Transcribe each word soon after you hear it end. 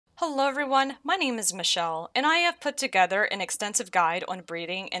Hello everyone, my name is Michelle, and I have put together an extensive guide on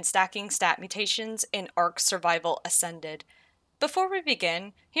breeding and stacking stat mutations in Ark Survival Ascended. Before we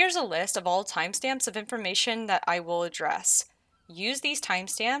begin, here's a list of all timestamps of information that I will address. Use these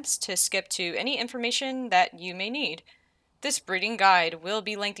timestamps to skip to any information that you may need. This breeding guide will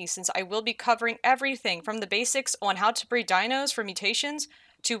be lengthy since I will be covering everything from the basics on how to breed dinos for mutations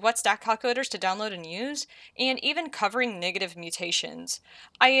to what stat calculators to download and use, and even covering negative mutations.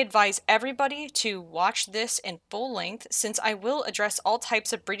 I advise everybody to watch this in full length since I will address all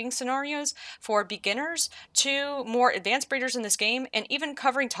types of breeding scenarios for beginners to more advanced breeders in this game, and even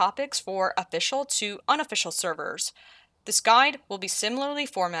covering topics for official to unofficial servers. This guide will be similarly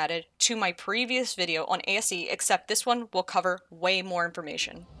formatted to my previous video on ASE, except this one will cover way more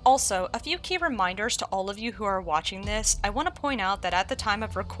information. Also, a few key reminders to all of you who are watching this. I want to point out that at the time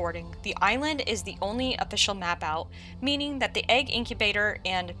of recording, the island is the only official map out, meaning that the egg incubator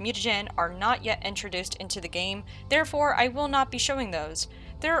and mutagen are not yet introduced into the game, therefore I will not be showing those.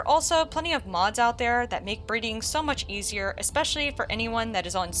 There are also plenty of mods out there that make breeding so much easier, especially for anyone that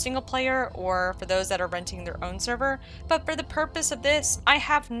is on single player or for those that are renting their own server, but for the purpose of this, I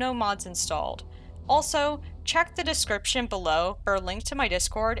have no mods installed. Also, check the description below for a link to my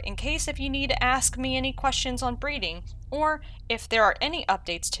Discord in case if you need to ask me any questions on breeding, or if there are any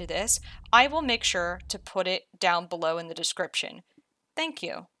updates to this, I will make sure to put it down below in the description. Thank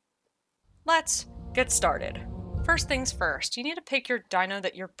you. Let's get started. First things first, you need to pick your dino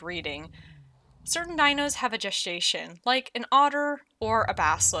that you're breeding. Certain dinos have a gestation, like an otter or a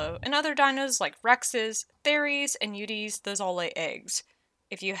baslo, and other dinos like rexes, theries, and uties, those all lay eggs.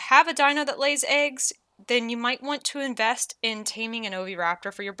 If you have a dino that lays eggs, then you might want to invest in taming an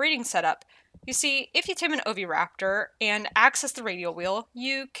oviraptor for your breeding setup. You see, if you tame an oviraptor and access the radial wheel,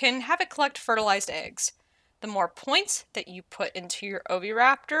 you can have it collect fertilized eggs. The more points that you put into your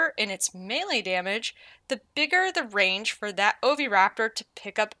oviraptor and its melee damage, the bigger the range for that oviraptor to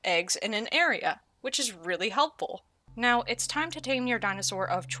pick up eggs in an area, which is really helpful. Now it's time to tame your dinosaur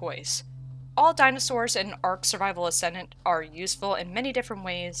of choice. All dinosaurs in Ark Survival Ascended are useful in many different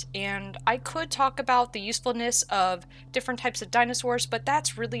ways, and I could talk about the usefulness of different types of dinosaurs, but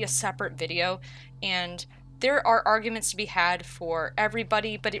that's really a separate video, and there are arguments to be had for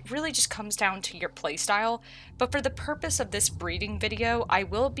everybody, but it really just comes down to your playstyle. But for the purpose of this breeding video, I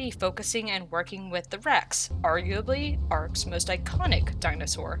will be focusing and working with the Rex, arguably Ark's most iconic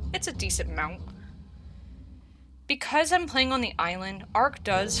dinosaur. It's a decent mount. Because I'm playing on the island, Ark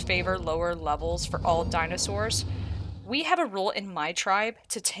does favor lower levels for all dinosaurs. We have a rule in my tribe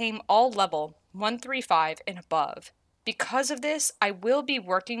to tame all level 135 and above. Because of this, I will be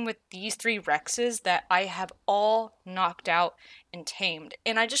working with these three Rexes that I have all knocked out and tamed.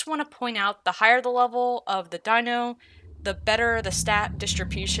 And I just want to point out, the higher the level of the dino, the better the stat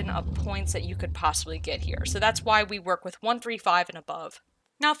distribution of points that you could possibly get here. So that's why we work with 135 and above.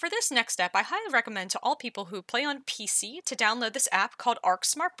 Now for this next step, I highly recommend to all people who play on PC to download this app called Ark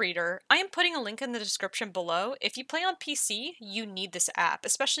Smart Breeder. I am putting a link in the description below. If you play on PC, you need this app,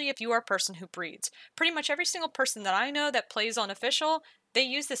 especially if you are a person who breeds. Pretty much every single person that I know that plays on official, they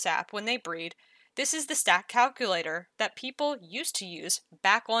use this app when they breed. This is the stat calculator that people used to use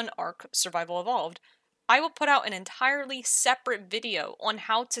back on Ark Survival Evolved. I will put out an entirely separate video on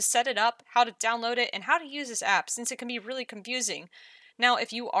how to set it up, how to download it, and how to use this app since it can be really confusing. Now,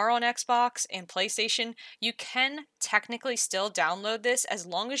 if you are on Xbox and PlayStation, you can technically still download this as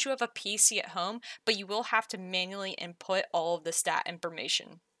long as you have a PC at home, but you will have to manually input all of the stat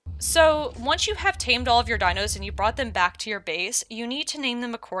information. So, once you have tamed all of your dinos and you brought them back to your base, you need to name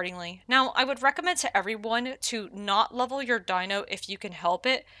them accordingly. Now, I would recommend to everyone to not level your dino if you can help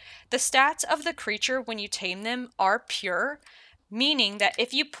it. The stats of the creature when you tame them are pure, meaning that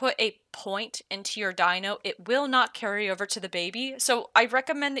if you put a point into your dino, it will not carry over to the baby. So I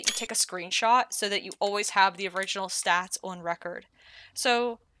recommend that you take a screenshot so that you always have the original stats on record.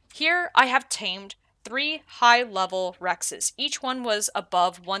 So here I have tamed 3 high-level Rexes. Each one was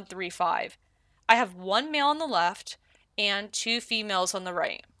above 135. I have 1 male on the left and 2 females on the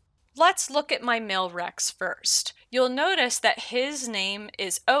right. Let's look at my male Rex first. You'll notice that his name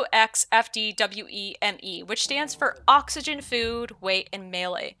is OXFDWEME, which stands for Oxygen, Food, Weight, and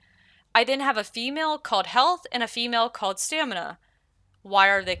Melee. I then have a female called Health and a female called Stamina. Why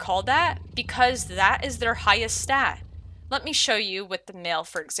are they called that? Because that is their highest stat. Let me show you with the male,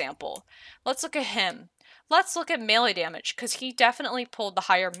 for example. Let's look at him. Let's look at melee damage, because he definitely pulled the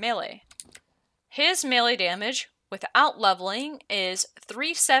higher melee. His melee damage without leveling is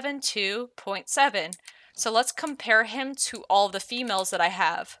 372.7. So let's compare him to all the females that I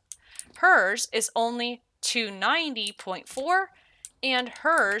have. Hers is only 290.4 and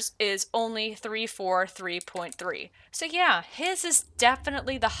hers is only 343.3. So yeah, his is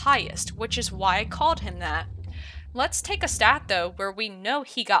definitely the highest, which is why I called him that. Let's take a stat though where we know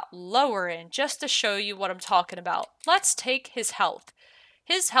he got lower in, just to show you what I'm talking about. Let's take his health.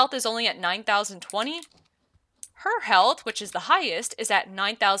 His health is only at 9,020. Her health, which is the highest, is at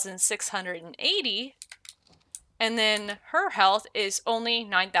 9,680. And then her health is only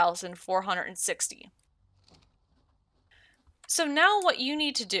 9,460. So now what you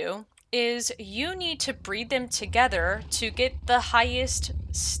need to do is you need to breed them together to get the highest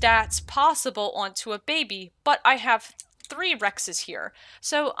stats possible onto a baby. But I have 3 Rexes here.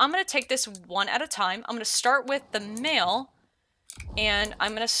 So I'm going to take this one at a time. I'm going to start with the male, and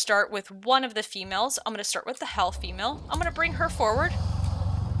I'm going to start with one of the females. I'm going to start with the health female. I'm going to bring her forward.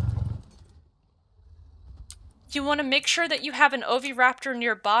 You want to make sure that you have an oviraptor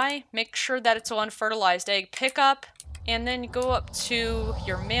nearby. Make sure that it's on fertilized egg pickup. And then go up to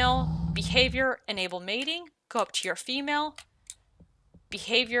your male, behavior, enable mating. Go up to your female,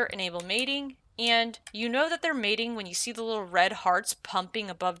 behavior, enable mating. And you know that they're mating when you see the little red hearts pumping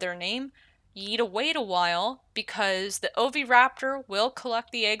above their name. You need to wait a while because the oviraptor will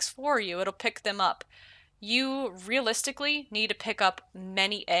collect the eggs for you. It'll pick them up. You realistically need to pick up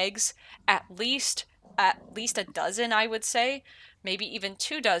many eggs, at least a dozen, I would say. Maybe even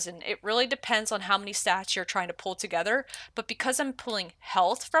 2 dozen. It really depends on how many stats you're trying to pull together. But because I'm pulling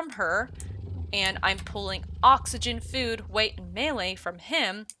health from her, and I'm pulling oxygen, food, weight, and melee from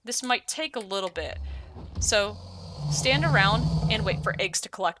him, this might take a little bit. So stand around and wait for eggs to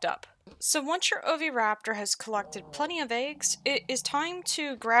collect up. So once your oviraptor has collected plenty of eggs, it is time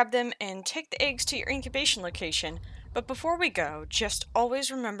to grab them and take the eggs to your incubation location. But before we go, just always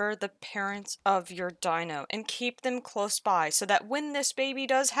remember the parents of your dino and keep them close by so that when this baby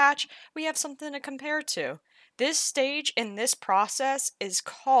does hatch, we have something to compare to. This stage in this process is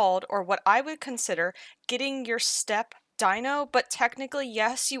called, or what I would consider, getting your step dino, but technically,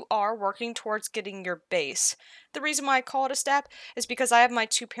 yes, you are working towards getting your base. The reason why I call it a step is because I have my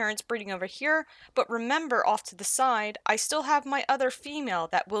 2 parents breeding over here, but remember off to the side, I still have my other female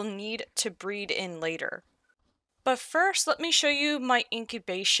that will need to breed in later. But first, let me show you my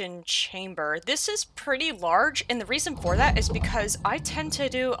incubation chamber. This is pretty large, and the reason for that is because I tend to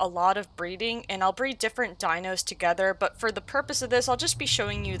do a lot of breeding, and I'll breed different dinos together, but for the purpose of this, I'll just be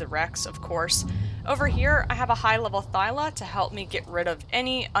showing you the Rex, of course. Over here, I have a high-level Thyla to help me get rid of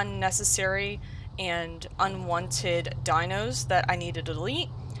any unnecessary and unwanted dinos that I need to delete.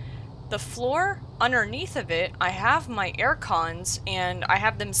 The floor, underneath of it, I have my air cons, and I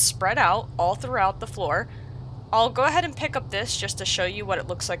have them spread out all throughout the floor. I'll go ahead and pick up this just to show you what it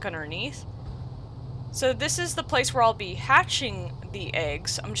looks like underneath. So this is the place where I'll be hatching the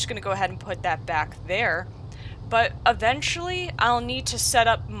eggs. I'm just going to go ahead and put that back there. But eventually I'll need to set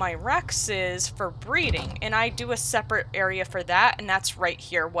up my Rexes for breeding, and I do a separate area for that, and that's right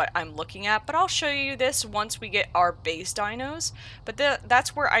here what I'm looking at. But I'll show you this once we get our base dinos, but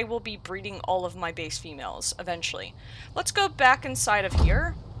that's where I will be breeding all of my base females eventually. Let's go back inside of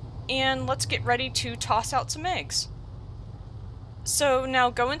here. And let's get ready to toss out some eggs. So now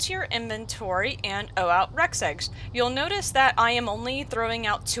go into your inventory and out Rex eggs. You'll notice that I am only throwing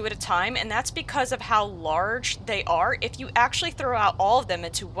out 2 at a time, and that's because of how large they are. If you actually throw out all of them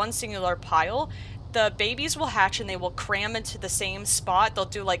into one singular pile, the babies will hatch and they will cram into the same spot. They'll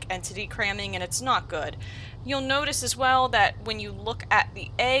do like entity cramming, and it's not good. You'll notice as well that when you look at the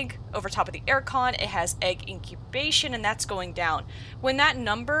egg over top of the aircon, it has egg incubation, and that's going down. When that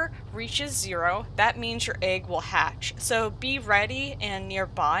number reaches 0, that means your egg will hatch. So be ready and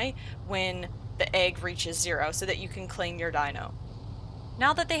nearby when the egg reaches 0 so that you can claim your dino.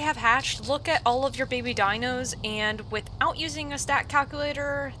 Now that they have hatched, look at all of your baby dinos, and without using a stat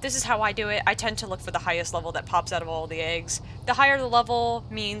calculator, this is how I do it. I tend to look for the highest level that pops out of all the eggs. The higher the level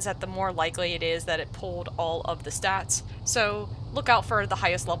means that the more likely it is that it pulled all of the stats. So look out for the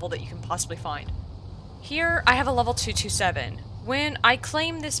highest level that you can possibly find. Here I have a level 227. When I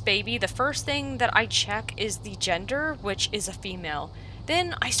claim this baby, the first thing that I check is the gender, which is a female.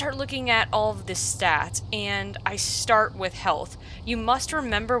 Then I start looking at all of the stats, and I start with health. You must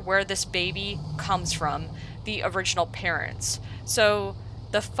remember where this baby comes from, the original parents. So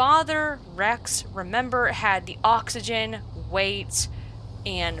the father, Rex, remember, had the oxygen, weight,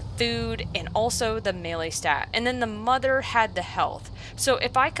 and food, and also the melee stat. And then the mother had the health. So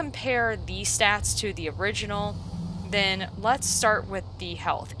if I compare these stats to the original, then let's start with the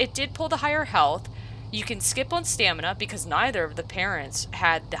health. It did pull the higher health. You can skip on stamina because neither of the parents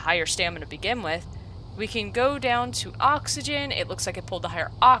had the higher stamina to begin with. We can go down to oxygen. It looks like it pulled the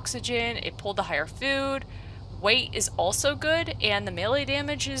higher oxygen. It pulled the higher food. weight is also good, and the melee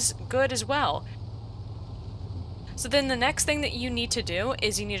damage is good as well. So then the next thing that you need to do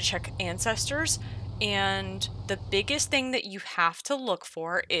is you need to check ancestors, and the biggest thing that you have to look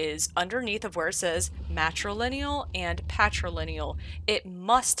for is underneath of where it says matrilineal and patrilineal. It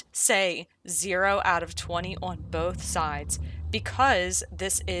must say 0 out of 20 on both sides, because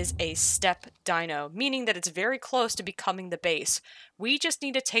this is a step dino, meaning that it's very close to becoming the base. We just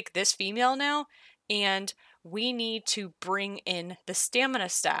need to take this female now, and we need to bring in the stamina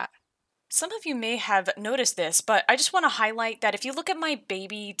stat. Some of you may have noticed this, but I just want to highlight that if you look at my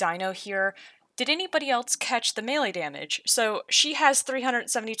baby dino here, did anybody else catch the melee damage? So she has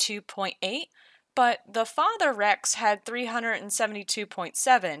 372.8, but the father Rex had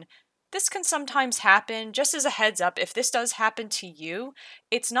 372.7. This can sometimes happen. Just as a heads up, if this does happen to you,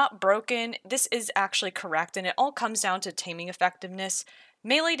 it's not broken. This is actually correct, and it all comes down to taming effectiveness.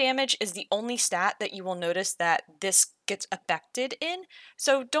 Melee damage is the only stat that you will notice that this gets affected in,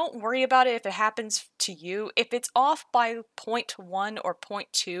 so don't worry about it if it happens to you. If it's off by 0.1 or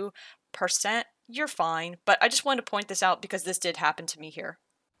 0.2%, you're fine, but I just wanted to point this out because this did happen to me here.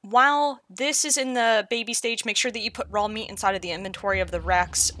 While this is in the baby stage, make sure that you put raw meat inside of the inventory of the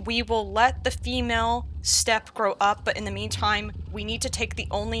Rex. We will let the female step grow up, but in the meantime, we need to take the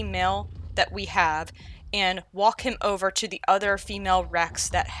only male that we have and walk him over to the other female Rex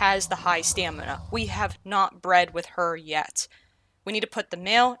that has the high stamina. We have not bred with her yet. We need to put the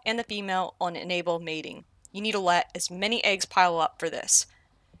male and the female on enable mating. You need to let as many eggs pile up for this.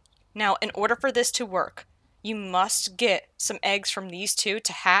 Now, in order for this to work, you must get some eggs from these two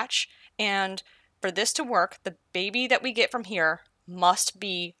to hatch, and for this to work, the baby that we get from here must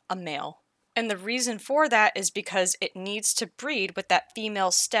be a male. And the reason for that is because it needs to breed with that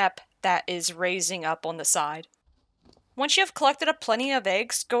female step that is raising up on the side. Once you have collected up plenty of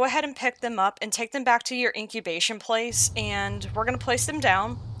eggs, go ahead and pick them up and take them back to your incubation place, and we're going to place them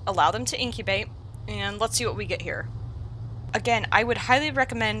down, allow them to incubate, and let's see what we get here. Again, I would highly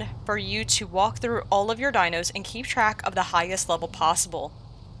recommend for you to walk through all of your dinos and keep track of the highest level possible.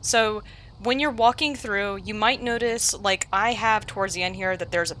 So when you're walking through, you might notice, like I have towards the end here,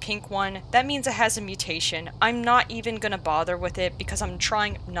 that there's a pink one. That means it has a mutation. I'm not even going to bother with it because I'm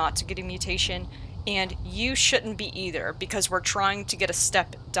trying not to get a mutation, and you shouldn't be either because we're trying to get a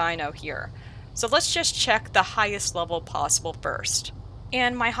step dino here. So let's just check the highest level possible first.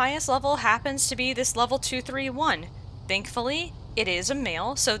 And my highest level happens to be this level 231. Thankfully, it is a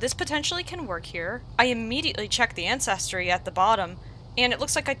male, so this potentially can work here. I immediately check the ancestry at the bottom, and it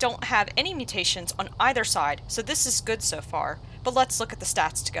looks like I don't have any mutations on either side, so this is good so far. But let's look at the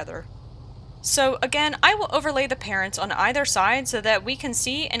stats together. So again, I will overlay the parents on either side so that we can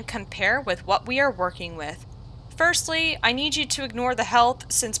see and compare with what we are working with. Firstly, I need you to ignore the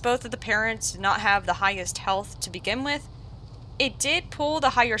health since both of the parents did not have the highest health to begin with. It did pull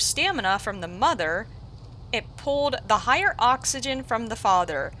the higher stamina from the mother. It pulled the higher oxygen from the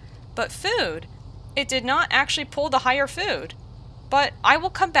father, but food, it did not actually pull the higher food. But I will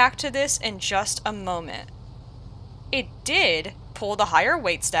come back to this in just a moment. It did pull the higher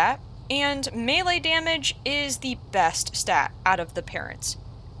weight stat, and melee damage is the best stat out of the parents.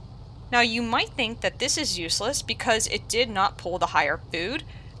 Now you might think that this is useless because it did not pull the higher food,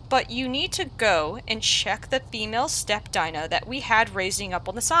 but you need to go and check the female step dino that we had raising up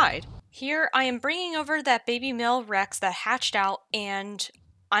on the side. Here I am bringing over that baby male Rex that hatched out, and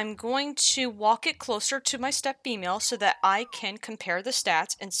I'm going to walk it closer to my step female so that I can compare the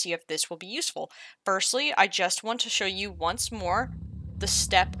stats and see if this will be useful. Firstly, I just want to show you once more the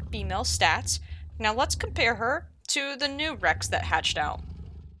step female stats. Now let's compare her to the new Rex that hatched out.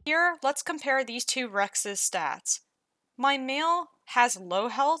 Here, let's compare these two Rex's stats. My male has low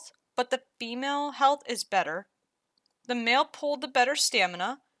health, but the female health is better. The male pulled the better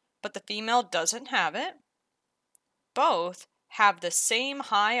stamina, but the female doesn't have it. Both have the same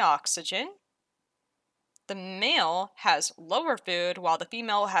high oxygen. The male has lower food while the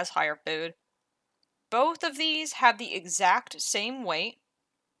female has higher food. Both of these have the exact same weight,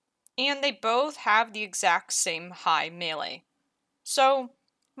 and they both have the exact same high melee. So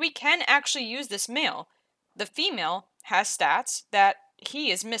we can actually use this male. The female has stats that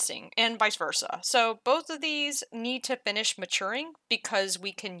he is missing, and vice versa. So both of these need to finish maturing because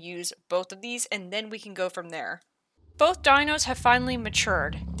we can use both of these and then we can go from there. Both dinos have finally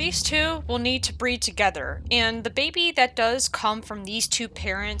matured. These two will need to breed together, and the baby that does come from these two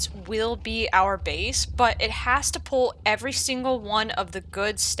parents will be our base, but it has to pull every single one of the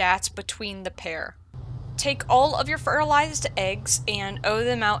good stats between the pair. Take all of your fertilized eggs and owe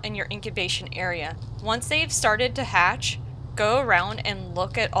them out in your incubation area. Once they've started to hatch, go around and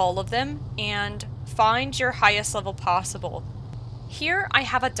look at all of them and find your highest level possible. Here I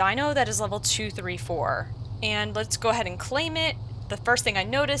have a dino that is level 234, and let's go ahead and claim it. The first thing I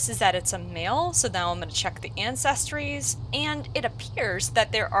notice is that it's a male, so now I'm going to check the ancestries, and it appears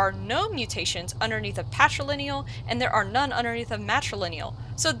that there are no mutations underneath of patrilineal, and there are none underneath of matrilineal,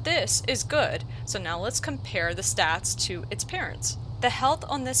 so this is good. So now let's compare the stats to its parents. The health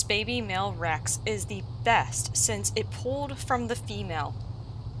on this baby male Rex is the best since it pulled from the female.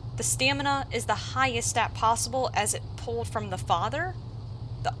 The stamina is the highest stat possible as it pulled from the father.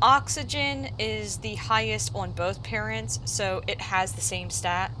 The oxygen is the highest on both parents, so it has the same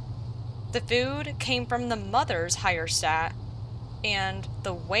stat. The food came from the mother's higher stat, and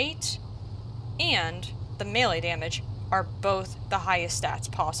the weight and the melee damage are both the highest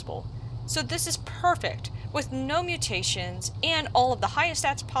stats possible. So this is perfect. With no mutations and all of the highest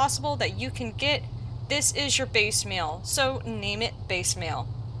stats possible that you can get, this is your base male, so name it base male.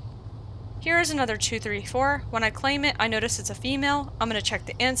 Here is another 234. When I claim it, I notice it's a female. I'm going to check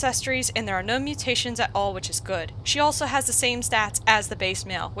the ancestries, and there are no mutations at all, which is good. She also has the same stats as the base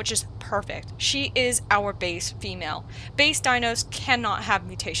male, which is perfect. She is our base female. Base dinos cannot have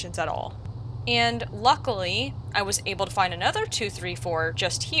mutations at all. And luckily, I was able to find another 234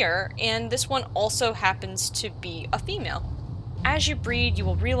 just here, and this one also happens to be a female. As you breed, you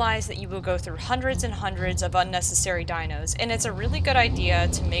will realize that you will go through hundreds and hundreds of unnecessary dinos, and it's a really good idea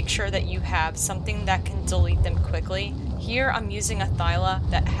to make sure that you have something that can delete them quickly. Here I'm using a Thyla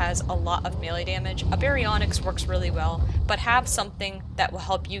that has a lot of melee damage. A Baryonyx works really well, but have something that will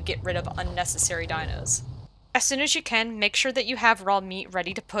help you get rid of unnecessary dinos. As soon as you can, make sure that you have raw meat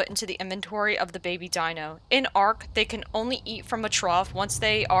ready to put into the inventory of the baby dino. In Ark, they can only eat from a trough once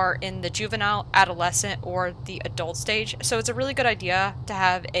they are in the juvenile, adolescent, or the adult stage, so it's a really good idea to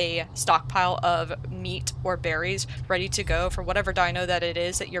have a stockpile of meat or berries ready to go for whatever dino that it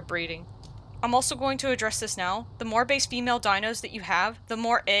is that you're breeding. I'm also going to address this now. The more base female dinos that you have, the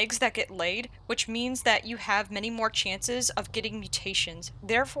more eggs that get laid, which means that you have many more chances of getting mutations.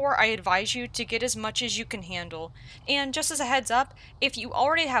 Therefore, I advise you to get as much as you can handle. And just as a heads up, if you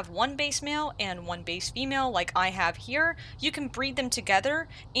already have one base male and one base female like I have here, you can breed them together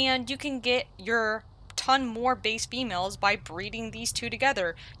and you can get your ton more base females by breeding these two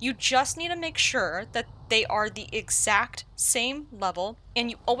together. You just need to make sure that they are the exact same level,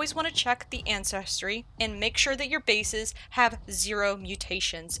 and you always want to check the ancestry and make sure that your bases have 0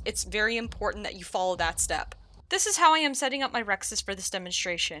 mutations. It's very important that you follow that step. This is how I am setting up my Rexes for this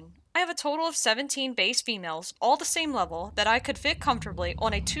demonstration. I have a total of 17 base females, all the same level, that I could fit comfortably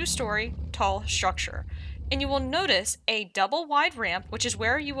on a 2-story tall structure. And you will notice a double wide ramp, which is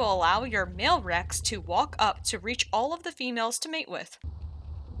where you will allow your male Rex to walk up to reach all of the females to mate with.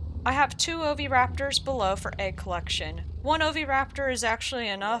 I have 2 oviraptors below for egg collection. 1 oviraptor is actually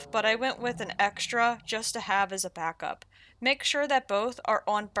enough, but I went with an extra just to have as a backup. Make sure that both are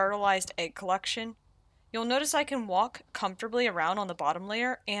on fertilized egg collection. You'll notice I can walk comfortably around on the bottom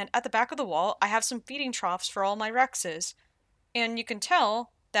layer, and at the back of the wall I have some feeding troughs for all my Rexes. And you can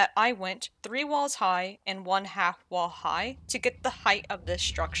tell that I went 3 walls high and 1/2 wall high to get the height of this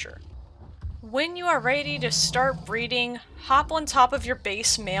structure. When you are ready to start breeding, hop on top of your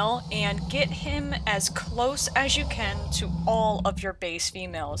base male and get him as close as you can to all of your base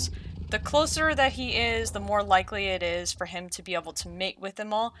females. The closer that he is, the more likely it is for him to be able to mate with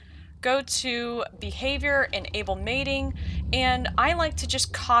them all. Go to behavior, enable mating, and I like to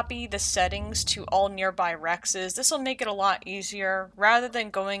just copy the settings to all nearby Rexes. This will make it a lot easier rather than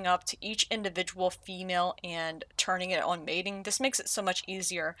going up to each individual female and turning it on mating. This makes it so much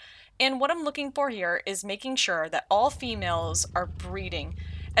easier. And what I'm looking for here is making sure that all females are breeding.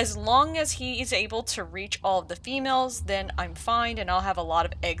 As long as he is able to reach all of the females, then I'm fine and I'll have a lot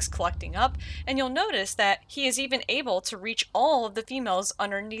of eggs collecting up. And you'll notice that he is even able to reach all of the females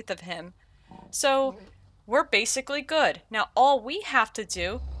underneath of him. So we're basically good. Now all we have to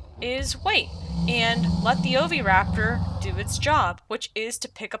do is wait and let the oviraptor do its job, which is to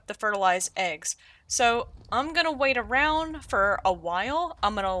pick up the fertilized eggs. So I'm gonna wait around for a while.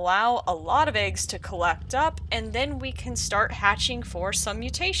 I'm gonna allow a lot of eggs to collect up, and then we can start hatching for some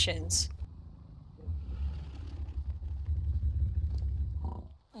mutations.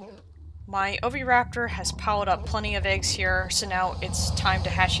 My oviraptor has piled up plenty of eggs here, so now it's time to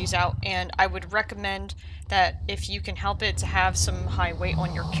hatch these out, and I would recommend that if you can help it to have some high weight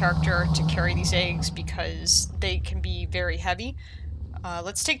on your character to carry these eggs because they can be very heavy.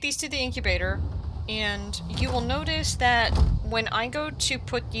 Let's take these to the incubator, and you will notice that when I go to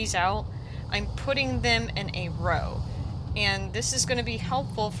put these out, I'm putting them in a row. And this is going to be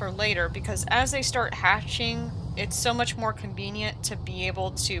helpful for later because as they start hatching, It's so much more convenient to be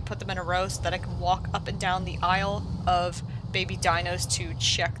able to put them in a row so that I can walk up and down the aisle of baby dinos to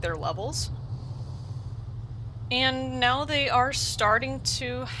check their levels. And now they are starting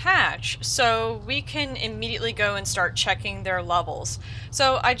to hatch, so we can immediately go and start checking their levels.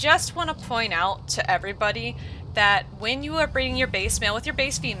 So I just want to point out to everybody that when you are breeding your base male with your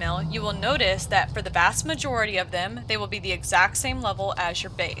base female, you will notice that for the vast majority of them, they will be the exact same level as your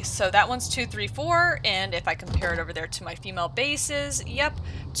base. So that one's 2, 3, 4, and if I compare it over there to my female bases, yep,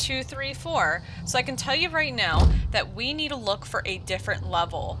 2, 3, 4. So I can tell you right now that we need to look for a different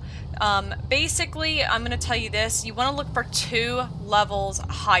level. Basically, I'm going to tell you this, you want to look for 2 levels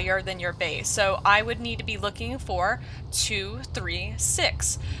higher than your base. So I would need to be looking for 2, 3,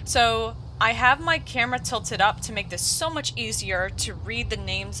 6. So I have my camera tilted up to make this so much easier to read the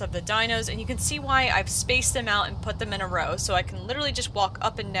names of the dinos, and you can see why I've spaced them out and put them in a row, so I can literally just walk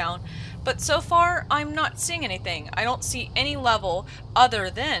up and down. But so far, I'm not seeing anything. I don't see any level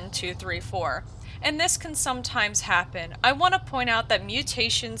other than 2, 3, 4. And this can sometimes happen. I want to point out that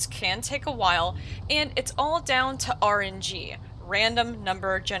mutations can take a while, and it's all down to RNG. Random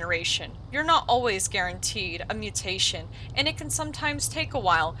number generation. You're not always guaranteed a mutation, and it can sometimes take a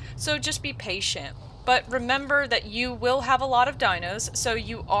while, so just be patient. But remember that you will have a lot of dinos, so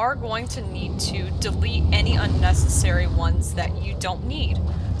you are going to need to delete any unnecessary ones that you don't need.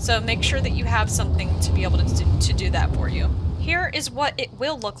 So make sure that you have something to be able to do that for you. Here is what it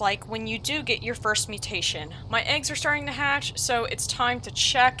will look like when you do get your first mutation. My eggs are starting to hatch, so it's time to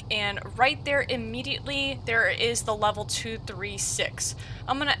check, and right there immediately there is the level 236.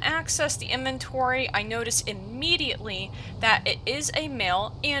 I'm going to access the inventory. I notice immediately that it is a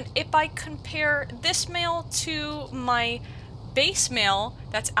male, and if I compare this male to my base male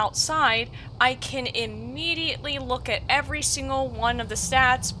that's outside, I can immediately look at every single one of the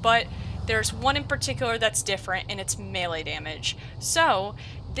stats, but there's one in particular that's different, and it's melee damage. So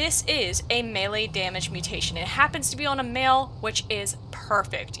this is a melee damage mutation. It happens to be on a male, which is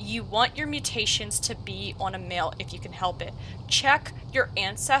perfect. You want your mutations to be on a male if you can help it. Check your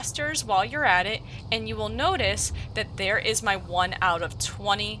ancestors while you're at it, and you will notice that there is my 1 out of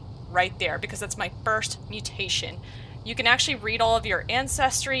 20 right there, because that's my first mutation. You can actually read all of your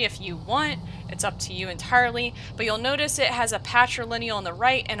ancestry if you want. It's up to you entirely, but you'll notice it has a patrilineal on the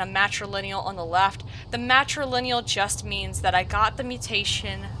right and a matrilineal on the left. The matrilineal just means that I got the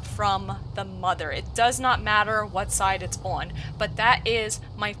mutation from the mother. It does not matter what side it's on, but that is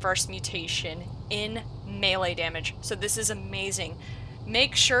my first mutation in melee damage. So this is amazing.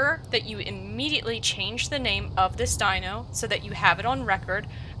 Make sure that you immediately change the name of this dino so that you have it on record.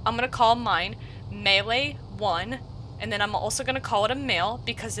 I'm going to call mine Melee 1. And then I'm also going to call it a male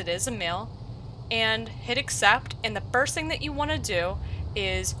because it is a male, and hit accept. And the first thing that you want to do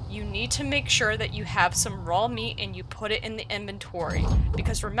is you need to make sure that you have some raw meat and you put it in the inventory,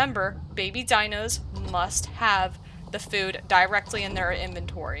 because remember, baby dinos must have the food directly in their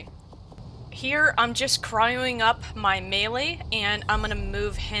inventory. Here I'm just cryoing up my melee, and I'm going to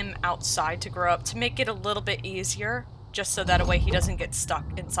move him outside to grow up to make it a little bit easier, just so that way he doesn't get stuck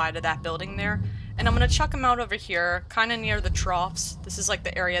inside of that building there. And I'm going to chuck him out over here, kind of near the troughs. This is like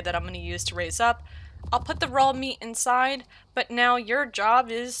the area that I'm going to use to raise up. I'll put the raw meat inside, but now your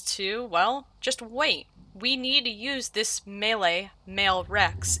job is to, well, just wait. We need to use this melee male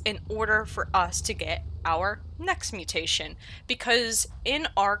Rex in order for us to get our next mutation, because in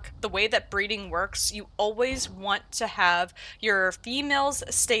Ark, the way that breeding works, you always want to have your females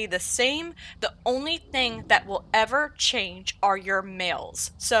stay the same. The only thing that will ever change are your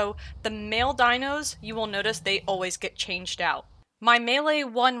males. So the male dinos, you will notice they always get changed out. My Melee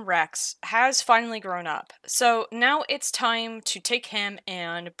 1 Rex has finally grown up, so now it's time to take him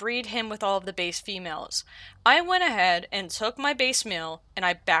and breed him with all of the base females. I went ahead and took my base male and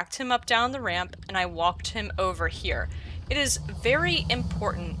I backed him up down the ramp and I walked him over here. It is very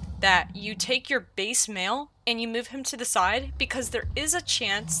important that you take your base male and you move him to the side, because there is a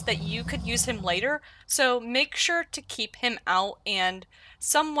chance that you could use him later, so make sure to keep him out and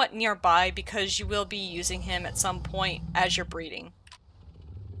somewhat nearby, because you will be using him at some point as you're breeding.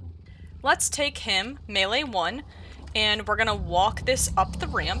 Let's take him, Melee 1, and we're going to walk this up the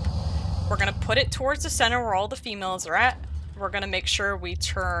ramp. We're going to put it towards the center where all the females are at. We're going to make sure we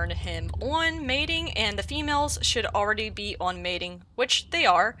turn him on mating, and the females should already be on mating, which they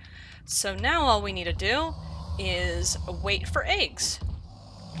are. So now all we need to do is wait for eggs.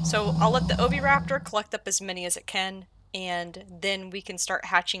 So I'll let the oviraptor collect up as many as it can, and then we can start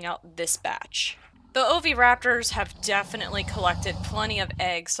hatching out this batch. The oviraptors have definitely collected plenty of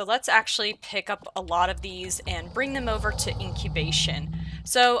eggs, so let's actually pick up a lot of these and bring them over to incubation.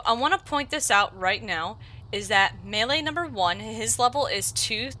 So I want to point this out right now. is that melee number 1, his level is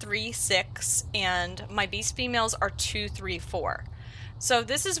 236, and my beast females are 234. So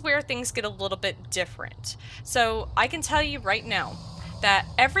this is where things get a little bit different. So I can tell you right now that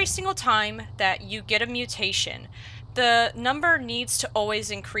every single time that you get a mutation, the number needs to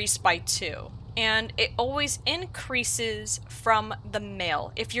always increase by 2. And it always increases from the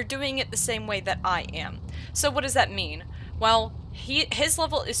male if you're doing it the same way that I am. So what does that mean? Well, his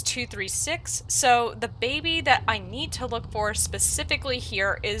level is 236, so the baby that I need to look for specifically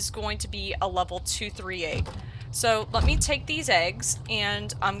here is going to be a level 238. So let me take these eggs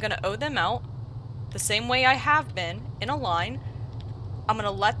and I'm going to owe them out the same way I have been, in a line. I'm going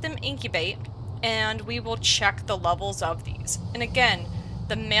to let them incubate and we will check the levels of these. And again,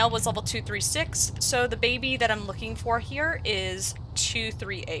 the male was level 236, so the baby that I'm looking for here is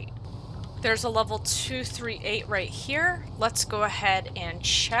 238. There's a level 238 right here. Let's go ahead and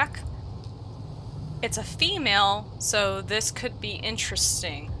check. It's a female, so this could be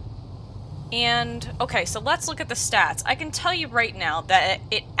interesting. And, okay, so let's look at the stats. I can tell you right now that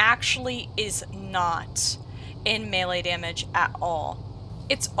it actually is not in melee damage at all.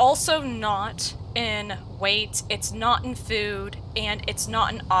 It's also not in weight, it's not in food, and it's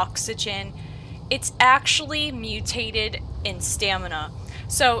not in oxygen. It's actually mutated in stamina.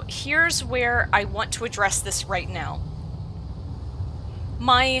 So here's where I want to address this right now.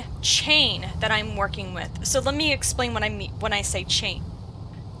 My chain that I'm working with. So let me explain what I mean when I say chain.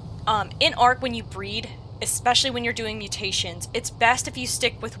 In Ark, when you breed, especially when you're doing mutations, it's best if you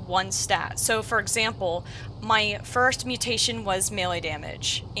stick with one stat. So for example, my first mutation was melee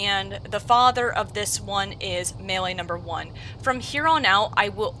damage, and the father of this one is melee number 1. From here on out, I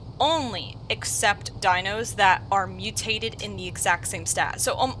will only accept dinos that are mutated in the exact same stat.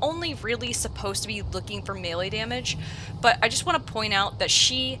 So I'm only really supposed to be looking for melee damage, but I just want to point out that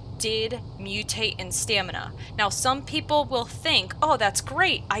she did mutate in stamina. Now some people will think, oh, that's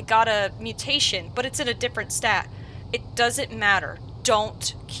great, I got a mutation, but it's in a different stat. It doesn't matter.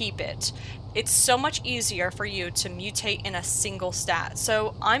 Don't keep it. It's so much easier for you to mutate in a single stat.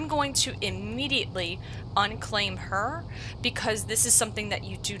 So I'm going to immediately unclaim her because this is something that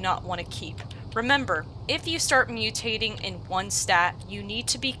you do not want to keep. Remember, if you start mutating in one stat, you need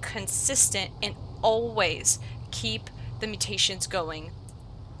to be consistent and always keep the mutations going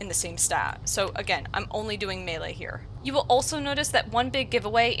in the same stat. So again, I'm only doing melee here. You will also notice that one big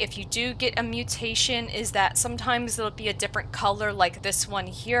giveaway if you do get a mutation is that sometimes it'll be a different color like this one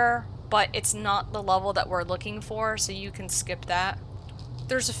here, but it's not the level that we're looking for, so you can skip that.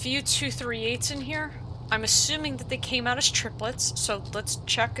 There's a few 238s in here. I'm assuming that they came out as triplets, so let's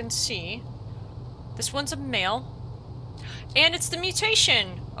check and see. This one's a male. And it's the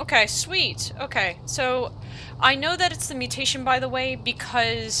mutation! Okay, sweet. Okay, so I know that it's the mutation, by the way,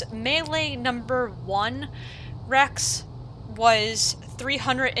 because melee number 1 Rex was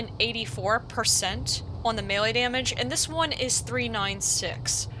 384% on the melee damage, and this one is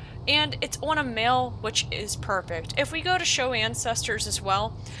 396. And it's on a male, which is perfect. If we go to show ancestors as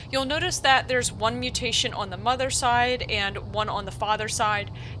well, you'll notice that there's one mutation on the mother side and one on the father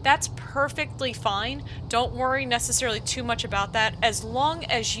side. That's perfectly fine. Don't worry necessarily too much about that, as long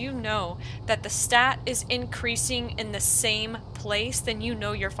as you know that the stat is increasing in the same place, then you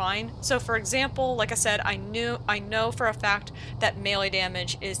know you're fine. So for example, like I said, I know for a fact that melee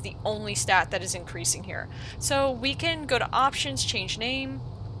damage is the only stat that is increasing here. So we can go to options, change name,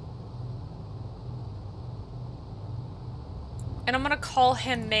 and I'm going to call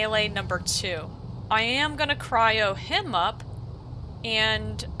him melee number 2. I am going to cryo him up,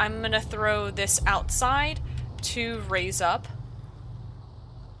 and I'm going to throw this outside to raise up.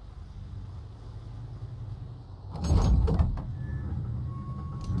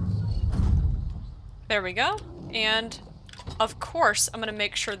 There we go. And of course, I'm going to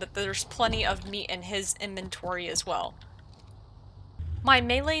make sure that there's plenty of meat in his inventory as well. My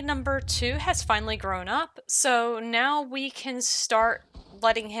melee number 2 has finally grown up, so now we can start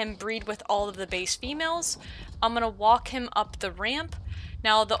letting him breed with all of the base females. I'm going to walk him up the ramp.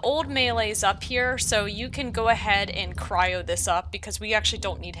 Now the old melee's up here, so you can go ahead and cryo this up because we actually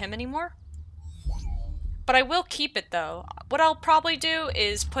don't need him anymore. But I will keep it though. What I'll probably do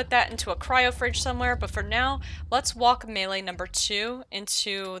is put that into a cryo fridge somewhere, but for now, let's walk melee number 2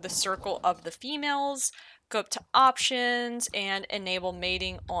 into the circle of the females. Go up to options and enable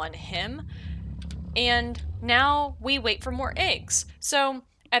mating on him. And now we wait for more eggs. So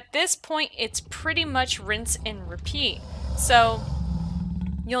at this point, it's pretty much rinse and repeat. So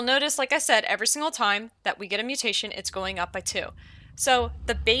you'll notice, like I said, every single time that we get a mutation, it's going up by 2. So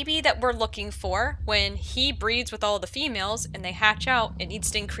the baby that we're looking for, when he breeds with all the females and they hatch out, it needs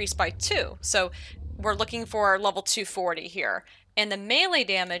to increase by 2. So we're looking for level 240 here. And the melee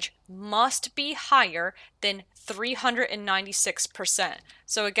damage must be higher than 396%.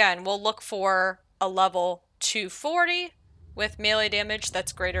 So again, we'll look for a level 240 with melee damage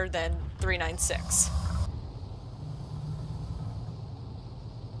that's greater than 396.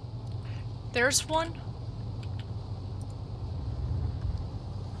 There's one.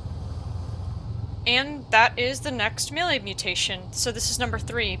 And that is the next melee mutation. So this is number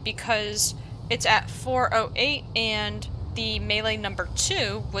 3 because it's at 408 and the melee number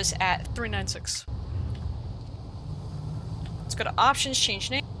 2 was at 396. Let's go to options, change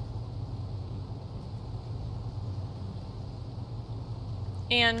name.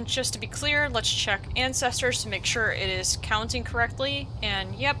 And just to be clear, let's check ancestors to make sure it is counting correctly.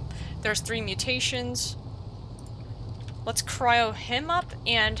 And yep, there's 3 mutations. Let's cryo him up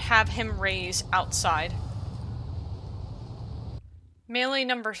and have him raise outside. Melee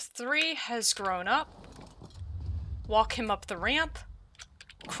number 3 has grown up. Walk him up the ramp.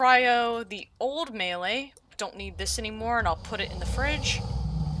 Cryo the old melee. Don't need this anymore, and I'll put it in the fridge.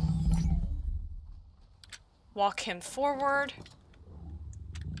 Walk him forward.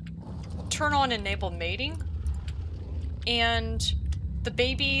 Turn on enable mating. And the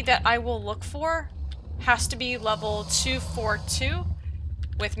baby that I will look for has to be level 242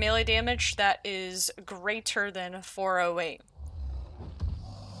 with melee damage that is greater than 408.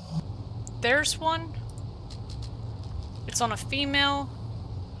 There's one. It's on a female.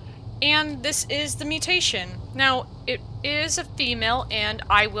 And this is the mutation. Now, it is a female, and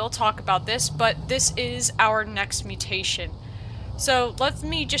I will talk about this, but this is our next mutation. So let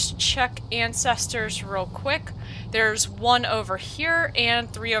me just check ancestors real quick. There's 1 over here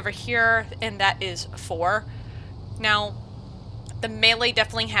and 3 over here, and that is 4. Now, the melee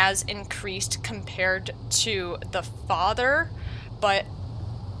definitely has increased compared to the father, but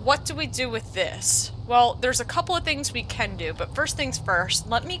what do we do with this? Well, there's a couple of things we can do, but first things first,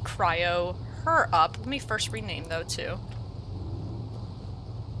 let me cryo her up. Let me first rename though too.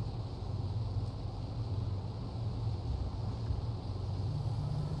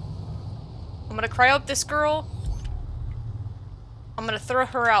 I'm gonna cryo up this girl. I'm gonna throw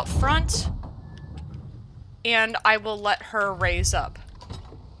her out front, and I will let her raise up.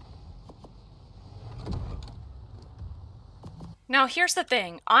 Now here's the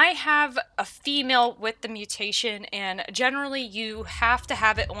thing, I have a female with the mutation, and generally you have to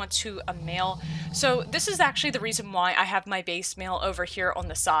have it onto a male. So this is actually the reason why I have my base male over here on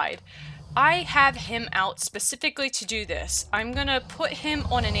the side. I have him out specifically to do this. I'm gonna put him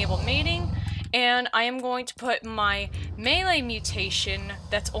on enable mating, and I am going to put my melee mutation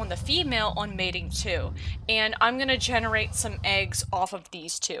that's on the female on mating too. And I'm gonna generate some eggs off of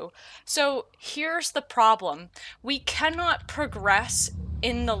these two. So here's the problem. We cannot progress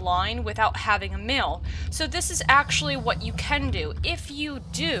in the line without having a male. So this is actually what you can do. If you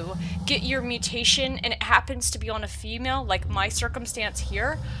do get your mutation and it happens to be on a female, like my circumstance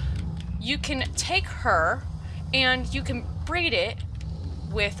here, you can take her and you can breed it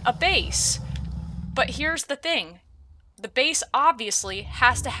with a base. But here's the thing, the base obviously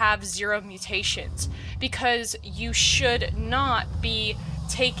has to have 0 mutations because you should not be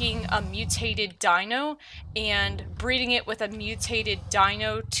taking a mutated dino and breeding it with a mutated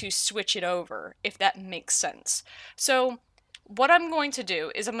dino to switch it over, if that makes sense. So what I'm going to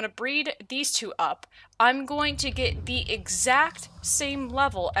do is I'm going to breed these two up. I'm going to get the exact same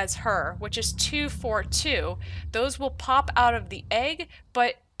level as her, which is 242. Those will pop out of the egg,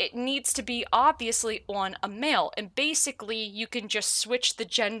 but it needs to be obviously on a male, and basically you can just switch the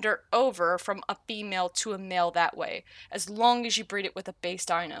gender over from a female to a male that way, as long as you breed it with a base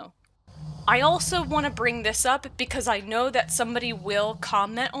dino. I also want to bring this up because I know that somebody will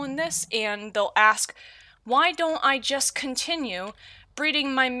comment on this and they'll ask, why don't I just continue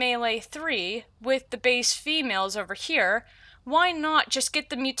breeding my melee 3 with the base females over here? Why not just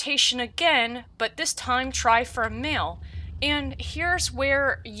get the mutation again, but this time try for a male? And here's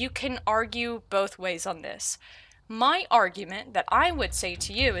where you can argue both ways on this. My argument that I would say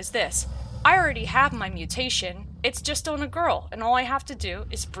to you is this. I already have my mutation, it's just on a girl, and all I have to do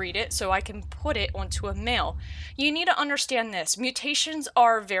is breed it so I can put it onto a male. You need to understand this, mutations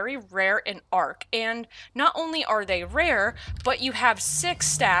are very rare in Ark, and not only are they rare, but you have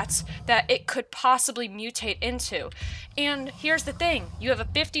 6 stats that it could possibly mutate into. And here's the thing, you have a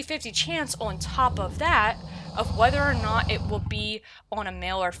 50-50 chance on top of that of whether or not it will be on a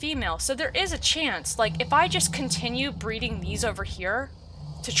male or female. So there is a chance, like if I just continue breeding these over here,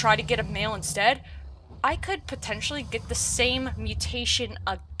 to try to get a male instead, I could potentially get the same mutation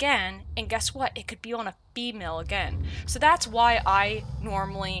again, and guess what? It could be on a female again. So that's why I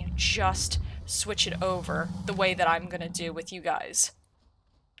normally just switch it over the way that I'm gonna do with you guys.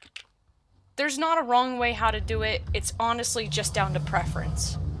 There's not a wrong way how to do it, it's honestly just down to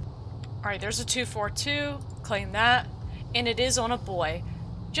preference. Alright, there's a 242, claim that, and it is on a boy.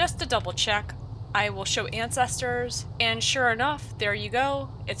 Just to double check, I will show ancestors, and sure enough, there you go,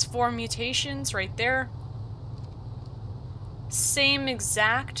 it's 4 mutations right there. Same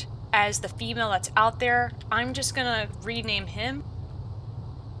exact as the female that's out there. I'm just gonna rename him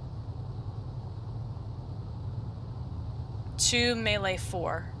to Melee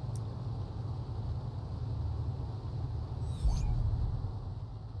 4.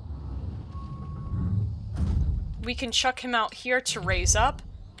 We can chuck him out here to raise up.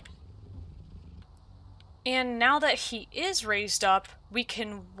 And now that he is raised up, we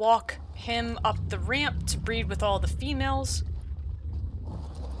can walk him up the ramp to breed with all the females.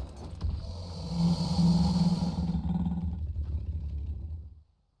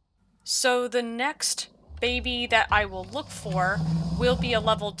 So the next baby that I will look for will be a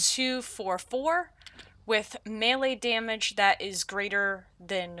level 244 with melee damage that is greater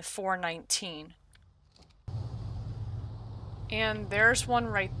than 419. And there's one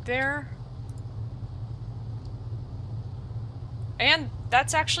right there. And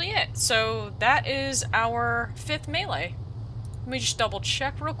that's actually it. So that is our 5th melee. Let me just double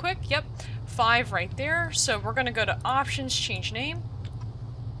check real quick. Yep, 5 right there. So we're gonna go to options, change name.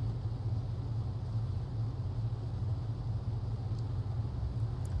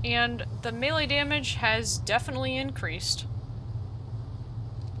 And the melee damage has definitely increased.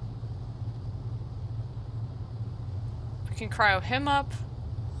 We can cryo him up.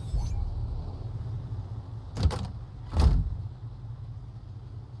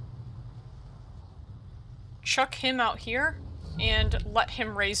 Chuck him out here and let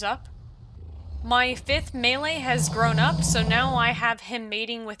him raise up. My 5th melee has grown up, so now I have him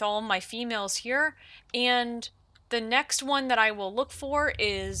mating with all my females here, and the next one that I will look for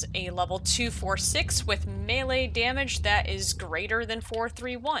is a level 246 with melee damage that is greater than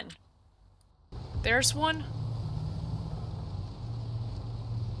 431. There's one.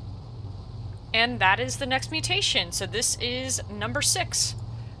 And that is the next mutation, so this is number 6.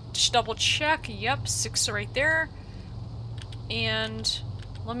 Just double check, yep, 6 right there. And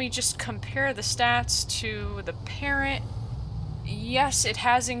let me just compare the stats to the parent. Yes, it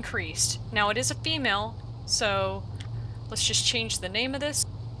has increased. Now it is a female, so let's just change the name of this.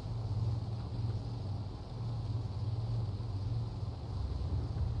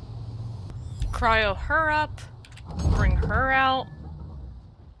 Cryo her up, bring her out.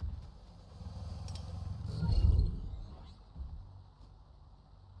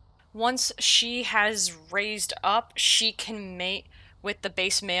 Once she has raised up, she can mate with the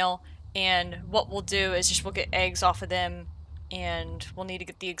base male, and what we'll do is just we'll get eggs off of them, and we'll need to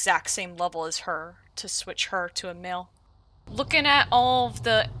get the exact same level as her to switch her to a male. Looking at all of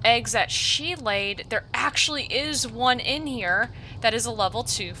the eggs that she laid, there actually is one in here that is a level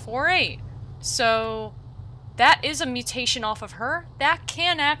 248. So that is a mutation off of her. That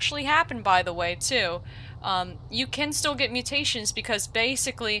can actually happen, by the way, too. You can still get mutations because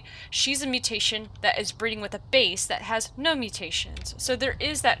basically she's a mutation that is breeding with a base that has no mutations. So there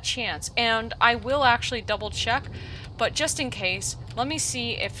is that chance, and I will actually double check, but just in case, let me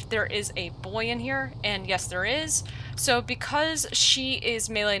see if there is a boy in here, and yes there is. So because she is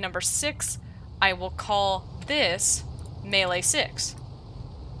melee number 6, I will call this melee 6.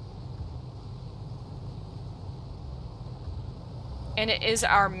 And it is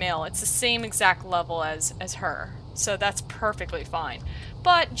our male. It's the same exact level as her. So that's perfectly fine.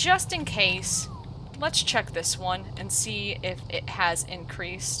 But just in case, let's check this one and see if it has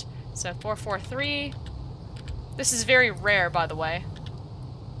increased. So 443. This is very rare, by the way.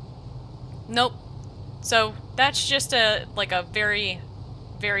 Nope. So that's just a very,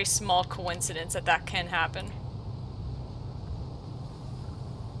 very small coincidence that can happen.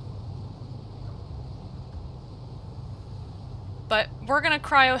 But we're gonna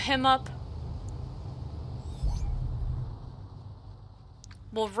cryo him up.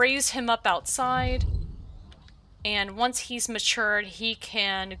 We'll raise him up outside. And once he's matured, he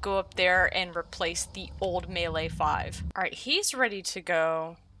can go up there and replace the old melee 5. Alright, he's ready to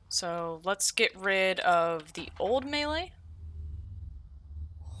go. So let's get rid of the old melee.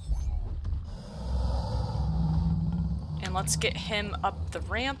 And let's get him up the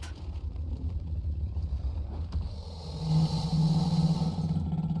ramp.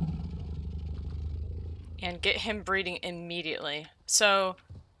 And get him breeding immediately. So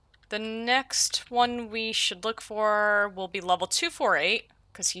the next one we should look for will be level 248,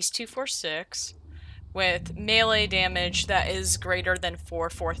 because he's 246, with melee damage that is greater than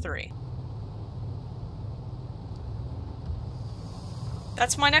 443.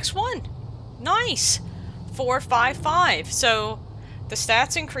 That's my next one. Nice. 455. So the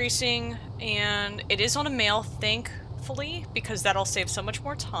stats increasing, and it is on a male, thankfully, because that'll save so much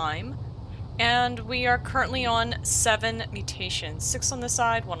more time. And we are currently on 7 mutations. 6 on this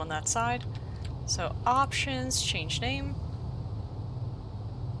side, 1 on that side. So options, change name.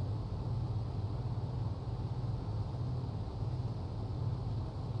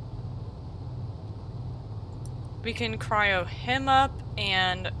 We can cryo him up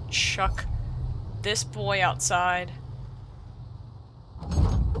and chuck this boy outside.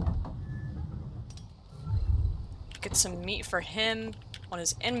 Get some meat for him on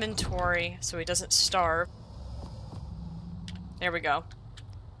his inventory so he doesn't starve. There we go.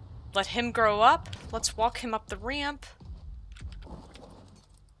 Let him grow up. Let's walk him up the ramp.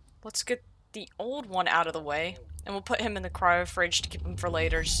 Let's get the old one out of the way. And we'll put him in the cryo fridge to keep him for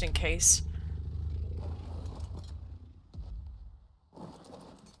later, just in case.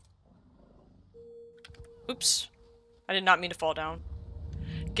 Oops. I did not mean to fall down.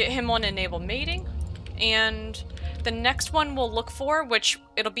 Get him on enable mating. And the next one we'll look for, which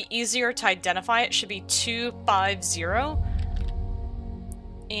it'll be easier to identify, it should be 250.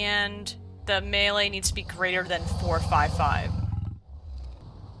 And the melee needs to be greater than 455.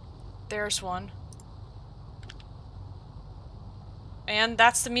 There's one. And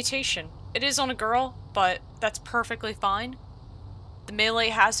that's the mutation. It is on a girl, but that's perfectly fine. The melee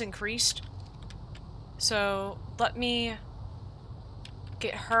has increased. So let me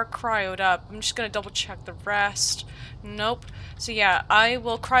get her cryoed up. I'm just gonna double check the rest. Nope. So yeah, I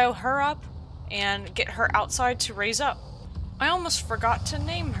will cryo her up and get her outside to raise up. I almost forgot to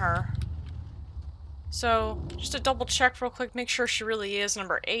name her. So just to double check real quick, make sure she really is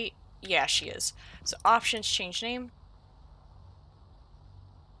number 8. Yeah, she is. So options, change name.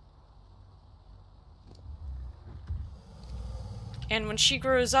 And when she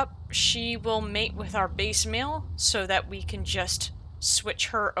grows up, she will mate with our base male so that we can just switch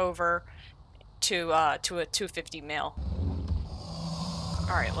her over to a 250 male.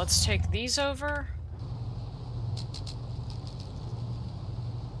 Alright, let's take these over.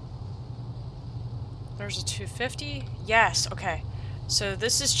 There's a 250. Yes, okay. So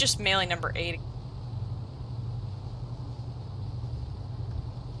this is just mailing number 8.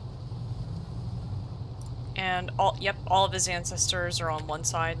 And all of his ancestors are on one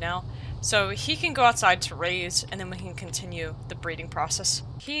side now. So he can go outside to raise, and then we can continue the breeding process.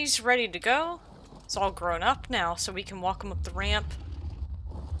 He's ready to go. It's all grown up now, so we can walk him up the ramp.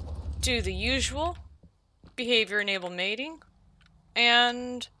 Do the usual. Behavior enable mating.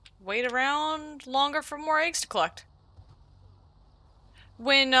 And wait around longer for more eggs to collect.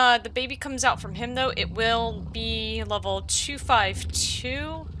 When the baby comes out from him, though, it will be level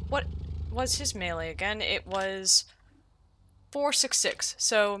 252. What was his melee again? It was 466.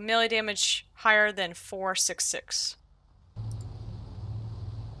 So melee damage higher than 466.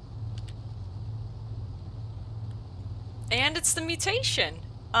 And it's the mutation.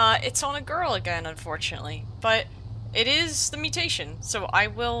 It's on a girl again, unfortunately. But it is the mutation, so I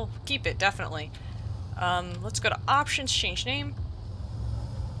will keep it, definitely. Let's go to options, change name.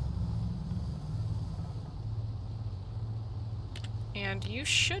 And you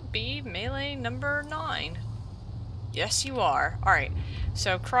should be melee number 9. Yes, you are. Alright,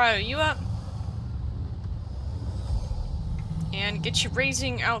 so cryo you up. And get you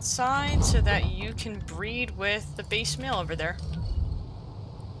raising outside so that you can breed with the base male over there.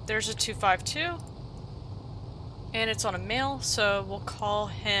 There's a 252. And it's on a male, so we'll call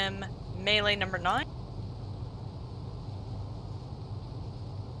him melee number 9.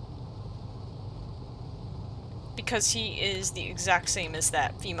 Because he is the exact same as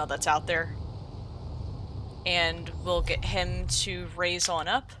that female that's out there. And we'll get him to raise on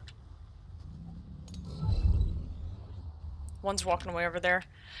up. One's walking away over there.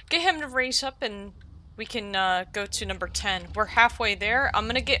 Get him to raise up and we can go to number 10. We're halfway there. I'm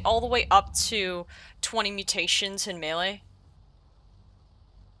gonna get all the way up to 20 mutations in melee.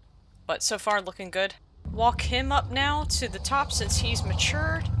 But so far looking good. Walk him up now to the top since he's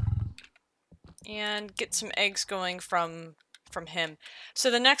matured. And get some eggs going from him.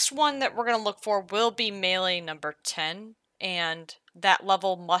 So the next one that we're going to look for will be melee number 10. And that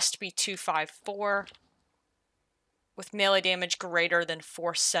level must be 254. With melee damage greater than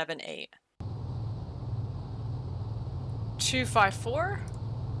 478. 254?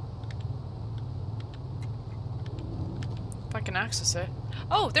 If I can access it.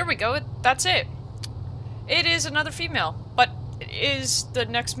 Oh, there we go. That's it. It is another female. But it is the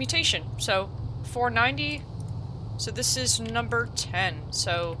next mutation. So 490. So this is number 10.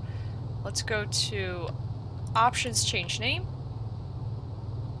 So let's go to options, change name.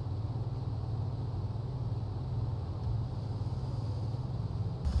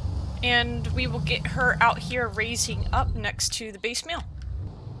 And we will get her out here raising up next to the base male.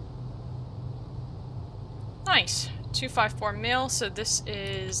 Nice. 254 male, so this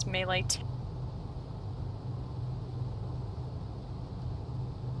is melee 10.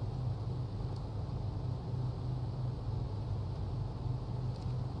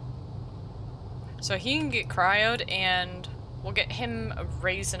 So he can get cryoed and we'll get him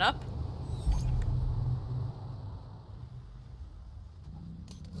raising up.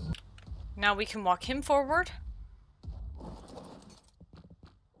 Now we can walk him forward.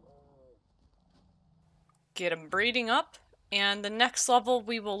 Get him breeding up. And the next level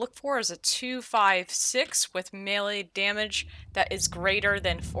we will look for is a 256 with melee damage that is greater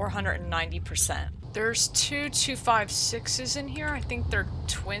than 490%. There's two 256s in here. I think they're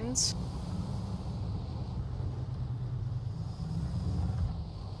twins.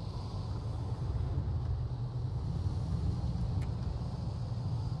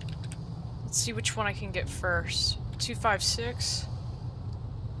 Let's see which one I can get first. 256.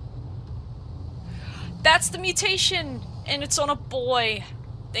 That's the mutation! And it's on a boy.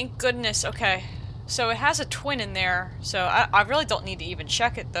 Thank goodness. Okay. So it has a twin in there. So I really don't need to even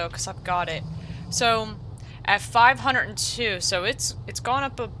check it though, because I've got it. So at 502, so it's gone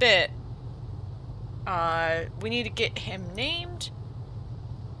up a bit. We need to get him named.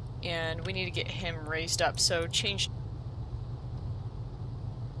 And we need to get him raised up. So change.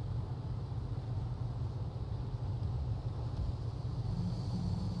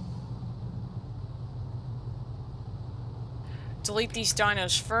 Delete these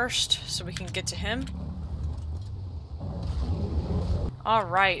dinos first, so we can get to him.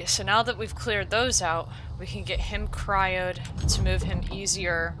 Alright, so now that we've cleared those out, we can get him cryoed to move him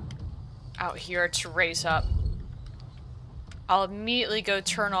easier out here to raise up. I'll immediately go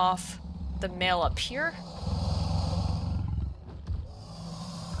turn off the male up here.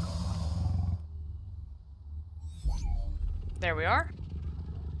 There we are.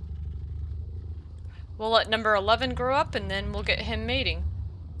 We'll let number 11 grow up and then we'll get him mating.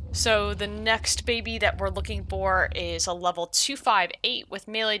 So the next baby that we're looking for is a level 258 with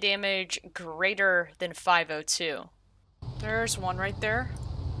melee damage greater than 502. There's one right there.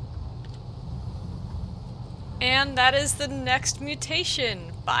 And that is the next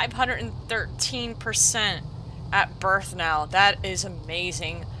mutation. 513% at birth now. That is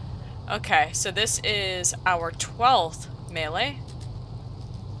amazing. Okay, so this is our 12th melee.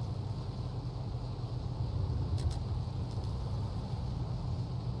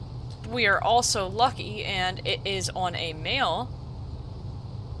 We are also lucky, and it is on a male.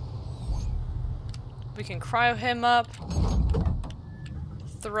 We can cryo him up,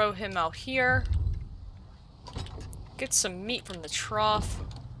 throw him out here, get some meat from the trough,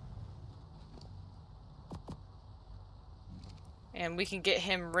 and we can get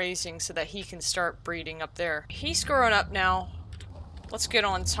him raising so that he can start breeding up there. He's growing up now. Let's get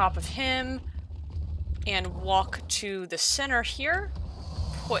on top of him and walk to the center here.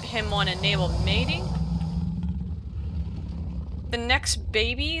 Put him on enable mating. The next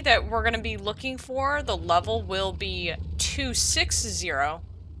baby that we're going to be looking for, the level will be 260,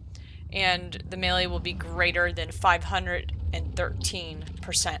 and the melee will be greater than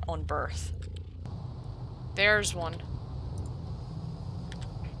 513% on birth. There's one.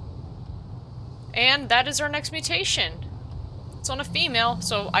 And that is our next mutation. It's on a female,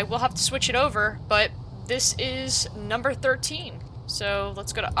 so I will have to switch it over, but this is number 13. So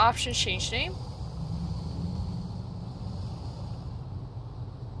let's go to options, change name.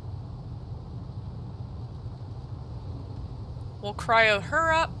 We'll cryo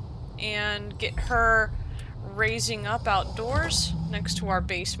her up and get her raising up outdoors next to our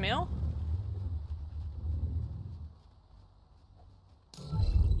base male.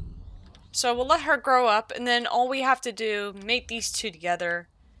 So we'll let her grow up, and then all we have to do, mate these two together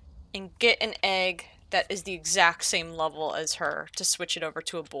and get an egg that is the exact same level as her to switch it over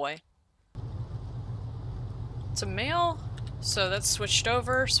to a boy. It's a male, so that's switched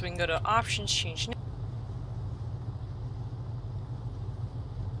over, so we can go to options, change name.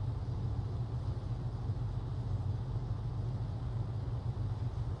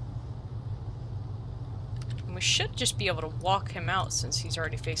 And we should just be able to walk him out since he's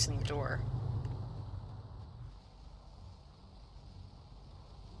already facing the door.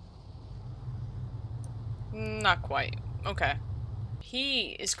 Not quite. Okay.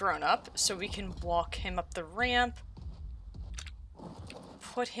 He is grown up, so we can walk him up the ramp,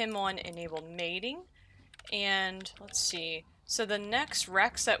 put him on enable mating, and let's see. So the next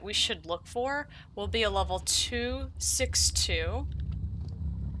Rex that we should look for will be a level 262,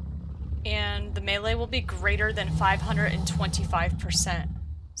 and the melee will be greater than 525%.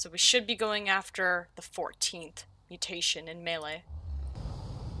 So we should be going after the 14th mutation in melee.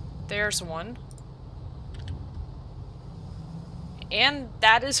 There's one. And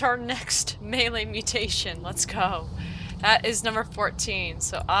that is our next melee mutation. Let's go. That is number 14.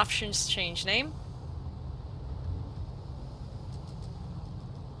 So options, change name.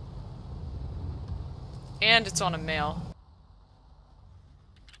 And it's on a male.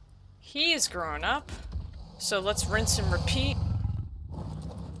 He is grown up. So let's rinse and repeat.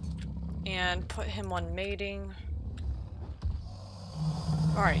 And put him on mating.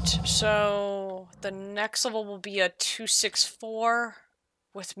 Alright, so the next level will be a 264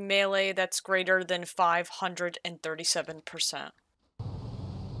 with melee that's greater than 537%.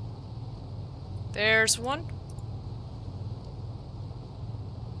 There's one.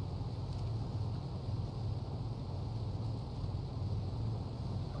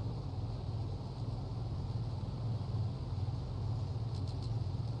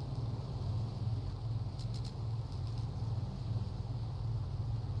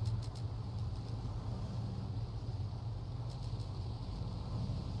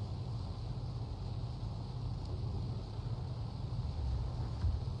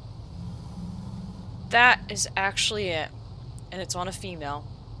 That is actually it. And it's on a female.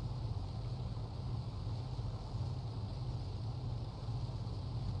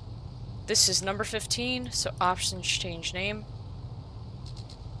 This is number 15, so options, change name.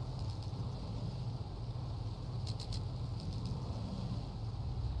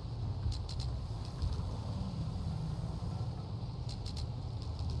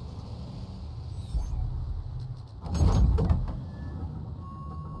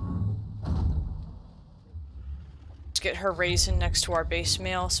 Get her raised next to our base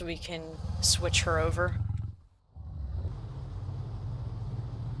male so we can switch her over.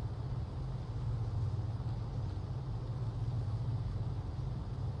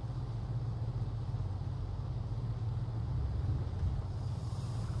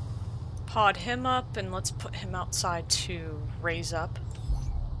 Pod him up and let's put him outside to raise up.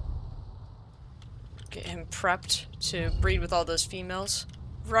 Get him prepped to breed with all those females.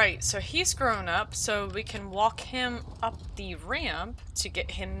 Right, so he's grown up, so we can walk him up the ramp to get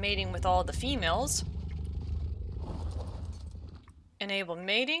him mating with all the females. Enable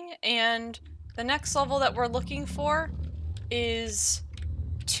mating, and the next level that we're looking for is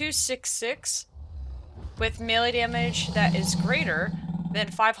 266 with melee damage that is greater than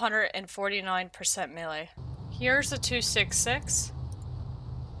 549% melee. Here's the 266.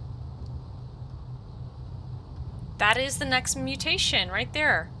 That is the next mutation right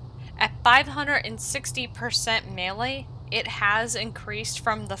there. At 560% melee, it has increased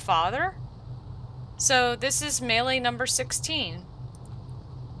from the father. So this is melee number 16.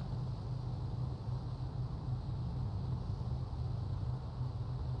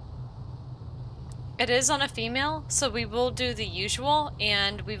 It is on a female, so we will do the usual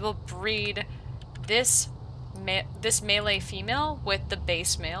and we will breed this melee female with the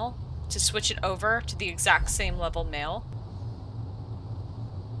base male to switch it over to the exact same level male.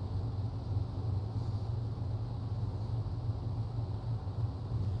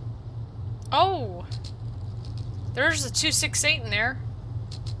 Oh! There's a 268 in there.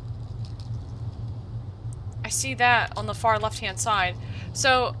 I see that on the far left-hand side.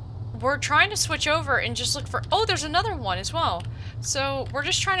 So, we're trying to switch over and just look for... Oh, there's another one as well. So, we're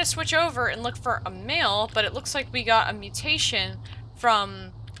just trying to switch over and look for a male, but it looks like we got a mutation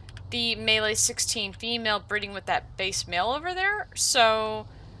from the melee 16 female breeding with that base male over there. So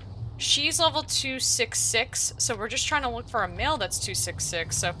she's level 266, so we're just trying to look for a male that's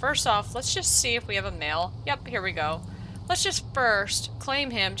 266. So first off, let's just see if we have a male. Yep, here we go. Let's just first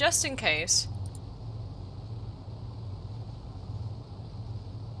claim him just in case.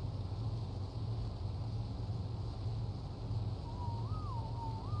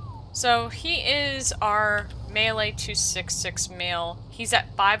 So he is our melee 266 male. He's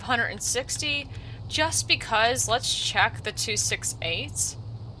at 560 just because, let's check the 268s.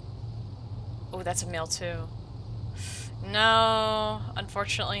 Oh, that's a male too. No,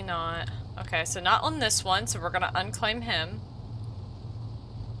 unfortunately not. Okay, so not on this one, so we're gonna unclaim him.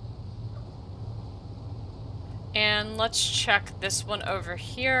 And let's check this one over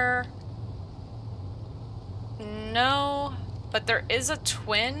here. No, but there is a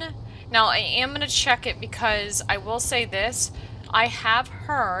twin. Now, I am going to check it because I will say this. I have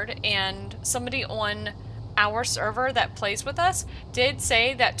heard, and somebody on our server that plays with us did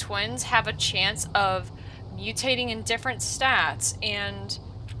say that twins have a chance of mutating in different stats, and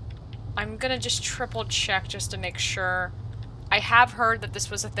I'm going to just triple check just to make sure. I have heard that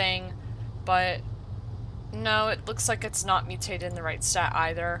this was a thing, but No, it looks like it's not mutated in the right stat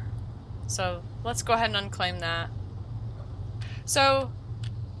either. So let's go ahead and unclaim that. So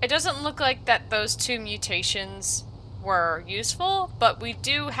it doesn't look like that those two mutations were useful, but we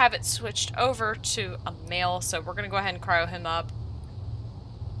do have it switched over to a male, so we're going to go ahead and cryo him up.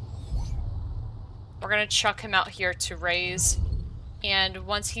 We're going to chuck him out here to raise, and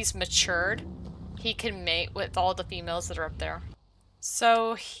once he's matured, he can mate with all the females that are up there.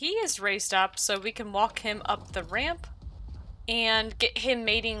 So he is raised up, so we can walk him up the ramp and get him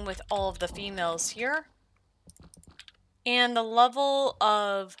mating with all of the females here. And the level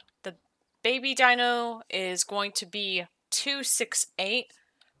of the baby dino is going to be 268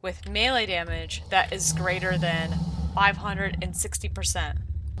 with melee damage that is greater than 560%.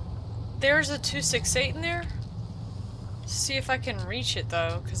 There's a 268 in there. See if I can reach it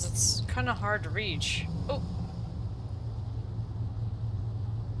though, because it's kind of hard to reach. Oh.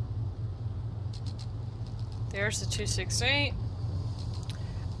 There's the 268.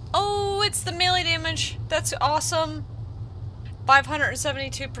 Oh, it's the melee damage. That's awesome.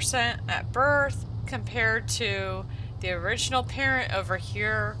 572% at birth compared to the original parent over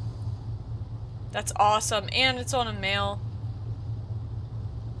here. That's awesome. And it's on a male.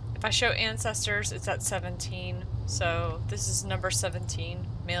 If I show ancestors, it's at 17. So this is number 17,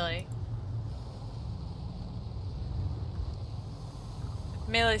 melee.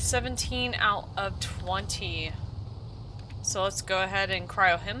 Melee 17 out of 20. So let's go ahead and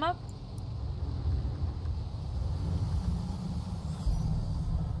cryo him up.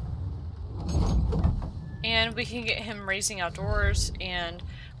 And we can get him raising outdoors, and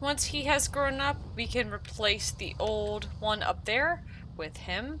once he has grown up, we can replace the old one up there with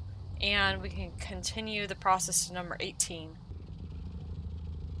him, and we can continue the process to number 18.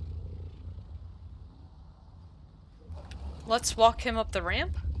 Let's walk him up the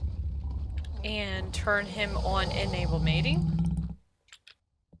ramp and turn him on enable mating.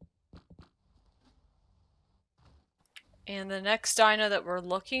 And the next dino that we're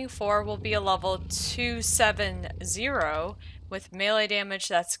looking for will be a level 270 with melee damage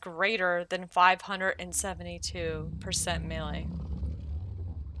that's greater than 572% melee.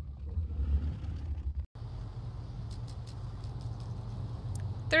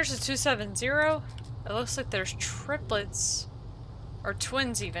 There's a 270. It looks like there's triplets, or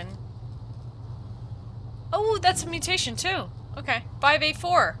twins even. Oh, that's a mutation too. Okay,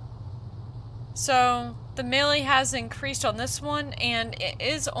 584. So the melee has increased on this one, and it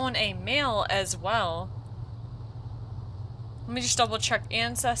is on a male as well. Let me just double check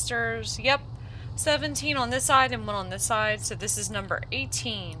ancestors. Yep, 17 on this side and 1 on this side, so this is number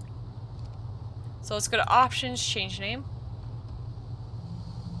 18. So let's go to options, change name.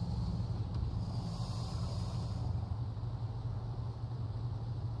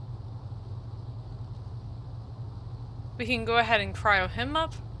 We can go ahead and cryo him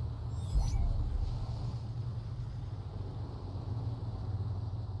up.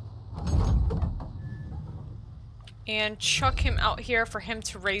 And chuck him out here for him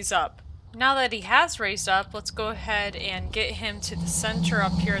to raise up. Now that he has raised up, let's go ahead and get him to the center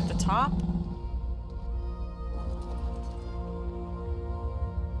up here at the top.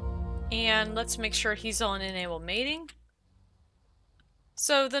 And let's make sure he's on enable mating.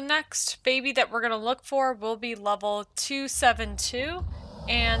 So the next baby that we're going to look for will be level 272,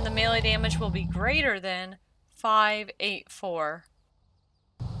 and the melee damage will be greater than 584.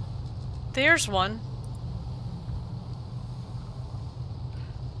 There's one.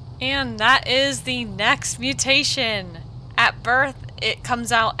 And that is the next mutation. At birth, it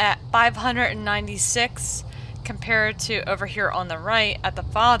comes out at 596 compared to over here on the right at the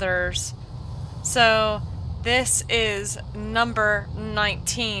father's. So this is number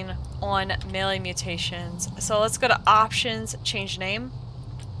 19 on melee mutations. So let's go to options, change name.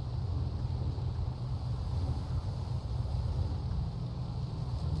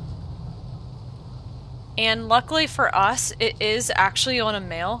 And luckily for us, it is actually on a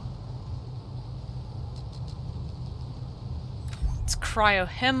male. Let's cryo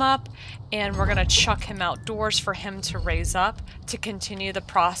him up, and we're gonna chuck him outdoors for him to raise up to continue the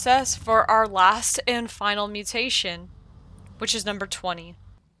process for our last and final mutation, which is number 20.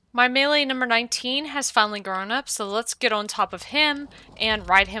 My melee number 19 has finally grown up, so let's get on top of him and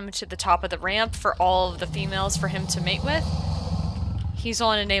ride him to the top of the ramp for all of the females for him to mate with. He's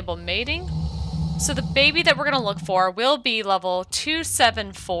on enable mating. So the baby that we're going to look for will be level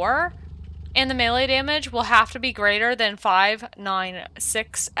 274, and the melee damage will have to be greater than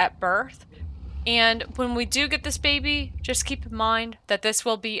 596 at birth. And when we do get this baby, just keep in mind that this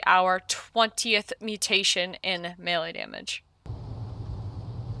will be our 20th mutation in melee damage.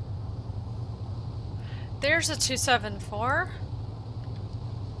 There's a 274.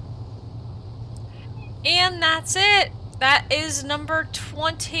 And that's it! That is number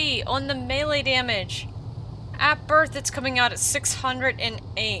 20 on the melee damage. At birth, it's coming out at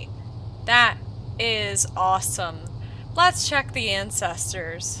 608. That is awesome. Let's check the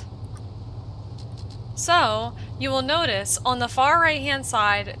ancestors. So, you will notice on the far right hand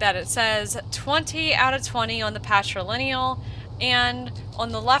side that it says 20 out of 20 on the patrilineal, and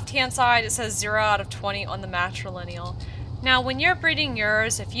on the left hand side it says 0 out of 20 on the matrilineal. Now when you're breeding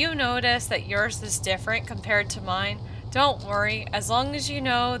yours, if you notice that yours is different compared to mine, don't worry. As long as you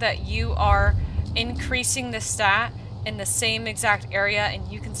know that you are increasing the stat in the same exact area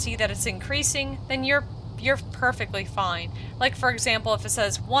and you can see that it's increasing, then you're perfectly fine. Like for example, if it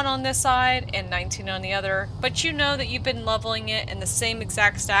says 1 on this side and 19 on the other, but you know that you've been leveling it in the same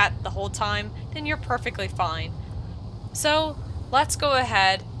exact stat the whole time, then you're perfectly fine. So let's go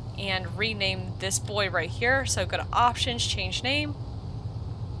ahead and rename this boy right here. So go to options, change name.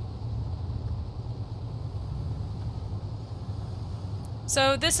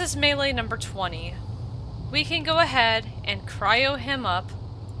 So this is melee number 20. We can go ahead and cryo him up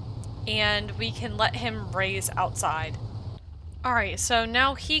and we can let him raise outside. Alright, so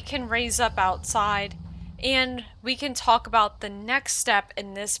now he can raise up outside and we can talk about the next step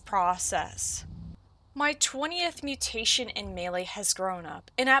in this process. My 20th mutation in melee has grown up,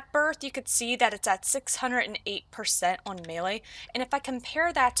 and at birth you could see that it's at 608% on melee, and if I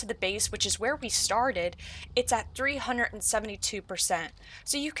compare that to the base, which is where we started, it's at 372%.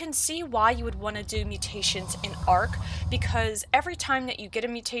 So you can see why you would want to do mutations in Ark, because every time that you get a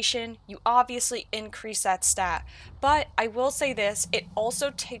mutation, you obviously increase that stat. But I will say this, it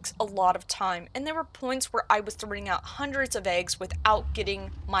also takes a lot of time, and there were points where I was throwing out hundreds of eggs without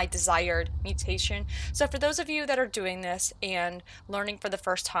getting my desired mutation. So for those of you that are doing this and learning for the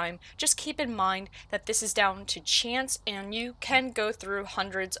first time, just keep in mind that this is down to chance and you can go through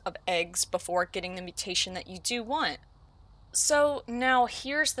hundreds of eggs before getting the mutation that you do want. So now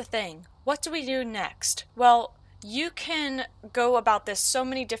here's the thing. What do we do next? Well, you can go about this so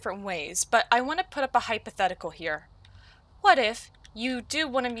many different ways, but I want to put up a hypothetical here. What if you do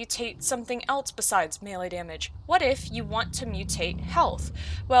want to mutate something else besides melee damage? What if you want to mutate health?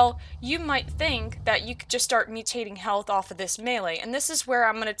 Well, you might think that you could just start mutating health off of this melee, and this is where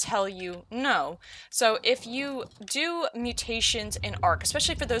I'm going to tell you no. So if you do mutations in Ark,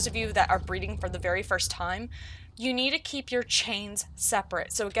 especially for those of you that are breeding for the very first time, you need to keep your chains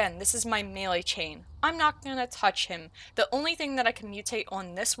separate. So again, this is my melee chain. I'm not going to touch him. The only thing that I can mutate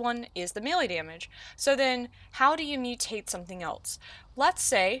on this one is the melee damage. So then, how do you mutate something else? Let's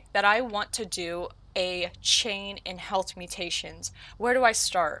say that I want to do a chain in health mutations. Where do I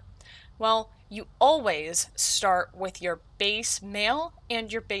start? Well, you always start with your base male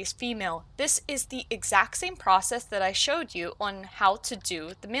and your base female. This is the exact same process that I showed you on how to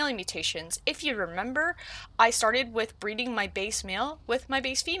do the melee mutations. If you remember, I started with breeding my base male with my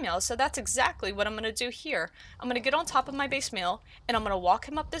base female, so that's exactly what I'm going to do here. I'm going to get on top of my base male, and I'm going to walk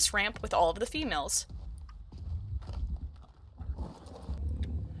him up this ramp with all of the females.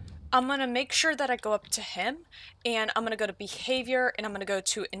 I'm going to make sure that I go up to him, and I'm going to go to behavior, and I'm going to go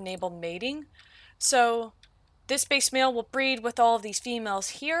to enable mating. So this base male will breed with all of these females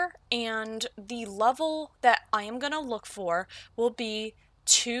here, and the level that I am going to look for will be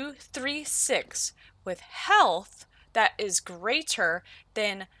 236 with health that is greater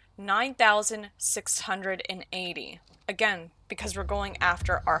than 9,680. Again, because we're going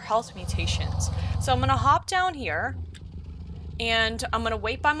after our health mutations. So I'm going to hop down here, and I'm going to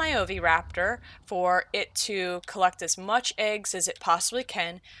wait by my oviraptor for it to collect as much eggs as it possibly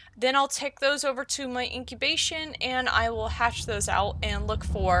can. Then I'll take those over to my incubation and I will hatch those out and look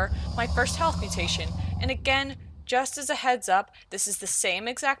for my first health mutation. And again, just as a heads up, this is the same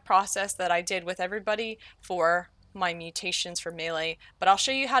exact process that I did with everybody for my mutations for melee, but I'll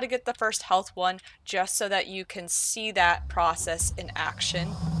show you how to get the first health one just so that you can see that process in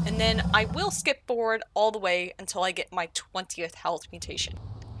action. And then I will skip forward all the way until I get my 20th health mutation.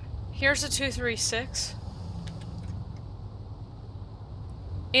 Here's a 236.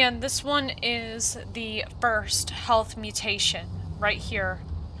 And this one is the first health mutation right here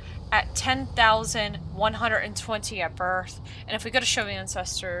at 10,120 at birth. And if we go to show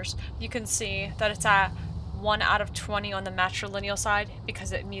ancestors, you can see that it's at 1 out of 20 on the matrilineal side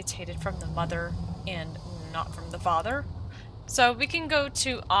because it mutated from the mother and not from the father. So we can go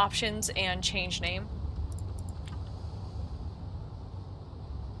to options and change name.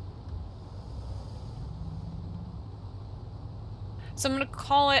 So I'm going to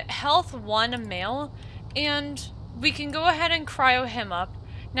call it health 1 male, and we can go ahead and cryo him up.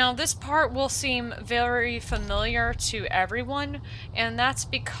 Now, this part will seem very familiar to everyone, and that's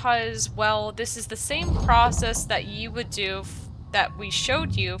because, well, this is the same process that you would do that we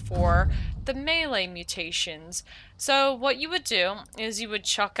showed you for the melee mutations. So what you would do is you would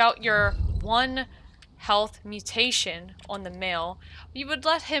chuck out your 1 health mutation on the male, you would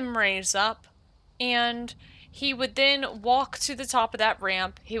let him raise up, and he would then walk to the top of that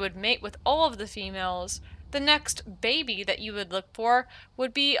ramp, he would mate with all of the females. The next baby that you would look for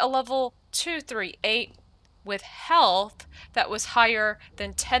would be a level 238 with health that was higher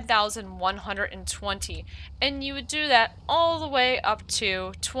than 10,120, and you would do that all the way up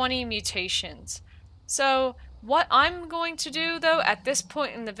to 20 mutations. So what I'm going to do though at this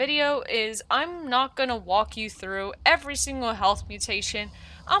point in the video is I'm not going to walk you through every single health mutation.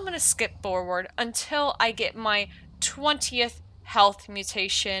 I'm going to skip forward until I get my 20th health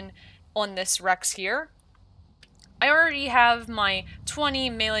mutation on this Rex here. I already have my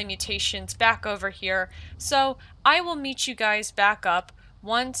 20 melee mutations back over here, so I will meet you guys back up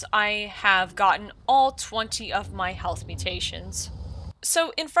once I have gotten all 20 of my health mutations.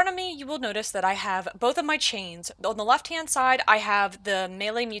 So in front of me, you will notice that I have both of my chains. On the left-hand side, I have the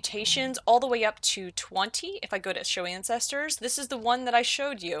melee mutations all the way up to 20. If I go to show ancestors, this is the one that I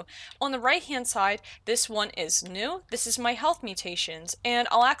showed you. On the right-hand side, this one is new. This is my health mutations, and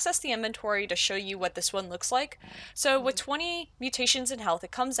I'll access the inventory to show you what this one looks like. So with 20 mutations in health,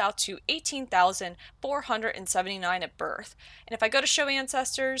 it comes out to 18,479 at birth. And if I go to show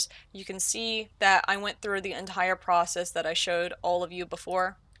ancestors, you can see that I went through the entire process that I showed all of you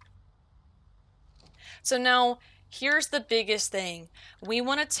before. So now here's the biggest thing. We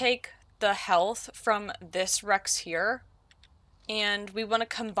want to take the health from this Rex here and we want to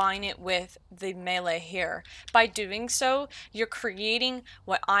combine it with the melee here. By doing so, you're creating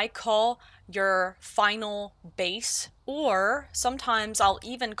what I call your final base, or sometimes I'll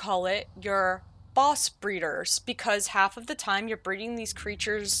even call it your boss breeders, because half of the time you're breeding these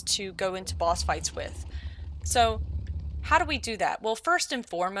creatures to go into boss fights with. So how do we do that? Well, first and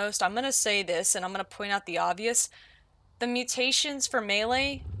foremost, I'm going to say this, and I'm going to point out the obvious. The mutations for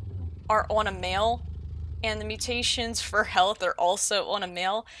melee are on a male, and the mutations for health are also on a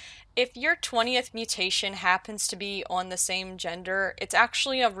male. If your 20th mutation happens to be on the same gender, it's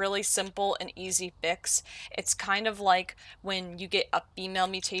actually a really simple and easy fix. It's kind of like when you get a female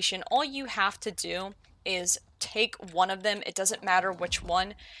mutation, all you have to do is take one of them, it doesn't matter which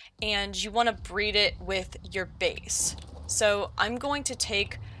one, and you want to breed it with your base. So I'm going to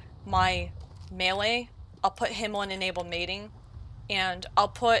take my melee, I'll put him on enable mating, and I'll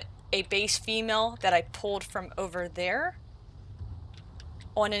put a base female that I pulled from over there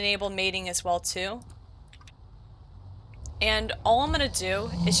on enable mating as well too. And all I'm going to do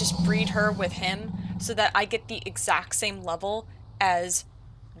is just breed her with him so that I get the exact same level as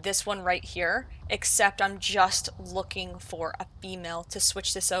this one right here, except I'm just looking for a female to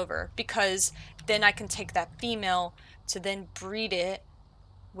switch this over, because then I can take that female to then breed it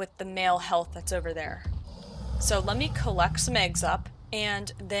with the male health that's over there. So let me collect some eggs up,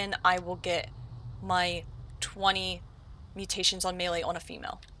 and then I will get my 20 mutations on melee on a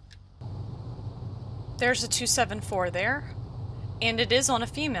female. There's a 274 there, and it is on a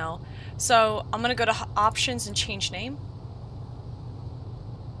female. So I'm gonna go to options and change name.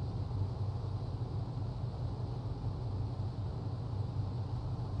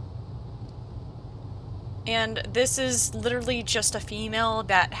 And this is literally just a female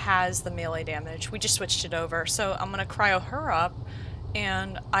that has the melee damage. We just switched it over. So I'm gonna cryo her up,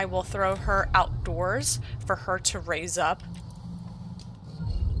 and I will throw her outdoors for her to raise up.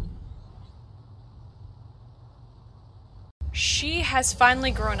 She has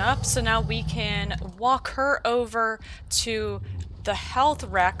finally grown up, so now we can walk her over to the health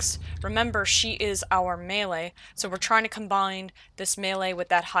Rex. Remember, she is our melee, so we're trying to combine this melee with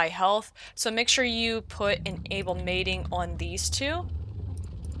that high health. So make sure you put enable mating on these two.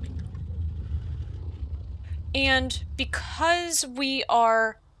 And because we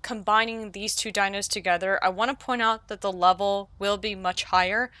are combining these two dinos together, I want to point out that the level will be much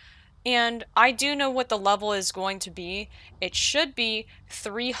higher. And I do know what the level is going to be. It should be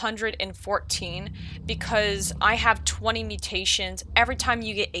 314 because I have 20 mutations. Every time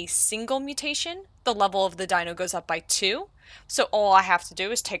you get a single mutation, the level of the dino goes up by 2. So all I have to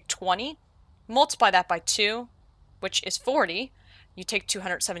do is take 20, multiply that by 2, which is 40. You take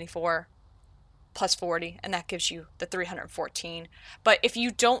 274 plus 40, and that gives you the 314. But if you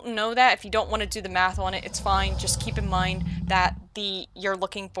don't know that, if you don't want to do the math on it, it's fine. Just keep in mind that you're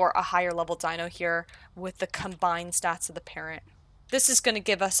looking for a higher level dino here with the combined stats of the parent. This is going to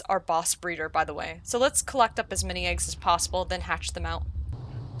give us our boss breeder, by the way. So let's collect up as many eggs as possible, then hatch them out.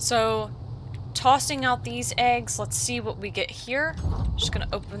 So, tossing out these eggs, let's see what we get here. Just gonna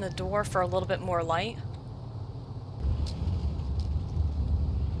open the door for a little bit more light.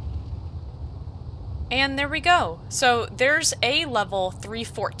 And there we go. So there's a level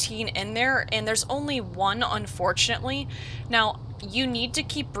 314 in there, and there's only one, unfortunately. Now, you need to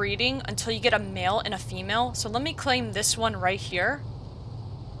keep breeding until you get a male and a female. So let me claim this one right here.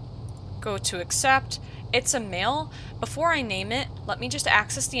 Go to accept. It's a male. Before I name it, let me just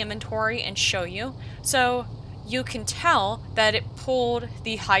access the inventory and show you. So you can tell that it pulled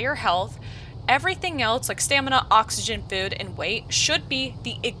the higher health. Everything else, like stamina, oxygen, food, and weight, should be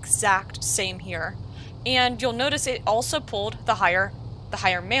the exact same here. And you'll notice it also pulled the higher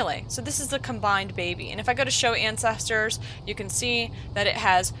melee. So this is the combined baby. And if I go to show ancestors, you can see that it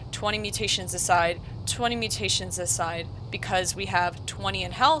has 20 mutations this side, 20 mutations this side, because we have 20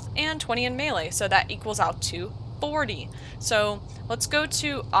 in health and 20 in melee. So that equals out to 40. So let's go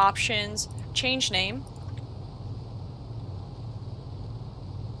to options, change name.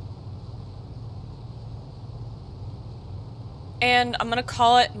 And I'm gonna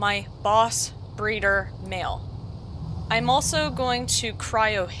call it my boss breeder male. I'm also going to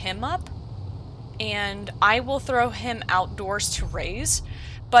cryo him up, and I will throw him outdoors to raise,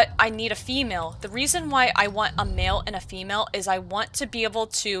 but I need a female. The reason why I want a male and a female is I want to be able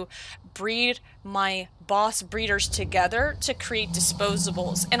to breed my boss breeders together to create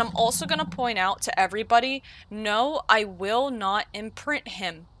disposables. And I'm also going to point out to everybody, no, I will not imprint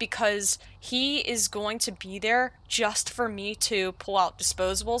him, because he is going to be there just for me to pull out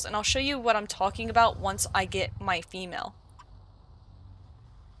disposables, and I'll show you what I'm talking about once I get my female.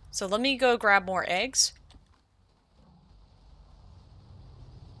 So let me go grab more eggs.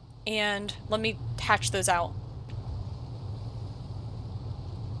 And let me hatch those out.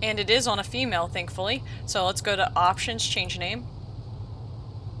 And it is on a female, thankfully. So let's go to options, change name.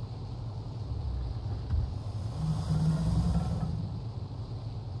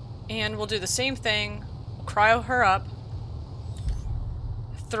 And we'll do the same thing. Cryo her up.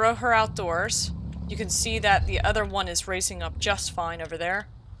 Throw her outdoors. You can see that the other one is raising up just fine over there.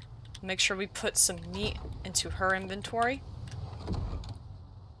 Make sure we put some meat into her inventory.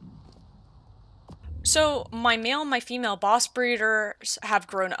 So my male and my female boss breeders have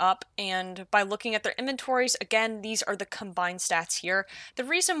grown up, and by looking at their inventories, again, these are the combined stats here. The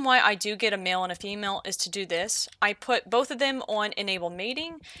reason why I do get a male and a female is to do this. I put both of them on enable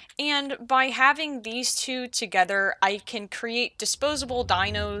mating, and by having these two together, I can create disposable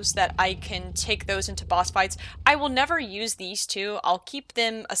dinos that I can take those into boss fights. I will never use these two. I'll keep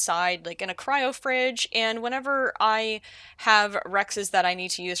them aside, like in a cryo fridge, and whenever I have Rexes that I need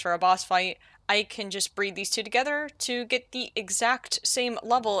to use for a boss fight, I can just breed these two together to get the exact same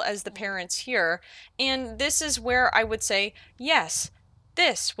level as the parents here. And this is where I would say, yes,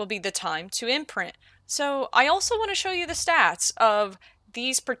 this will be the time to imprint. So I also want to show you the stats of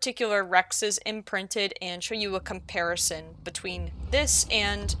these particular Rexes imprinted and show you a comparison between this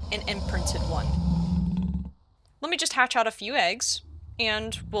and an imprinted one. Let me just hatch out a few eggs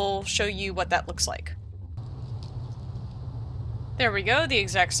and we'll show you what that looks like. There we go, the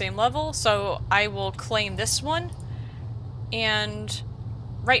exact same level. So I will claim this one, and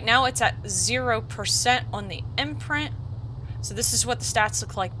right now it's at 0% on the imprint. So this is what the stats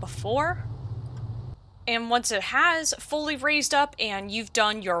look like before. And once it has fully raised up and you've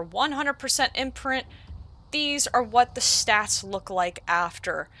done your 100% imprint, these are what the stats look like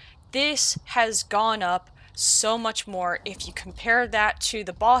after. This has gone up so much more if you compare that to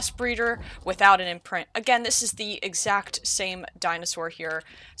the boss breeder without an imprint. Again, this is the exact same dinosaur here.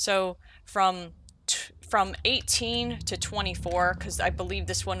 So from 18 to 24, because I believe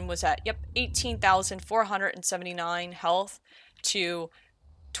this one was at, 18,479 health to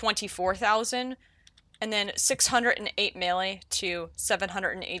 24,000, and then 608 melee to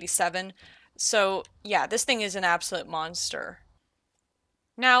 787. So yeah, this thing is an absolute monster.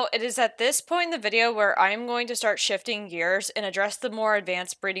 Now, it is at this point in the video where I am going to start shifting gears and address the more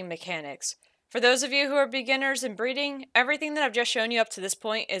advanced breeding mechanics. For those of you who are beginners in breeding, everything that I've just shown you up to this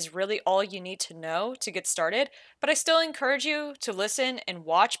point is really all you need to know to get started, but I still encourage you to listen and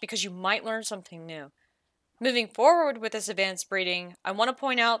watch because you might learn something new. Moving forward with this advanced breeding, I want to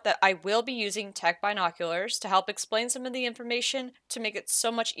point out that I will be using tech binoculars to help explain some of the information to make it so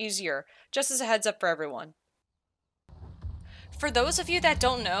much easier, just as a heads up for everyone. For those of you that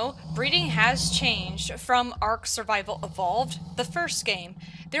don't know, breeding has changed from Ark Survival Evolved, the first game.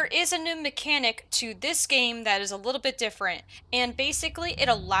 There is a new mechanic to this game that is a little bit different, and basically it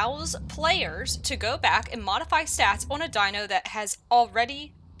allows players to go back and modify stats on a dino that has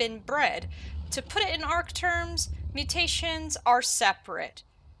already been bred. To put it in Ark terms, mutations are separate.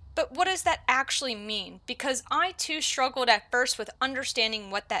 But what does that actually mean? Because I too struggled at first with understanding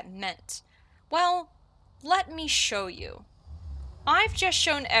what that meant. Well, let me show you. I've just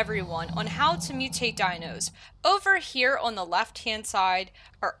shown everyone on how to mutate dinos. Over here on the left hand side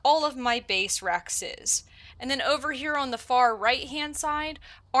are all of my base Rexes. And then over here on the far right hand side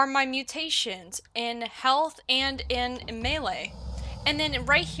are my mutations in health and in melee. And then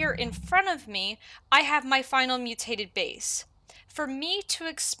right here in front of me, I have my final mutated base. For me to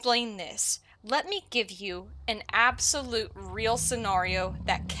explain this, let me give you an absolute real scenario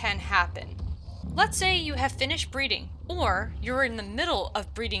that can happen. Let's say you have finished breeding, or you're in the middle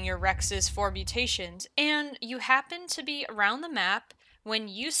of breeding your Rexes for mutations, and you happen to be around the map when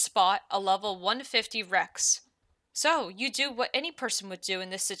you spot a level 150 Rex. So you do what any person would do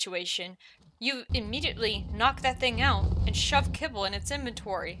in this situation. You immediately knock that thing out and shove kibble in its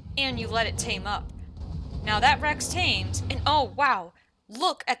inventory, and you let it tame up. Now that Rex tames, and oh wow,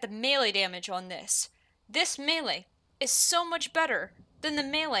 look at the melee damage on this. This melee is so much better than the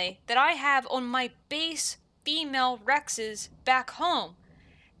melee that I have on my base female Rexes back home.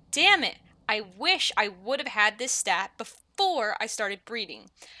 Damn it, I wish I would have had this stat before I started breeding.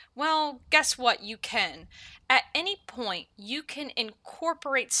 Well, guess what? You can. At any point, you can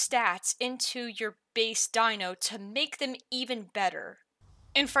incorporate stats into your base dino to make them even better.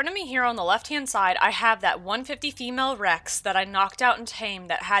 In front of me here on the left-hand side, I have that 150 female Rex that I knocked out and tamed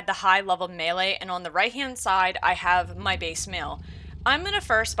that had the high level melee, and on the right-hand side, I have my base male. I'm going to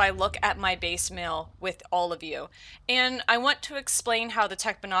first look at my base male with all of you, and I want to explain how the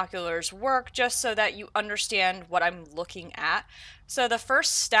tech binoculars work just so that you understand what I'm looking at. So the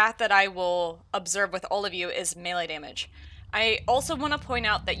first stat that I will observe with all of you is melee damage. I also want to point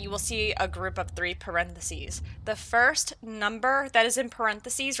out that you will see a group of 3 parentheses. The first number that is in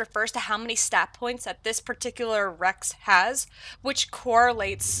parentheses refers to how many stat points that this particular Rex has, which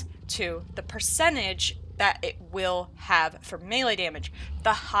correlates to the percentage that it will have for melee damage.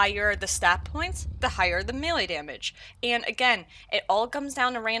 The higher the stat points, the higher the melee damage. And again, it all comes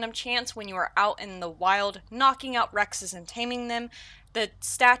down to random chance when you are out in the wild knocking out Rexes and taming them. The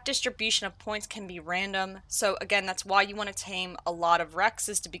stat distribution of points can be random, so again, that's why you want to tame a lot of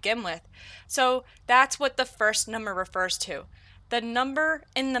Rexes to begin with. So that's what the first number refers to. The number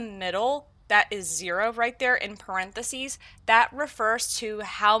in the middle, that is 0 right there in parentheses, that refers to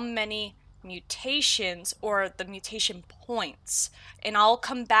how many mutations or the mutation points. And I'll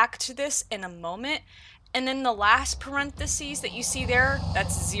come back to this in a moment. And then the last parentheses that you see there,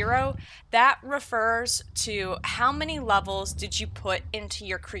 that's 0, that refers to how many levels did you put into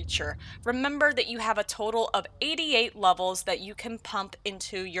your creature. Remember that you have a total of 88 levels that you can pump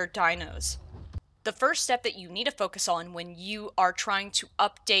into your dinos. The first step that you need to focus on when you are trying to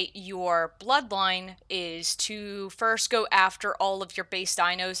update your bloodline is to first go after all of your base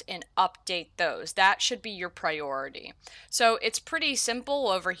dinos and update those. That should be your priority. So it's pretty simple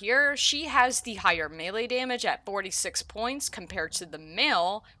over here. She has the higher melee damage at 46 points compared to the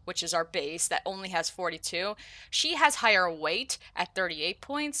male, which is our base, that only has 42. She has higher weight at 38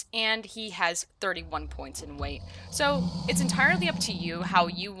 points, and he has 31 points in weight. So it's entirely up to you how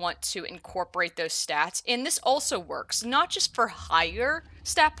you want to incorporate those stats, and this also works not just for higher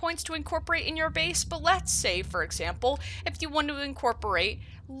stat points to incorporate in your base, but let's say, for example, if you want to incorporate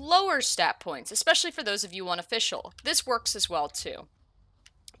lower stat points, especially for those of you unofficial, this works as well too.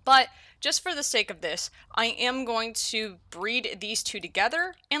 But just for the sake of this, I am going to breed these two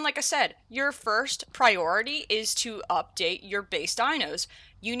together, and like I said, your first priority is to update your base dinos.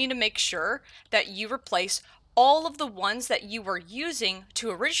 You need to make sure that you replace all of the ones that you were using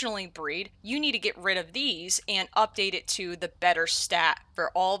to originally breed. You need to get rid of these and update it to the better stat for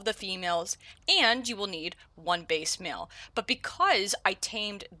all of the females, and you will need 1 base male. But because I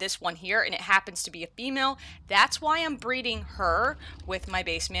tamed this one here and it happens to be a female, that's why I'm breeding her with my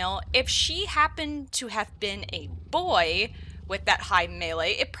base male. If she happened to have been a boy with that high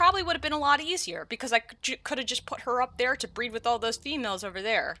melee, it probably would have been a lot easier because I could have just put her up there to breed with all those females over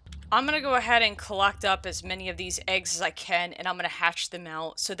there. I'm going to go ahead and collect up as many of these eggs as I can, and I'm going to hatch them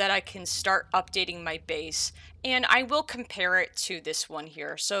out so that I can start updating my base. And I will compare it to this one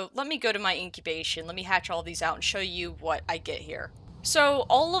here. So let me go to my incubation. Let me hatch all these out and show you what I get here. So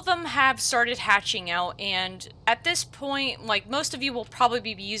all of them have started hatching out, and at this point, like most of you will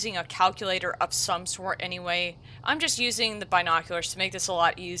probably be using a calculator of some sort anyway. I'm just using the binoculars to make this a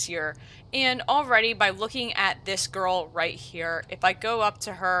lot easier. And already by looking at this girl right here, if I go up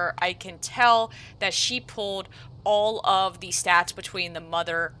to her, I can tell that she pulled all of the stats between the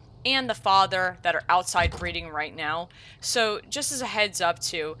mother and the father that are outside breeding right now. So just as a heads up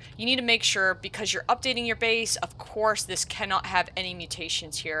too, you need to make sure, because you're updating your base, of course this cannot have any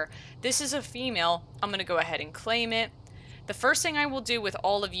mutations here. This is a female. I'm going to go ahead and claim it. The first thing I will do with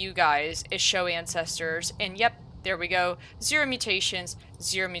all of you guys is show ancestors, and yep, there we go. 0 mutations,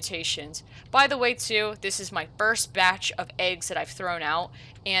 0 mutations. By the way too, this is my first batch of eggs that I've thrown out,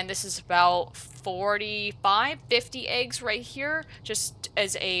 and this is about 45, 50 eggs right here, just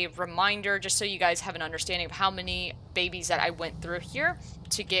as a reminder, just so you guys have an understanding of how many babies that I went through here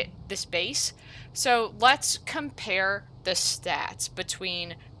to get this base. So let's compare the stats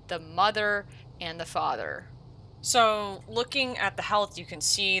between the mother and the father. So looking at the health, you can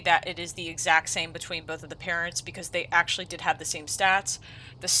see that it is the exact same between both of the parents because they actually did have the same stats.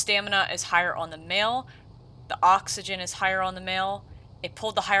 The stamina is higher on the male, the oxygen is higher on the male. It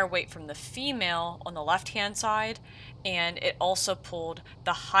pulled the higher weight from the female on the left-hand side, and it also pulled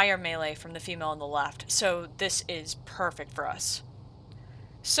the higher melee from the female on the left. So this is perfect for us.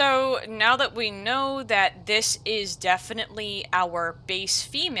 So now that we know that this is definitely our base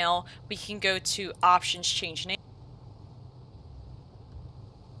female, we can go to options, change name.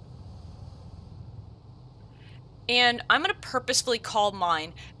 And I'm going to purposefully call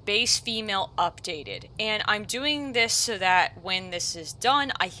mine base female updated. And I'm doing this so that when this is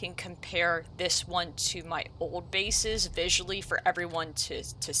done, I can compare this one to my old bases visually for everyone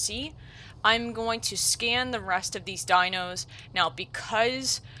to see. I'm going to scan the rest of these dinos. Now,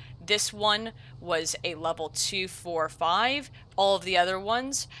 because this one was a level 2, 4, 5, all of the other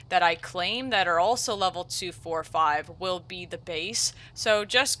ones that I claim that are also level 2, 4, 5 will be the base. So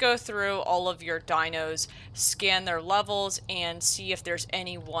just go through all of your dinos, scan their levels, and see if there's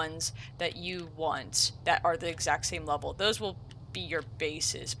any ones that you want that are the exact same level. Those will be your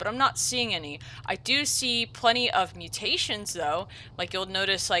bases, but I'm not seeing any. I do see plenty of mutations though, like you'll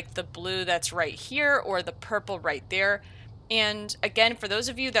notice like the blue that's right here or the purple right there. And again, for those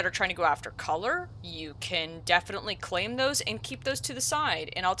of you that are trying to go after color, you can definitely claim those and keep those to the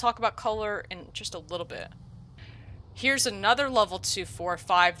side. And I'll talk about color in just a little bit. Here's another level 2, 4,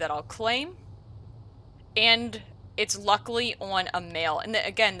 5 that I'll claim. And it's luckily on a male. And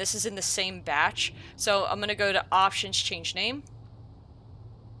again, this is in the same batch. So I'm going to go to options, change name.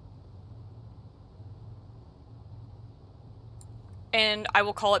 And I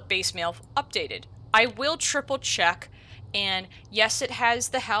will call it base male updated. I will triple check. And yes, it has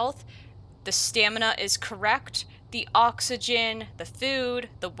the health, the stamina is correct, the oxygen, the food,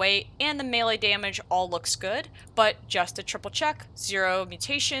 the weight, and the melee damage all looks good, but just a triple check, 0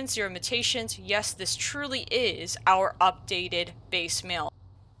 mutations, 0 mutations. Yes, this truly is our updated base male.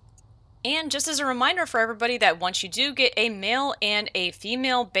 And just as a reminder for everybody that once you do get a male and a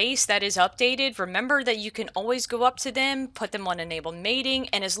female base that is updated, remember that you can always go up to them, put them on enable mating,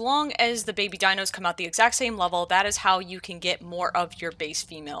 and as long as the baby dinos come out the exact same level, that is how you can get more of your base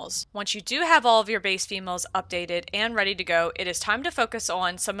females. Once you do have all of your base females updated and ready to go, it is time to focus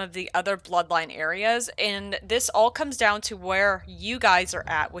on some of the other bloodline areas, and this all comes down to where you guys are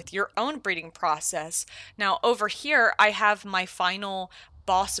at with your own breeding process. Now over here, I have my final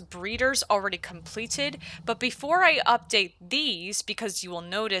boss breeders already completed, but before I update these, because you will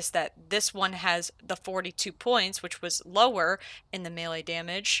notice that this one has the 42 points, which was lower in the melee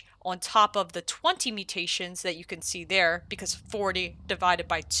damage, on top of the 20 mutations that you can see there, because 40 divided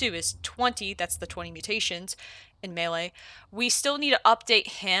by 2 is 20, that's the 20 mutations in melee. We still need to update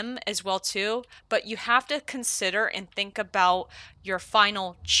him as well too, but you have to consider and think about your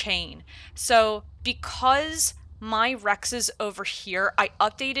final chain. So because my Rexes over here, I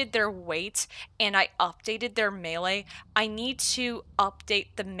updated their weight and I updated their melee, I need to update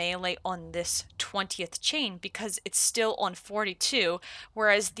the melee on this 20th chain because it's still on 42,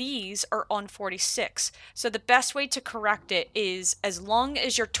 whereas these are on 46. So the best way to correct it is, as long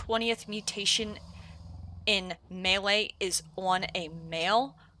as your 20th mutation in melee is on a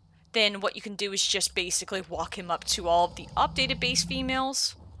male, then what you can do is just basically walk him up to all of the updated base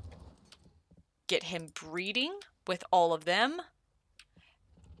females, get him breeding with all of them.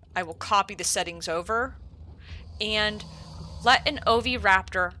 I will copy the settings over and let an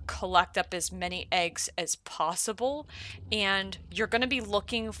oviraptor collect up as many eggs as possible, and you're going to be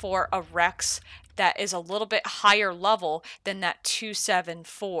looking for a Rex that is a little bit higher level than that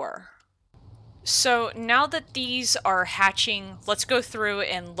 274. So now that these are hatching, let's go through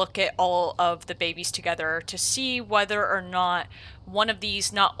and look at all of the babies together to see whether or not one of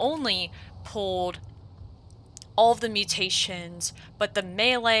these not only pulled all of the mutations, but the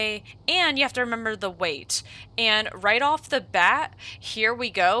melee, and you have to remember the weight. And right off the bat, here we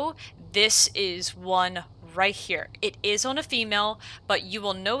go. This is one right here. It is on a female, but you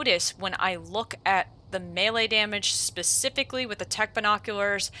will notice when I look at the melee damage specifically with the tech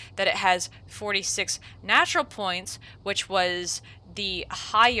binoculars that it has 46 natural points, which was the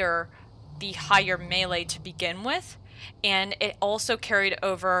higher melee to begin with, and it also carried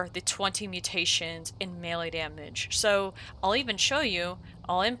over the 20 mutations in melee damage. So I'll even show you.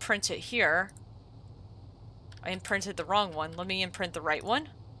 I'll imprint it here. I imprinted the wrong one. Let me imprint the right one.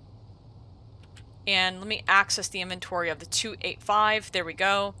 And let me access the inventory of the 285. There we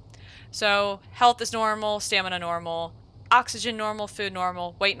go. So health is normal, stamina normal, oxygen normal, food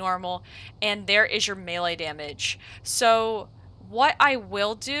normal, weight normal, and there is your melee damage. So what I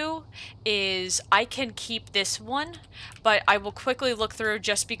will do is I can keep this one, but I will quickly look through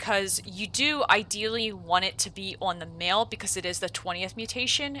just because you do ideally want it to be on the male because it is the 20th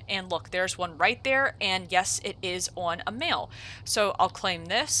mutation. And look, there's one right there, and yes, it is on a male. So I'll claim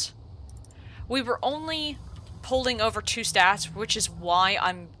this. We were only pulling over 2 stats, which is why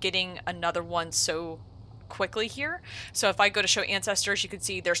I'm getting another one so quickly here. So if I go to show ancestors, you can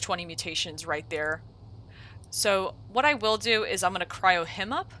see there's 20 mutations right there. So what I will do is I'm going to cryo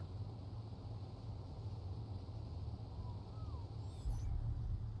him up.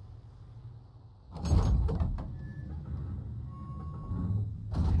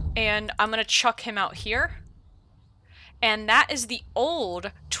 And I'm going to chuck him out here. And that is the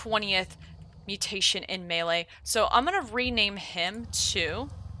old 20th mutation in melee. So I'm going to rename him to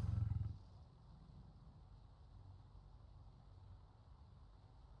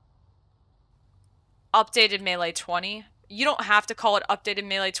updated melee 20. You don't have to call it updated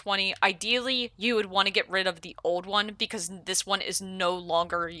melee 20. Ideally, you would want to get rid of the old one because this one is no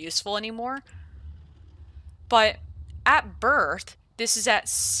longer useful anymore. But at birth, this is at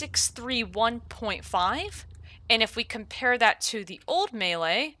 631.5. And if we compare that to the old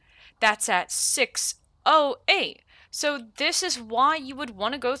melee, that's at 608. So this is why you would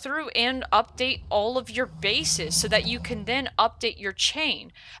want to go through and update all of your bases so that you can then update your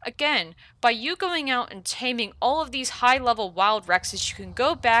chain. Again, by you going out and taming all of these high-level wild Rexes, you can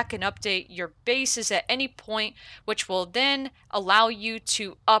go back and update your bases at any point, which will then allow you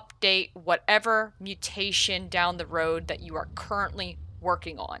to update whatever mutation down the road that you are currently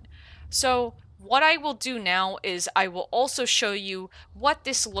working on. So what I will do now is I will also show you what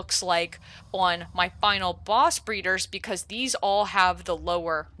this looks like on my final boss breeders because these all have the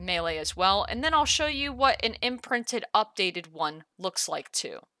lower melee as well, and then I'll show you what an imprinted updated one looks like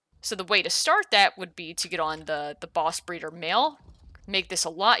too. So the way to start that would be to get on the boss breeder male, make this a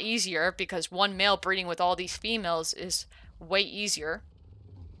lot easier because one male breeding with all these females is way easier.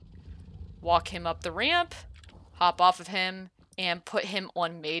 Walk him up the ramp, hop off of him, and put him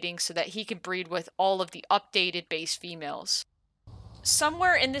on mating so that he can breed with all of the updated base females.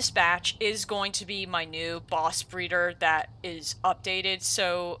 Somewhere in this batch is going to be my new boss breeder that is updated,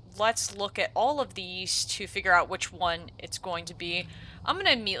 so let's look at all of these to figure out which one it's going to be. I'm going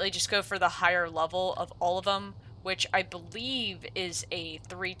to immediately just go for the higher level of all of them, which I believe is a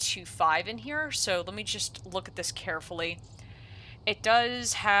 325 in here, so let me just look at this carefully. It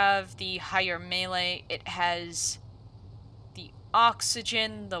does have the higher melee, it has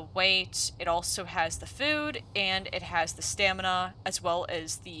oxygen, the weight, it also has the food, and it has the stamina as well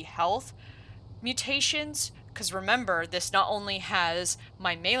as the health mutations, because remember, this not only has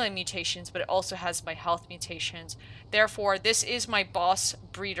my melee mutations, but it also has my health mutations. Therefore, this is my boss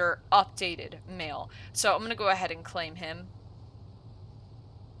breeder updated male. So I'm going to go ahead and claim him.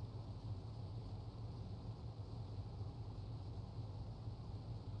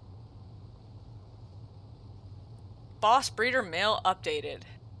 Boss breeder male updated.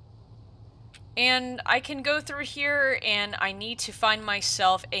 And I can go through here and I need to find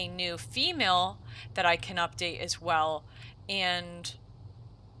myself a new female that I can update as well. And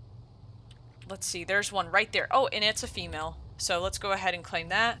let's see, there's one right there. Oh, and it's a female. So let's go ahead and claim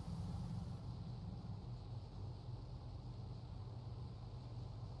that.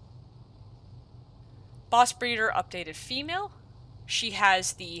 Boss breeder updated female. She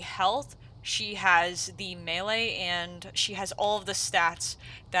has the health, she has the melee, and she has all of the stats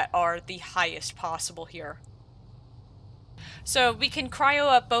that are the highest possible here. So we can cryo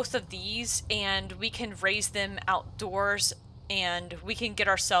up both of these and we can raise them outdoors, and we can get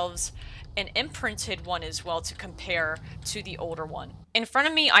ourselves an imprinted one as well to compare to the older one. In front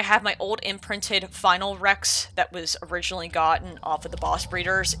of me, I have my old imprinted Final Rex that was originally gotten off of the Boss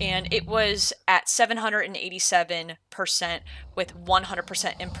Breeders, and it was at 787% with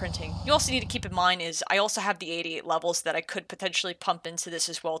 100% imprinting. You also need to keep in mind is I also have the 88 levels that I could potentially pump into this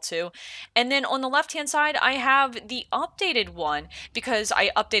as well too. And then on the left-hand side, I have the updated one because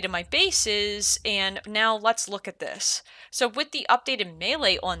I updated my bases, and now let's look at this. So with the updated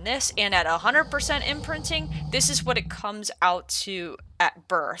melee on this and at 100% imprinting, this is what it comes out to at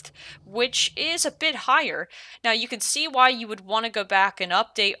birth, which is a bit higher. Now you can see why you would want to go back and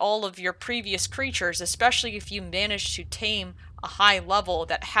update all of your previous creatures, especially if you manage to tame a high level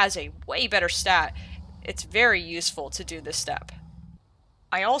that has a way better stat. It's very useful to do this step.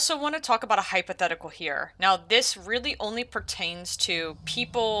 I also want to talk about a hypothetical here. Now, this really only pertains to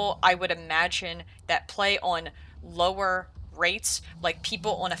people, I would imagine, that play on lower rates, like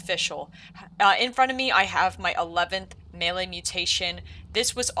people unofficial. In front of me, I have my 11th melee mutation.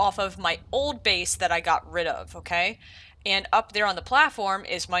 This was off of my old base that I got rid of, okay? And up there on the platform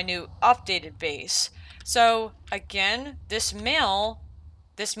is my new updated base. So, again, this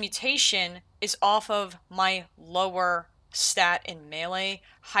mutation is off of my lower stat in melee.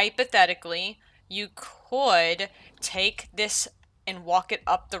 Hypothetically, you could take this and walk it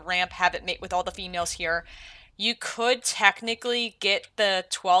up the ramp, have it mate with all the females here. You could technically get the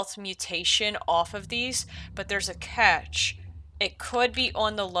 12th mutation off of these, but there's a catch. It could be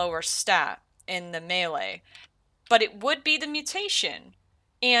on the lower stat in the melee, but it would be the mutation.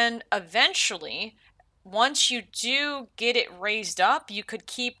 And eventually, once you do get it raised up, you could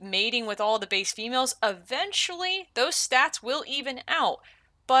keep mating with all the base females. Eventually, those stats will even out.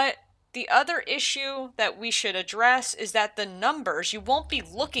 But the other issue that we should address is that the numbers, you won't be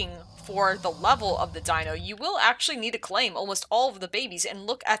looking for the level of the dino. You will actually need to claim almost all of the babies and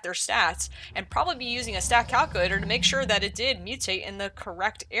look at their stats and probably be using a stat calculator to make sure that it did mutate in the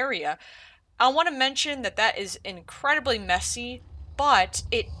correct area. I want to mention that that is incredibly messy, but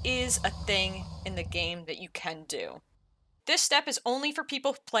it is a thing in the game that you can do. This step is only for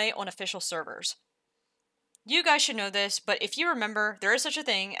people who play on official servers. You guys should know this, but if you remember, there is such a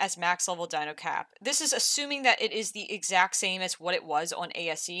thing as max level dino cap. This is assuming that it is the exact same as what it was on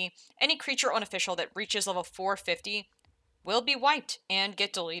ASE. Any creature on official that reaches level 450 will be wiped and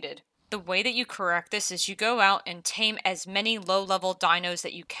get deleted. The way that you correct this is you go out and tame as many low-level dinos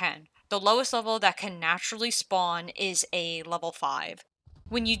that you can. The lowest level that can naturally spawn is a level 5.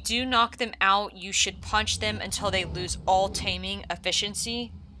 When you do knock them out, you should punch them until they lose all taming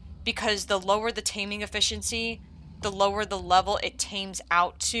efficiency, because the lower the taming efficiency, the lower the level it tames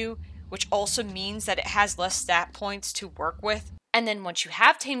out to, which also means that it has less stat points to work with. And then once you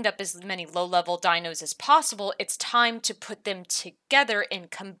have tamed up as many low-level dinos as possible, it's time to put them together and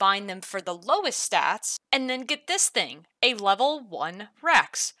combine them for the lowest stats, and then get this thing, a level 1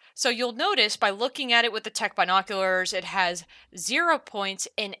 Rex. So you'll notice by looking at it with the tech binoculars, it has 0 points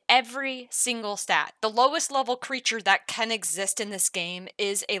in every single stat. The lowest level creature that can exist in this game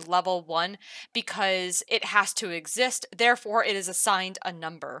is a level 1 because it has to exist, therefore it is assigned a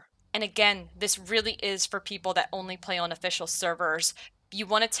number. And again, this really is for people that only play on official servers. You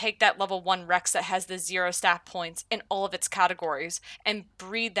want to take that level 1 Rex that has the 0 stat points in all of its categories and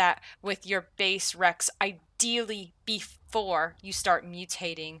breed that with your base Rex, ideally before you start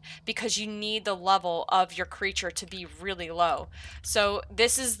mutating, because you need the level of your creature to be really low. So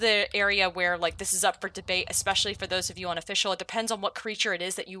this is the area where this is up for debate, especially for those of you on official. It depends on what creature it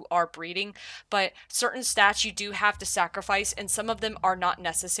is that you are breeding, but certain stats you do have to sacrifice, and some of them are not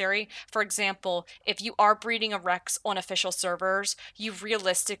necessary. For example, if you are breeding a Rex on official servers, you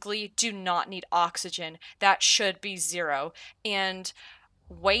realistically do not need oxygen. That should be 0. And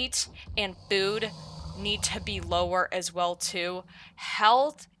weight and food need to be lower as well too.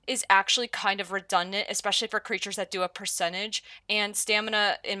 Health is actually kind of redundant, especially for creatures that do a percentage, and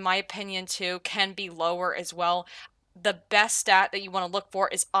stamina, in my opinion too, can be lower as well. The best stat that you want to look for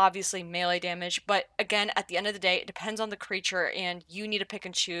is obviously melee damage, but again, at the end of the day, it depends on the creature and you need to pick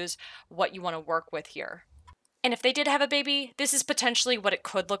and choose what you want to work with here. And if they did have a baby, this is potentially what it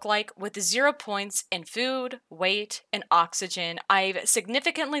could look like. With 0 points in food, weight, and oxygen, I've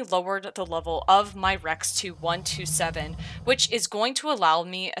significantly lowered the level of my Rex to 127, which is going to allow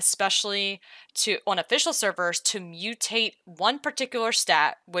me, especially on official servers, to mutate one particular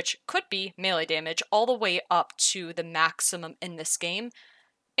stat, which could be melee damage, all the way up to the maximum in this game.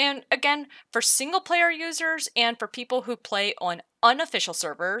 And again, for single player users and for people who play on unofficial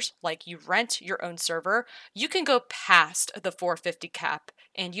servers, like you rent your own server, you can go past the 450 cap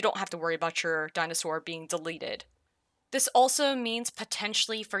and you don't have to worry about your dinosaur being deleted. This also means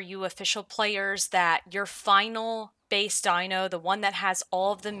potentially for you official players that your final base Dino, the one that has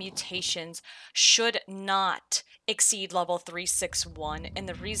all of the mutations, should not exceed level 361. And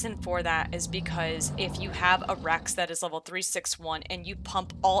the reason for that is because if you have a Rex that is level 361 and you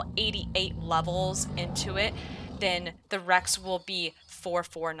pump all 88 levels into it, then the Rex will be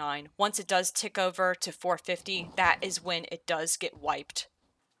 449. Once it does tick over to 450, that is when it does get wiped.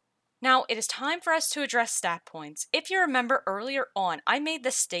 Now, it is time for us to address stat points. If you remember earlier on, I made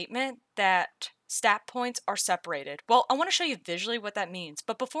the statement that stat points are separated. Well, I want to show you visually what that means,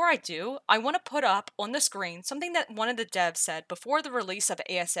 but before I do, I want to put up on the screen something that one of the devs said before the release of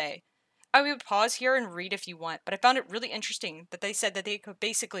ASA. I would pause here and read if you want, but I found it really interesting that they said that they could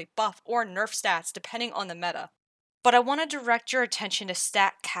basically buff or nerf stats depending on the meta. But I want to direct your attention to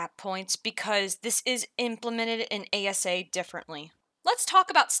stat cap points because this is implemented in ASA differently. Let's talk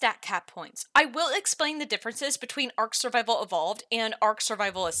about stat cap points. I will explain the differences between Ark Survival Evolved and Ark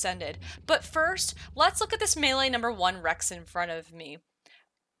Survival Ascended, but first, let's look at this melee number 1 Rex in front of me.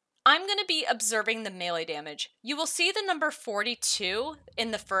 I'm going to be observing the melee damage. You will see the number 42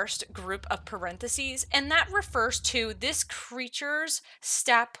 in the first group of parentheses, and that refers to this creature's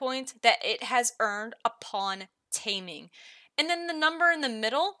stat points that it has earned upon taming. And then the number in the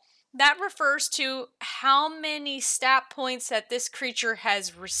middle, that refers to how many stat points that this creature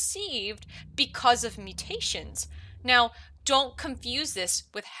has received because of mutations. Now, don't confuse this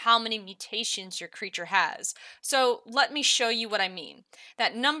with how many mutations your creature has. So let me show you what I mean.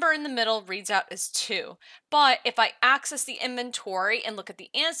 That number in the middle reads out as 2. But if I access the inventory and look at the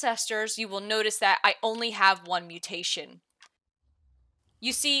ancestors, you will notice that I only have 1 mutation.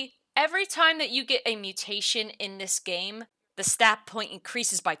 You see, every time that you get a mutation in this game, the stat point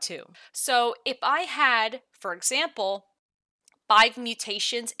increases by 2. So if I had, for example, 5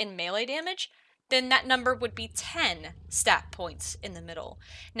 mutations in melee damage, then that number would be 10 stat points in the middle.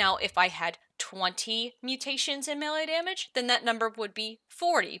 Now, if I had 20 mutations in melee damage, then that number would be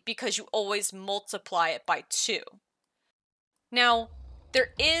 40 because you always multiply it by 2. Now,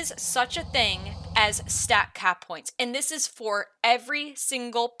 there is such a thing as stat cap points, and this is for every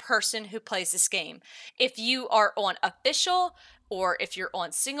single person who plays this game. If you are on official, or if you're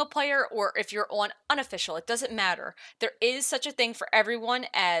on single player, or if you're on unofficial, it doesn't matter. There is such a thing for everyone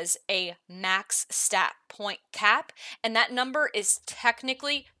as a max stat point cap, and that number is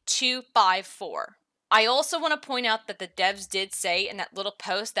technically 254. I also want to point out that the devs did say in that little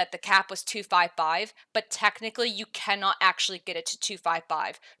post that the cap was 255, but technically you cannot actually get it to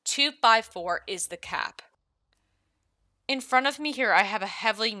 255. 254 is the cap. In front of me here, I have a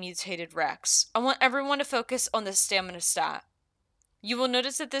heavily mutated Rex. I want everyone to focus on the stamina stat. You will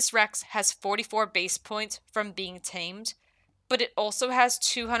notice that this Rex has 44 base points from being tamed, but it also has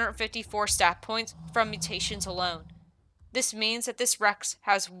 254 stat points from mutations alone. This means that this Rex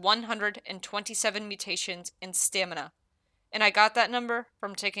has 127 mutations in stamina. And I got that number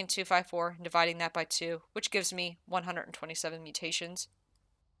from taking 254 and dividing that by 2, which gives me 127 mutations.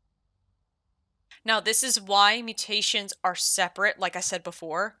 Now, this is why mutations are separate, like I said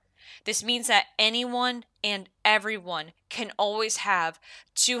before. This means that anyone and everyone can always have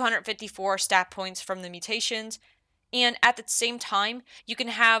 254 stat points from the mutations, and at the same time, you can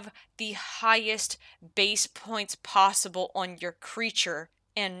have the highest base points possible on your creature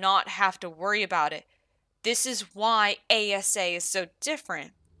and not have to worry about it. This is why ASA is so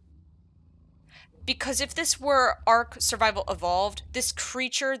different. Because if this were Ark Survival Evolved, this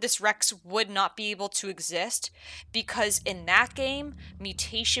creature, this Rex, would not be able to exist, because in that game,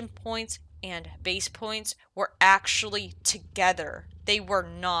 mutation points and base points were actually together. They were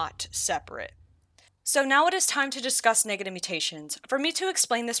not separate. So now it is time to discuss negative mutations. For me to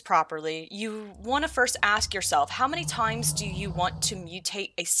explain this properly, you want to first ask yourself, how many times do you want to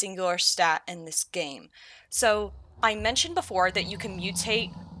mutate a singular stat in this game? So I mentioned before that you can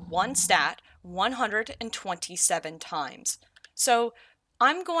mutate one stat 127 times. So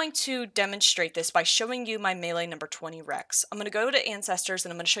I'm going to demonstrate this by showing you my melee number 20 Rex. I'm going to go to Ancestors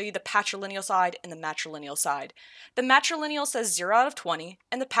and I'm going to show you the patrilineal side and the matrilineal side. The matrilineal says 0 out of 20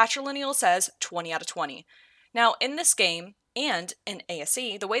 and the patrilineal says 20 out of 20. Now in this game and in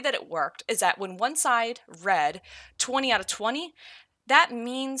ASE, the way that it worked is that when one side read 20 out of 20, that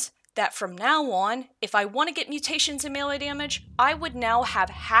means that from now on, if I want to get mutations in melee damage, I would now have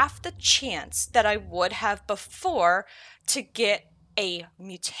half the chance that I would have before to get a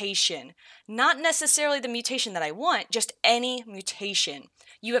mutation. Not necessarily the mutation that I want, just any mutation.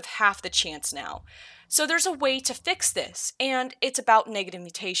 You have half the chance now. So there's a way to fix this, and it's about negative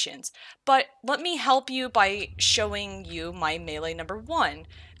mutations. But let me help you by showing you my melee number 1,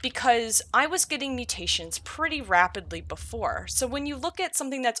 because I was getting mutations pretty rapidly before. So when you look at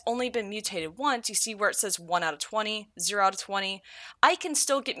something that's only been mutated once, you see where it says 1 out of 20, 0 out of 20. I can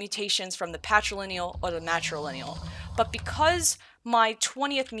still get mutations from the patrilineal or the matrilineal. But because my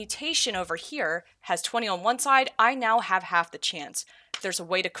 20th mutation over here has 20 on one side, I now have half the chance. There's a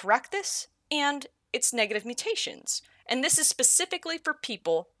way to correct this, and it's negative mutations. And this is specifically for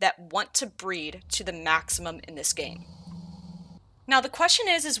people that want to breed to the maximum in this game. Now the question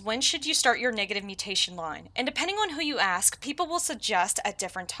is when should you start your negative mutation line? And depending on who you ask, people will suggest at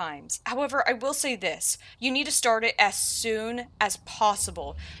different times. However, I will say this, you need to start it as soon as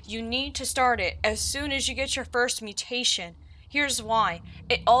possible. You need to start it as soon as you get your first mutation. Here's why.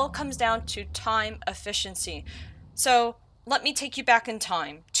 It all comes down to time efficiency. So let me take you back in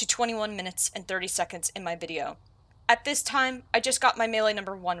time to 21 minutes and 30 seconds in my video. At this time, I just got my melee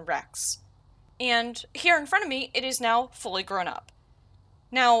number 1 Rex. And here in front of me, it is now fully grown up.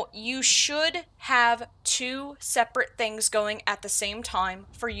 Now, you should have 2 separate things going at the same time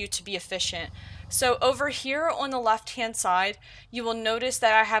for you to be efficient. So over here on the left-hand side, you will notice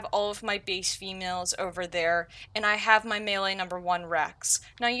that I have all of my base females over there, and I have my melee number 1 Rex.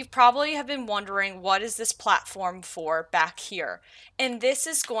 Now, you probably have been wondering, what is this platform for back here? And this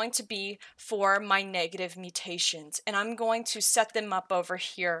is going to be for my negative mutations, and I'm going to set them up over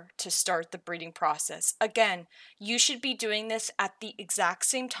here to start the breeding process. Again, you should be doing this at the exact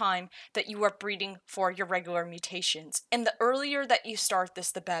same time that you are breeding for your regular mutations, and the earlier that you start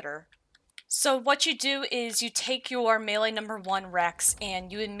this, the better. So what you do is you take your melee number 1 Rex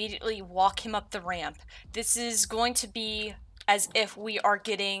and you immediately walk him up the ramp. This is going to be as if we are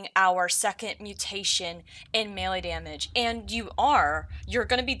getting our second mutation in melee damage. And you're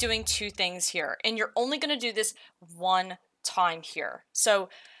going to be doing 2 things here. And you're only going to do this 1 time here. So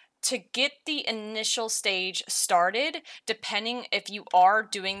to get the initial stage started, depending if you are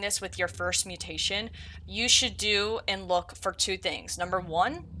doing this with your first mutation, you should do and look for 2 things. Number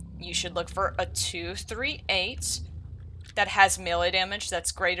 1, you should look for a 238 that has melee damage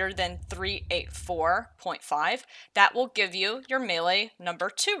that's greater than 384.5. That will give you your melee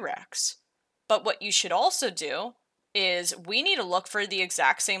number 2 Rex. But what you should also do is we need to look for the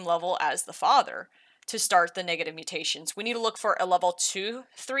exact same level as the father to start the negative mutations. We need to look for a level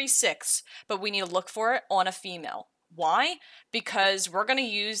 236, but we need to look for it on a female. Why? Because we're going to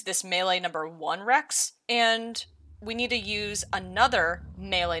use this melee number 1 Rex, and we need to use another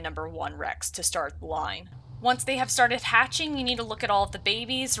melee number 1 Rex to start the line. Once they have started hatching, you need to look at all of the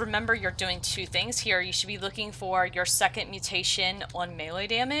babies. Remember, you're doing 2 things here. You should be looking for your second mutation on melee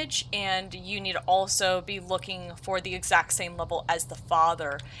damage, and you need to also be looking for the exact same level as the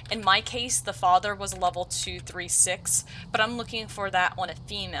father. In my case, the father was a level 236, but I'm looking for that on a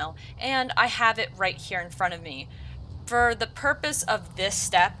female, and I have it right here in front of me. For the purpose of this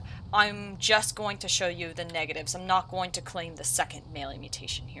step, I'm just going to show you the negatives. I'm not going to claim the second melee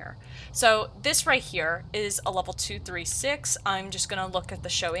mutation here. So this right here is a level 236. I'm just going to look at the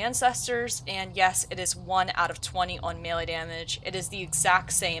show ancestors, and yes, it is 1 out of 20 on melee damage. It is the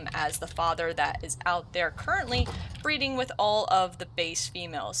exact same as the father that is out there currently breeding with all of the base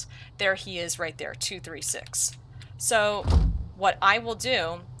females. There he is right there, 236. So what I will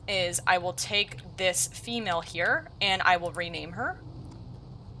do is I will take this female here and I will rename her.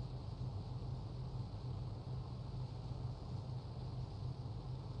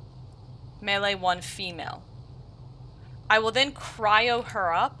 Melee 1 female. I will then cryo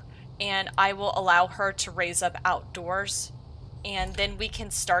her up and I will allow her to raise up outdoors, and then we can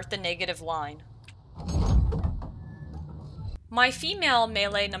start the negative line. My female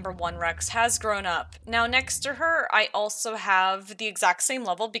melee number 1 Rex has grown up. Now next to her I also have the exact same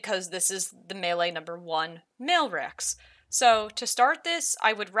level because this is the melee number 1 male Rex. So to start this,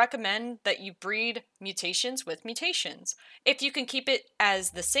 I would recommend that you breed mutations with mutations. If you can keep it as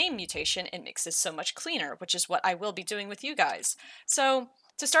the same mutation, it makes this so much cleaner, which is what I will be doing with you guys. So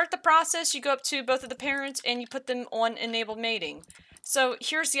to start the process, you go up to both of the parents and you put them on enable mating. So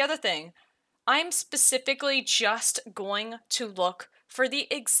here's the other thing. I'm specifically just going to look for the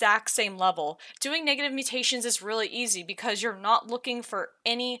exact same level. Doing negative mutations is really easy because you're not looking for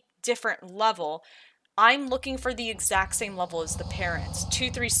any different level. I'm looking for the exact same level as the parents,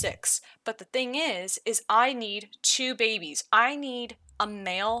 236. But the thing is I need 2 babies. I need a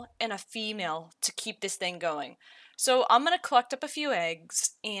male and a female to keep this thing going. So I'm going to collect up a few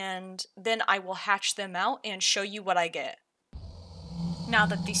eggs and then I will hatch them out and show you what I get. Now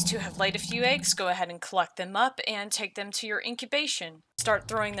that these 2 have laid a few eggs, go ahead and collect them up and take them to your incubation. Start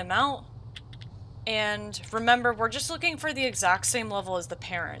throwing them out. And remember, we're just looking for the exact same level as the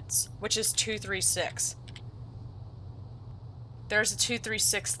parents, which is 236. there's a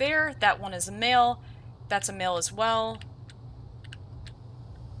 236 there. That one is a male. That's a male as well.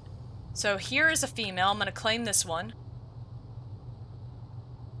 So here is a female. I'm going to claim this one.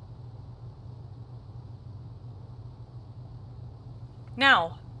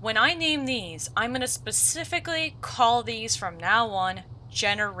 Now, when I name these, I'm going to specifically call these from now on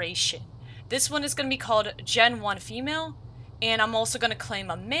generation. This one is going to be called Gen 1 female, and I'm also going to claim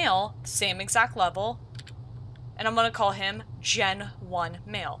a male, same exact level, and I'm going to call him Gen 1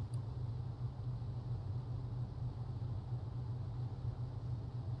 male.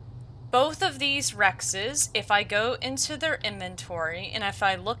 Both of these Rexes, if I go into their inventory and if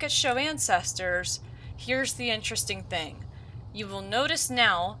I look at Show Ancestors, here's the interesting thing. You will notice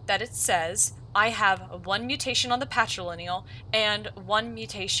now that it says I have one mutation on the patrilineal and one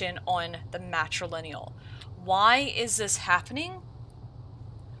mutation on the matrilineal. Why is this happening?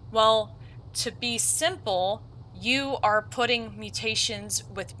 Well, to be simple, you are putting mutations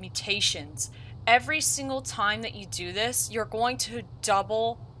with mutations. Every single time that you do this, you're going to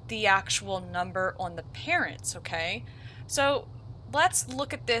double the actual number on the parents, okay? So let's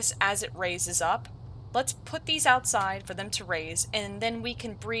look at this as it raises up. Let's put these outside for them to raise, and then we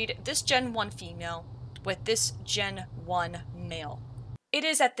can breed this Gen 1 female with this Gen 1 male. It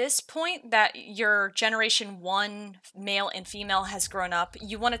is at this point that your Generation 1 male and female has grown up.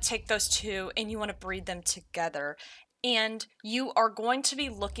 You want to take those two and you want to breed them together. And you are going to be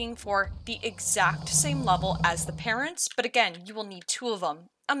looking for the exact same level as the parents, but again, you will need two of them,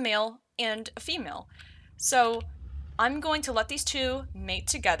 a male and a female. So I'm going to let these two mate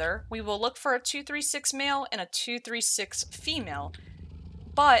together. We will look for a 236 male and a 236 female,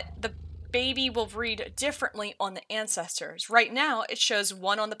 but the baby will breed differently on the ancestors. Right now, it shows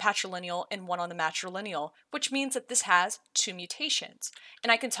one on the patrilineal and one on the matrilineal, which means that this has two mutations.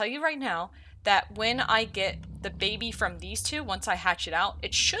 And I can tell you right now that when I get the baby from these two, once I hatch it out,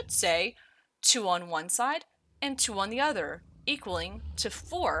 it should say 2 on one side and 2 on the other, equaling to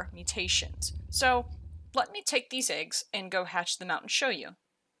 4 mutations. So let me take these eggs and go hatch them out and show you.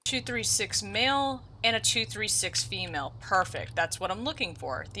 236 male and a 236 female. Perfect. That's what I'm looking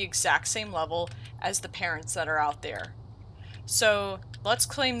for. The exact same level as the parents that are out there. So let's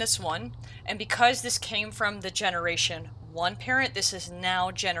claim this one. And because this came from the Generation 1 parent, this is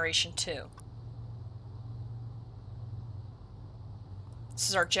now Generation 2. This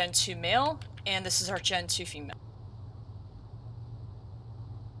is our Gen 2 male, and this is our Gen 2 female.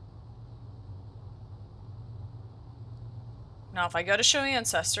 Now if I go to Show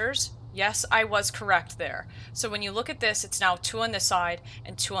Ancestors, yes, I was correct there. So when you look at this, it's now 2 on this side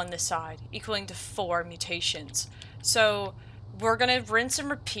and 2 on this side, equaling to 4 mutations. So we're going to rinse and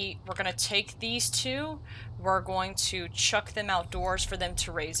repeat. We're going to take these two, we're going to chuck them outdoors for them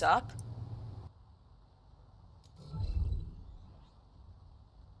to raise up.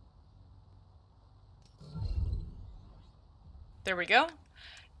 There we go.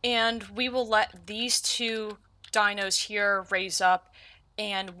 And we will let these two dinos here raise up,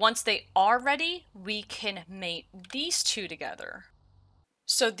 and once they are ready, we can mate these two together.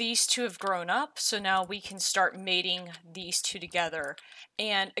 So these two have grown up, so now we can start mating these two together.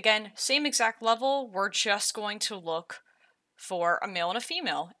 And again, same exact level, we're just going to look for a male and a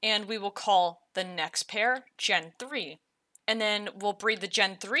female, and we will call the next pair Gen 3. And then we'll breed the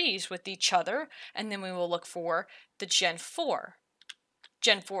Gen 3s with each other, and then we will look for the Gen 4.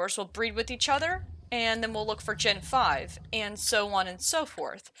 Gen 4s will breed with each other, and then we'll look for Gen 5, and so on and so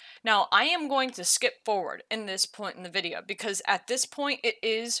forth. Now, I am going to skip forward in this point in the video, because at this point, it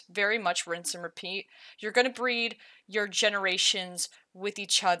is very much rinse and repeat. You're going to breed your generations with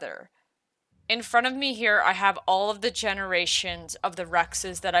each other. In front of me here, I have all of the generations of the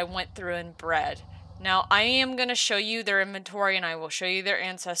Rexes that I went through and bred. Now, I am going to show you their inventory and I will show you their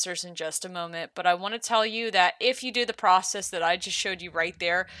ancestors in just a moment, but I want to tell you that if you do the process that I just showed you right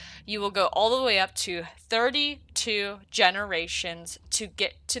there, you will go all the way up to 32 generations to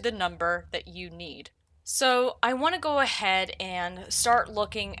get to the number that you need. So I want to go ahead and start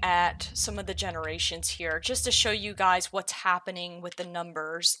looking at some of the generations here just to show you guys what's happening with the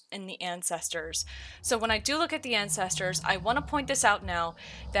numbers in the ancestors. So when I do look at the ancestors, I want to point this out now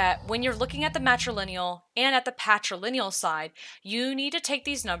that when you're looking at the matrilineal and at the patrilineal side, you need to take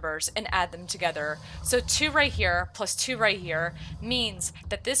these numbers and add them together. So 2 right here plus 2 right here means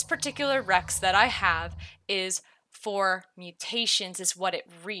that this particular Rex that I have is 4 mutations is what it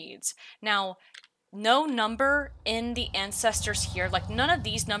reads. Now, no number in the ancestors here, like none of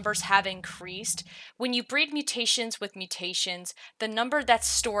these numbers have increased. When you breed mutations with mutations, the number that's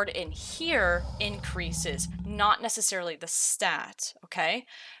stored in here increases, not necessarily the stat, okay?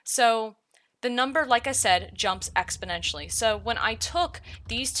 So the number, like I said, jumps exponentially. So when I took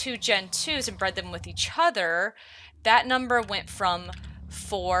these two Gen 2s and bred them with each other, that number went from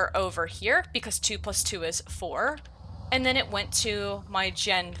 4 over here, because 2 plus 2 is 4, and then it went to my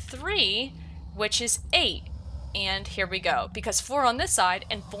Gen 3, which is 8. And here we go, because 4 on this side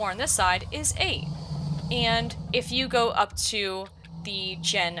and 4 on this side is 8. And if you go up to the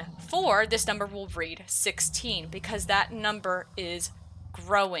Gen 4, this number will read 16, because that number is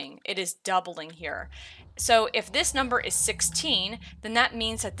growing. It is doubling here. So if this number is 16, then that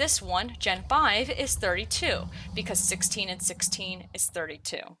means that this one, Gen 5, is 32, because 16 and 16 is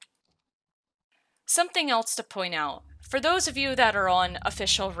 32. Something else to point out, for those of you that are on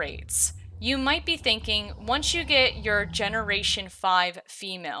official rates, you might be thinking, once you get your Generation 5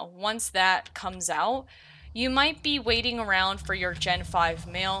 female, once that comes out, you might be waiting around for your Gen 5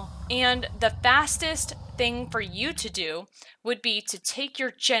 male, and the fastest thing for you to do would be to take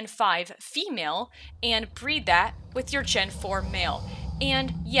your Gen 5 female and breed that with your Gen 4 male.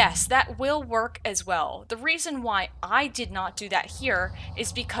 And yes, that will work as well. The reason why I did not do that here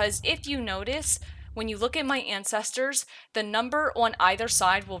is because if you notice, when you look at my ancestors, the number on either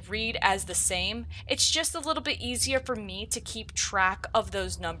side will read as the same. It's just a little bit easier for me to keep track of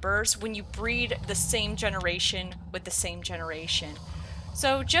those numbers when you breed the same generation with the same generation.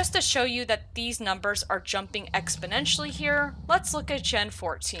 So just to show you that these numbers are jumping exponentially here, let's look at Gen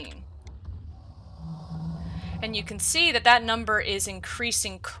 14. And you can see that that number is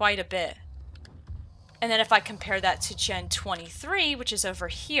increasing quite a bit. And then if I compare that to Gen 23, which is over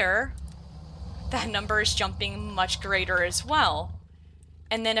here, that number is jumping much greater as well.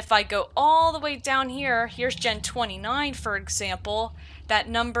 And then if I go all the way down here, here's Gen 29, for example, that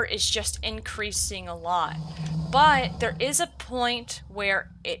number is just increasing a lot. But there is a point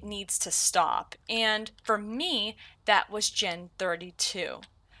where it needs to stop. And for me, that was Gen 32.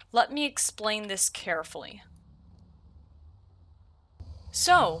 Let me explain this carefully.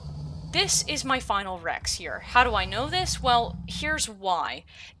 So, this is my final Rex here. How do I know this? Well, here's why.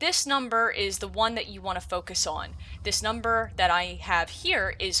 This number is the one that you want to focus on. This number that I have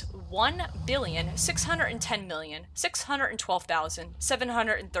here is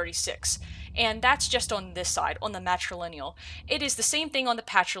 1,610,612,736. And that's just on this side, on the matrilineal. It is the same thing on the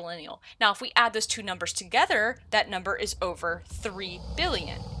patrilineal. Now, if we add those two numbers together, that number is over 3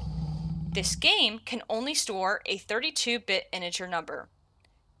 billion. This game can only store a 32-bit integer number.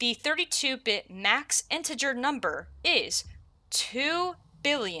 The 32-bit max integer number is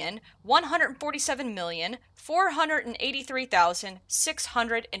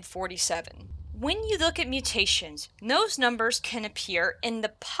 2,147,483,647. When you look at mutations, those numbers can appear in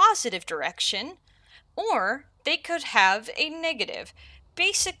the positive direction, or they could have a negative.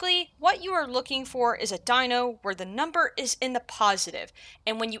 Basically, what you are looking for is a dino where the number is in the positive.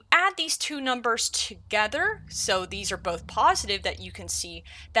 And when you add these two numbers together, so these are both positive that you can see,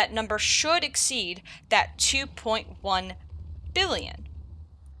 that number should exceed that 2.1 billion.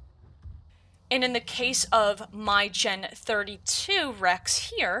 And in the case of my Gen 32 Rex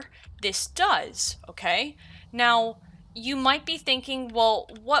here, this does, okay? Now, you might be thinking, well,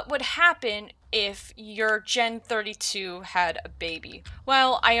 what would happen if your Gen 32 had a baby?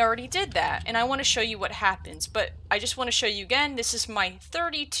 Well, I already did that, and I want to show you what happens, but I just want to show you again, this is my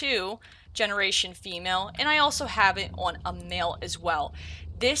 32 generation female, and I also have it on a male as well.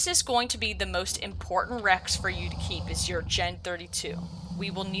 This is going to be the most important Rex for you to keep, is your Gen 32. We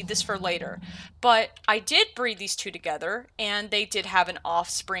will need this for later. But I did breed these two together, and they did have an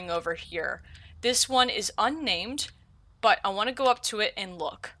offspring over here. This one is unnamed, but I want to go up to it and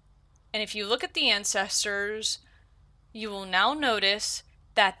look. And if you look at the ancestors, you will now notice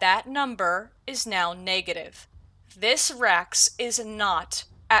that that number is now negative. This Rex is not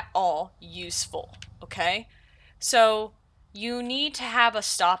at all useful, okay? So you need to have a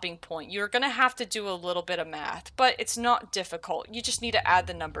stopping point. You're going to have to do a little bit of math, but it's not difficult. You just need to add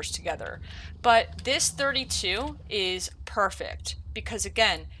the numbers together. But this 32 is perfect because,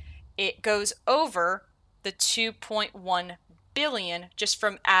 again, it goes over the 2.1 billion just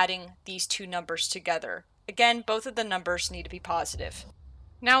from adding these two numbers together. Again, both of the numbers need to be positive.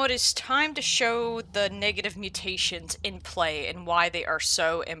 Now it is time to show the negative mutations in play and why they are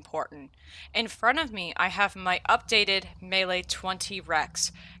so important. In front of me, I have my updated Melee 20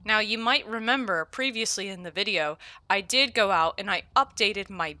 Rex. Now, you might remember previously in the video, I did go out and I updated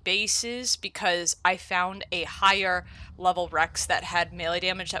my bases because I found a higher level Rex that had melee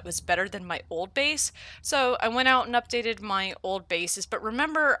damage that was better than my old base. So I went out and updated my old bases, but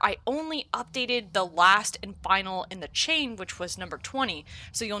remember, I only updated the last and final in the chain, which was number 20.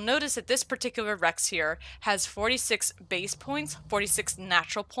 So you'll notice that this particular Rex here has 46 base points, 46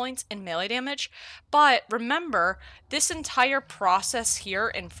 natural points in melee damage. But remember, this entire process here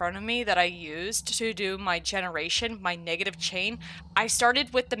in front of me that I used to do my generation, my negative chain, I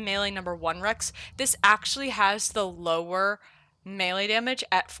started with the melee number 1 Rex. This actually has the lower melee damage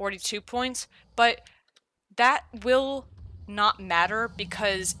at 42 points, but that will not matter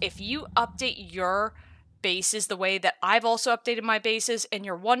because if you update your bases the way that I've also updated my bases and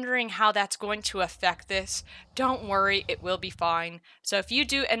you're wondering how that's going to affect this, don't worry, it will be fine. So if you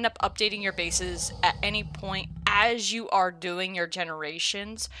do end up updating your bases at any point as you are doing your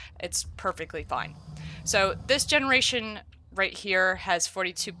generations, it's perfectly fine. So this generation right here has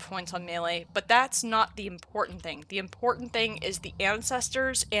 42 points on melee, but that's not the important thing. The important thing is the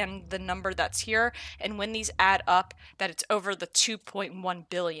ancestors and the number that's here, and when these add up, that it's over the 2.1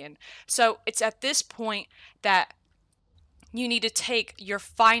 billion. So it's at this point that you need to take your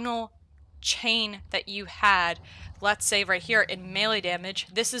final chain that you had, let's say right here in melee damage,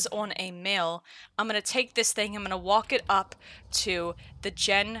 this is on a male. I'm going to take this thing, I'm going to walk it up to the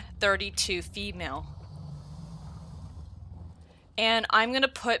Gen 32 female. And I'm going to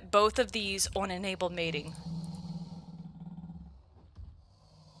put both of these on enable mating.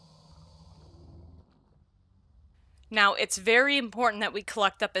 Now, it's very important that we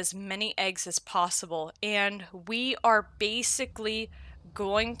collect up as many eggs as possible, and we are basically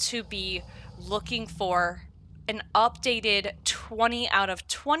going to be looking for an updated 20 out of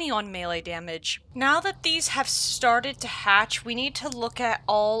 20 on melee damage. Now that these have started to hatch, we need to look at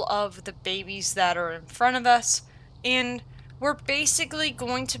all of the babies that are in front of us, and we're basically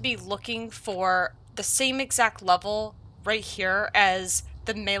going to be looking for the same exact level right here as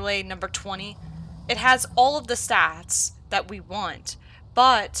the melee number 20. It has all of the stats that we want,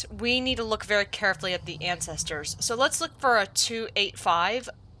 but we need to look very carefully at the ancestors. So let's look for a 285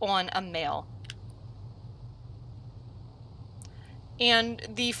 on a male. And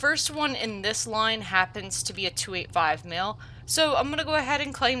the first one in this line happens to be a 285 male. So I'm going to go ahead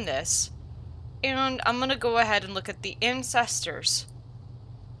and claim this. And I'm going to go ahead and look at the ancestors.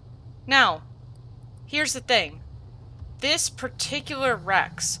 Now, here's the thing. This particular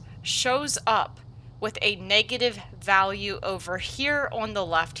Rex shows up with a negative value over here on the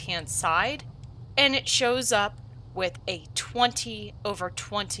left-hand side, and it shows up with a 20 over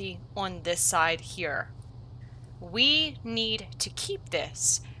 20 on this side here. We need to keep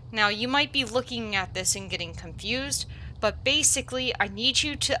this. Now, you might be looking at this and getting confused, but basically, I need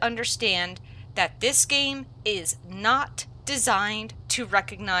you to understand that this game is not designed to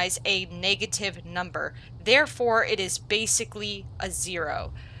recognize a negative number. Therefore, it is basically a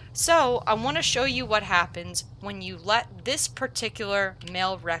 0. So, I want to show you what happens when you let this particular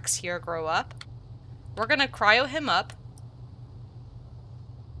male Rex here grow up. We're going to cryo him up.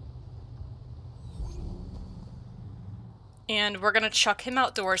 And we're going to chuck him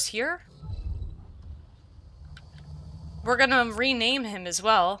outdoors here. We're going to rename him as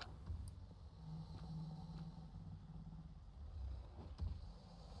well.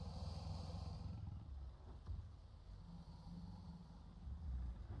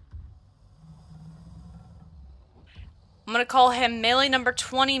 I'm going to call him melee number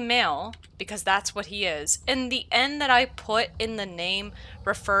 20 male, because that's what he is. And the N that I put in the name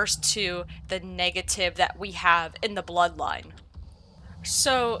refers to the negative that we have in the bloodline.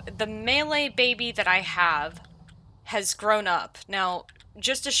 So the melee baby that I have has grown up. Now,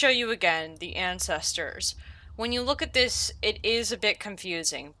 just to show you again, the ancestors. When you look at this, it is a bit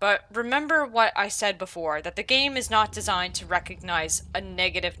confusing, but remember what I said before, that the game is not designed to recognize a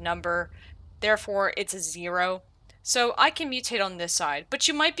negative number, therefore it's a 0. So I can mutate on this side, but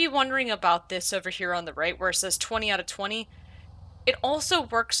you might be wondering about this over here on the right where it says 20 out of 20. It also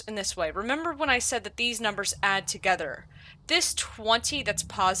works in this way. Remember when I said that these numbers add together? This 20 that's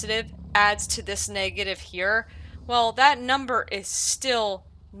positive adds to this negative here. Well, that number is still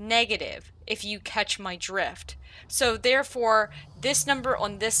negative if you catch my drift. So therefore, this number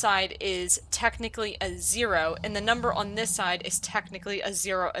on this side is technically a 0, and the number on this side is technically a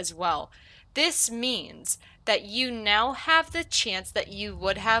 0 as well. This means that you now have the chance that you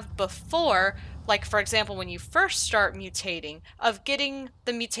would have before, like for example when you first start mutating, of getting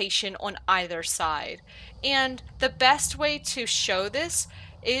the mutation on either side. And the best way to show this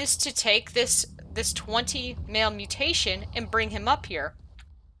is to take this 20 male mutation and bring him up here.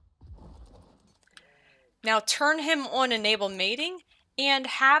 Now turn him on enable mating and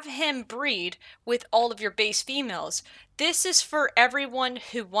have him breed with all of your base females. This is for everyone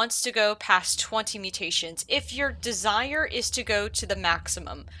who wants to go past 20 mutations. If your desire is to go to the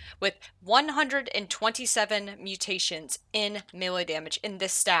maximum with 127 mutations in melee damage in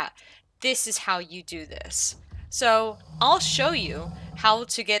this stat, this is how you do this. So I'll show you how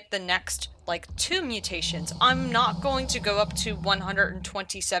to get the next like 2 mutations. I'm not going to go up to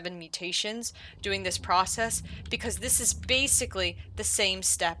 127 mutations doing this process because this is basically the same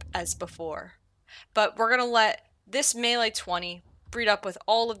step as before. But we're going to let this melee 20 breed up with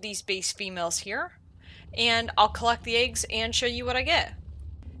all of these base females here, and I'll collect the eggs and show you what I get.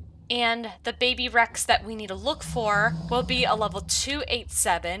 And the baby Rex that we need to look for will be a level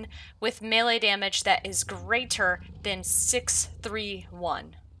 287 with melee damage that is greater than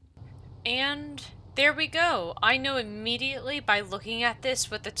 631. And there we go. I know immediately by looking at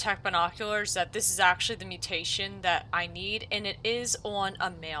this with the tech binoculars that this is actually the mutation that I need, and it is on a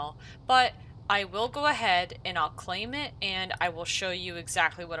male. But I will go ahead and I'll claim it and I will show you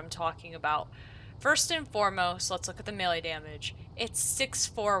exactly what I'm talking about. First and foremost, let's look at the melee damage. It's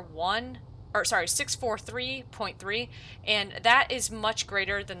 643.3, and that is much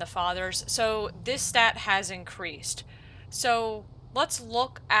greater than the father's, so this stat has increased. So let's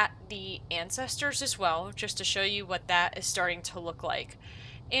look at the ancestors as well, just to show you what that is starting to look like.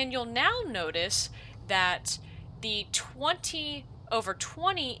 And you'll now notice that the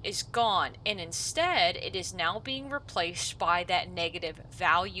 20/20 is gone, and instead it is now being replaced by that negative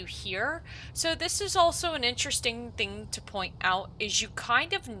value here. So this is also an interesting thing to point out, is you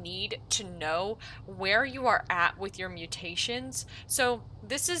kind of need to know where you are at with your mutations. So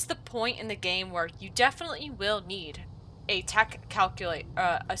this is the point in the game where you definitely will need a stat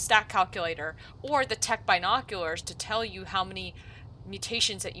calculator or the tech binoculars to tell you how many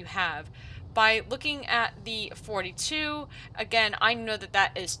mutations that you have. By looking at the 42, again, I know that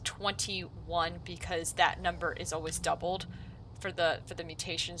that is 21 because that number is always doubled for the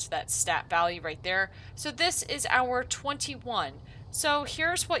mutations, that stat value right there. So this is our 21. So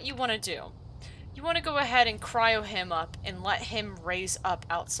here's what you want to do. You want to go ahead and cryo him up and let him raise up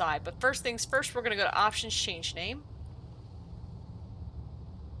outside. But first things first, we're going to go to options, change name.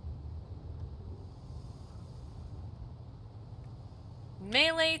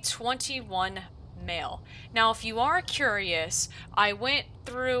 Melee 21 male. Now, if you are curious, I went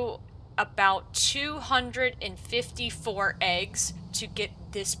through about 254 eggs to get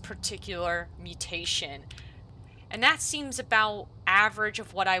this particular mutation. And that seems about average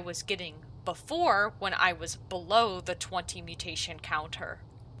of what I was getting before when I was below the 20 mutation counter.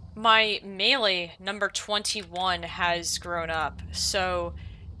 My melee number 21 has grown up, so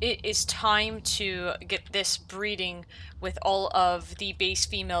it is time to get this breeding with all of the base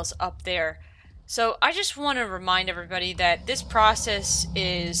females up there. So I just want to remind everybody that this process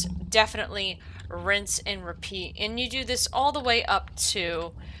is definitely rinse and repeat, and you do this all the way up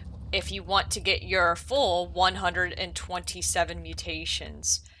to if you want to get your full 127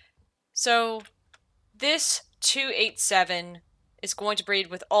 mutations. So this 287 is going to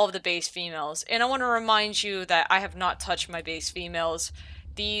breed with all of the base females, and I want to remind you that I have not touched my base females.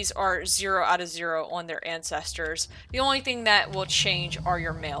 These are 0 out of 0 on their ancestors. The only thing that will change are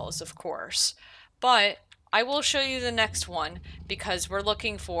your males, of course. But I will show you the next one because we're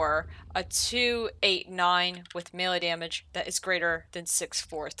looking for a 289 with melee damage that is greater than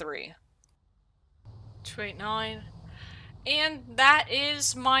 643. 289. And that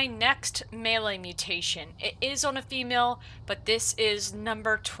is my next melee mutation. It is on a female, but this is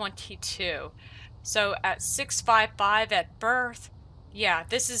number 22. So at 655 at birth, yeah,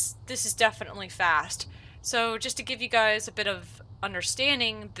 this is definitely fast. So just to give you guys a bit of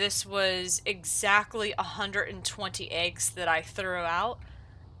understanding, this was exactly 120 eggs that I threw out.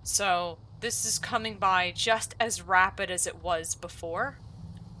 So this is coming by just as rapid as it was before.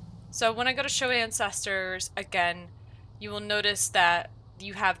 So when I go to show ancestors, again, you will notice that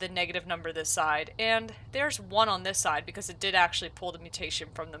you have the negative number this side, and there's 1 on this side because it did actually pull the mutation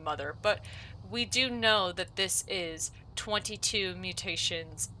from the mother, but we do know that this is 22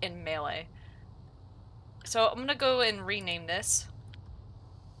 mutations in melee. So I'm gonna go and rename this.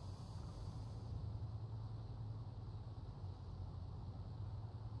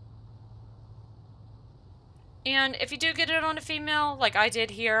 And if you do get it on a female, like I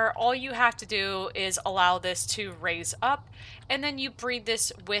did here, all you have to do is allow this to raise up, and then you breed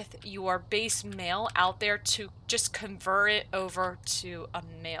this with your base male out there to just convert it over to a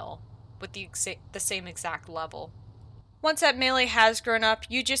male with the same exact level. Once that melee has grown up,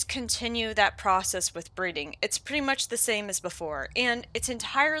 you just continue that process with breeding. It's pretty much the same as before, and it's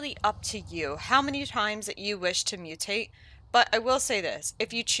entirely up to you how many times that you wish to mutate. But I will say this,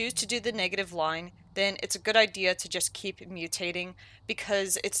 if you choose to do the negative line, then it's a good idea to just keep mutating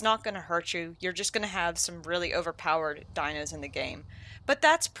because it's not going to hurt you. You're just going to have some really overpowered dinos in the game. But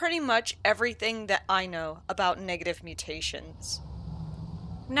that's pretty much everything that I know about negative mutations.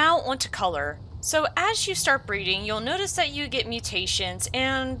 Now onto color. So as you start breeding, you'll notice that you get mutations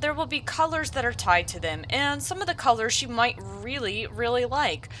and there will be colors that are tied to them, and some of the colors you might really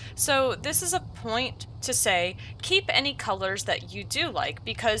like. So this is a point to say, keep any colors that you do like,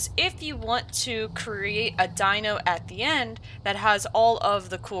 because if you want to create a dino at the end that has all of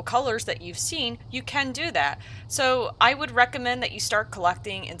the cool colors that you've seen, you can do that. So I would recommend that you start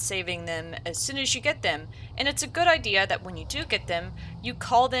collecting and saving them as soon as you get them. And it's a good idea that when you do get them, you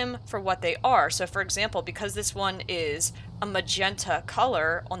call them for what they are. So for example, because this one is a magenta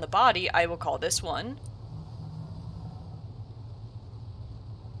color on the body, I will call this one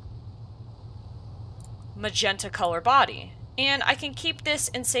magenta color body. And I can keep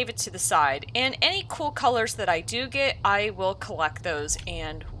this and save it to the side. And any cool colors that I do get, I will collect those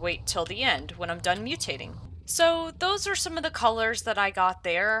and wait till the end when I'm done mutating. So those are some of the colors that I got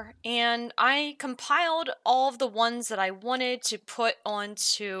there, and I compiled all of the ones that I wanted to put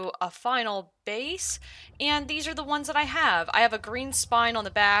onto a final base, and these are the ones that I have. I have a green spine on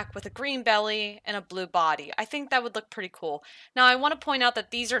the back with a green belly and a blue body. I think that would look pretty cool. Now I want to point out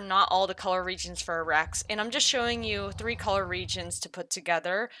that these are not all the color regions for a Rex, and I'm just showing you 3 color regions to put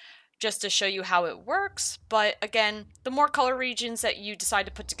together just to show you how it works. But again, the more color regions that you decide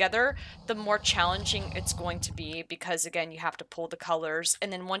to put together, the more challenging it's going to be, because again, you have to pull the colors,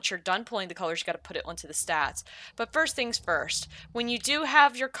 and then once you're done pulling the colors, you got to put it onto the stats. But first things first, when you do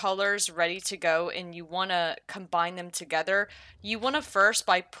have your colors ready to go and you want to combine them together, you want to first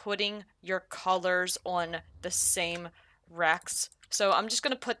by putting your colors on the same Rex. So I'm just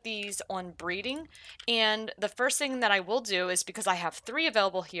going to put these on breeding, and the first thing that I will do is, because I have 3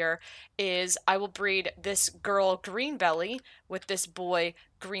 available here, is I will breed this girl green belly with this boy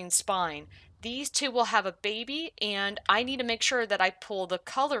green spine. These 2 will have a baby, and I need to make sure that I pull the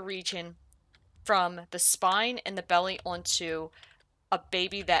color region from the spine and the belly onto a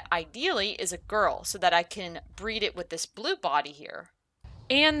baby that ideally is a girl, so that I can breed it with this blue body here.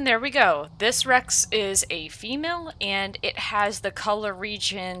 And there we go. This Rex is a female, and it has the color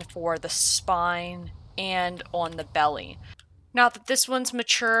region for the spine and on the belly. Now that this one's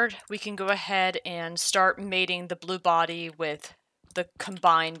matured, we can go ahead and start mating the blue body with the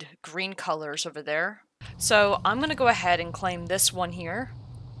combined green colors over there. So I'm going to go ahead and claim this one here.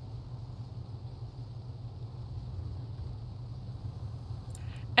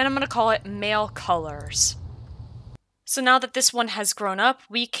 And I'm going to call it male colors. So now that this one has grown up,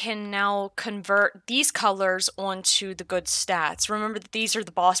 we can now convert these colors onto the good stats. Remember that these are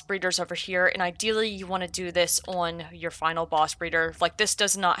the boss breeders over here, and ideally you want to do this on your final boss breeder. Like, this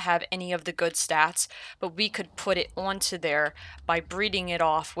does not have any of the good stats, but we could put it onto there by breeding it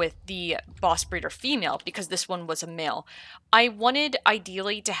off with the boss breeder female, because this one was a male. I wanted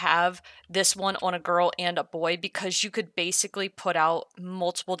ideally to have this one on a girl and a boy, because you could basically put out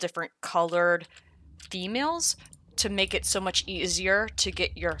multiple different colored females to make it so much easier to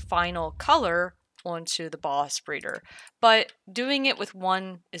get your final color onto the boss breeder. But doing it with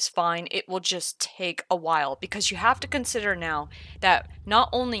one is fine. It will just take a while, because you have to consider now that not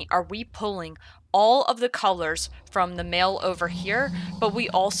only are we pulling all of the colors from the male over here, but we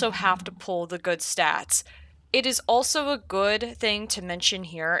also have to pull the good stats. It is also a good thing to mention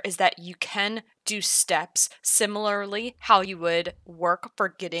here is that you can do steps similarly how you would work for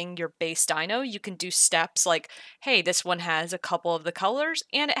getting your base dino. You can do steps like, hey, this one has a couple of the colors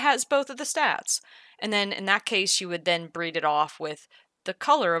and it has both of the stats. And then in that case, you would then breed it off with the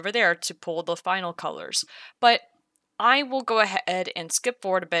color over there to pull the final colors. But I will go ahead and skip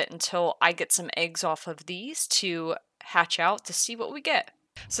forward a bit until I get some eggs off of these to hatch out to see what we get.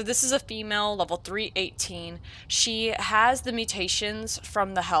 So this is a female, level 318. She has the mutations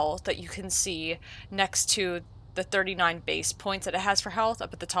from the health that you can see next to the 39 base points that it has for health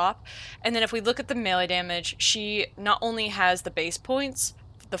up at the top. And then if we look at the melee damage, she not only has the base points,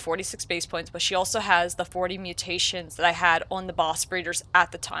 the 46 base points, but she also has the 40 mutations that I had on the boss breeders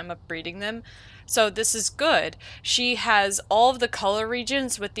at the time of breeding them. So this is good. She has all of the color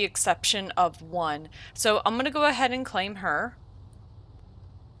regions with the exception of one. So I'm going to go ahead and claim her.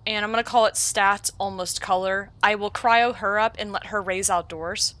 And I'm going to call it stats almost color. I will cryo her up and let her raise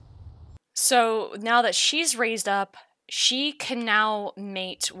outdoors. So now that she's raised up, she can now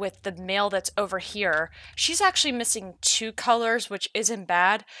mate with the male that's over here. She's actually missing 2 colors, which isn't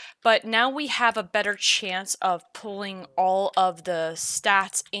bad, but now we have a better chance of pulling all of the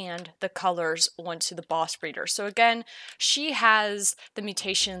stats and the colors onto the boss breeder. So again, she has the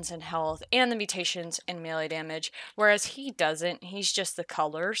mutations in health and the mutations in melee damage, whereas he doesn't. He's just the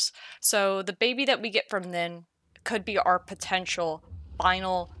colors. So the baby that we get from then could be our potential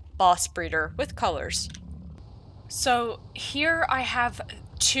final boss breeder with colors. So here I have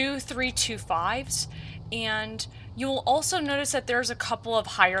 2 325s, and you'll also notice that there's a couple of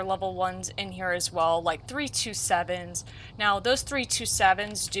higher level ones in here as well, like 327s. Now those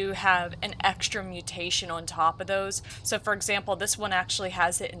 327s do have an extra mutation on top of those. So for example, this one actually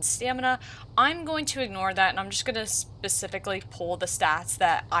has it in stamina. I'm going to ignore that, and I'm just going to specifically pull the stats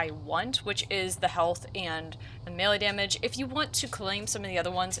that I want, which is the health and the melee damage. If you want to claim some of the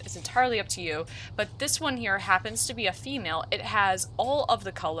other ones, it's entirely up to you, but this one here happens to be a female. It has all of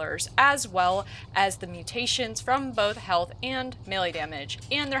the colors as well as the mutations from both health and melee damage,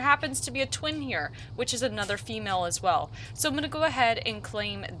 and there happens to be a twin here, which is another female as well. So I'm going to go ahead and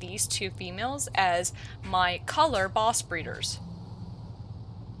claim these 2 females as my color boss breeders.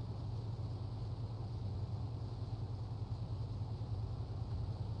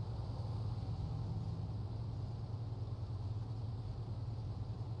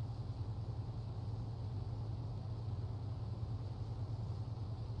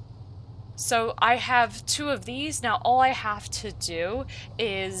 So I have 2 of these. Now all I have to do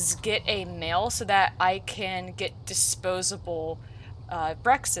is get a male so that I can get disposable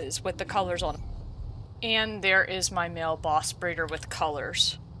Brexes with the colors on them. And there is my male boss breeder with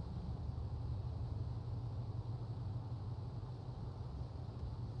colors.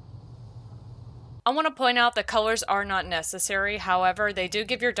 I want to point out that colors are not necessary. However, they do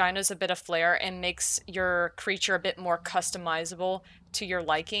give your dinos a bit of flair and makes your creature a bit more customizable to your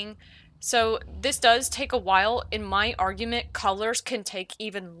liking. So this does take a while. In my argument, colors can take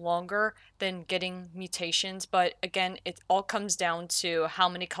even longer than getting mutations, but again, it all comes down to how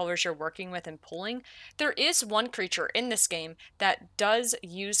many colors you're working with and pulling. There is one creature in this game that does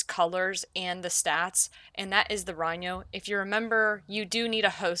use colors and the stats, and that is the Rhino. If you remember, you do need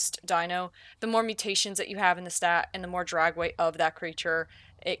a host dino. The more mutations that you have in the stat and the more drag weight of that creature,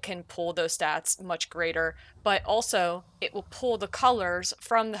 it can pull those stats much greater, but also it will pull the colors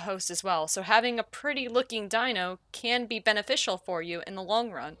from the host as well. So having a pretty looking dino can be beneficial for you in the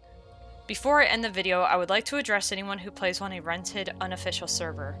long run. Before I end the video, I would like to address anyone who plays on a rented unofficial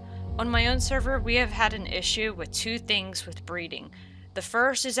server. On my own server, we have had an issue with 2 things with breeding. The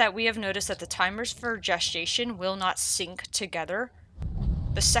first is that we have noticed that the timers for gestation will not sync together.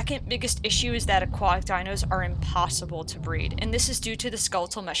 The second biggest issue is that aquatic dinos are impossible to breed, and this is due to the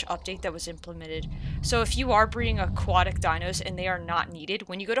skeletal mesh update that was implemented. So if you are breeding aquatic dinos and they are not needed,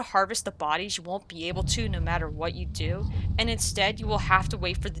 when you go to harvest the bodies, you won't be able to no matter what you do, and instead you will have to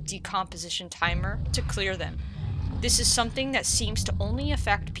wait for the decomposition timer to clear them. This is something that seems to only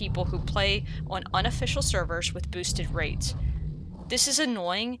affect people who play on unofficial servers with boosted rates. This is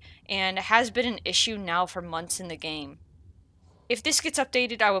annoying and has been an issue now for months in the game. If this gets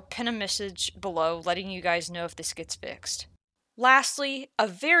updated, I will pin a message below letting you guys know if this gets fixed. Lastly, a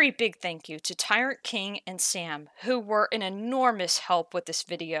very big thank you to TyrantKing and Sam, who were an enormous help with this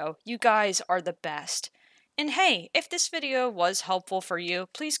video. You guys are the best. And hey, if this video was helpful for you,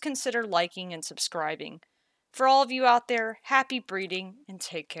 please consider liking and subscribing. For all of you out there, happy breeding and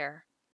take care.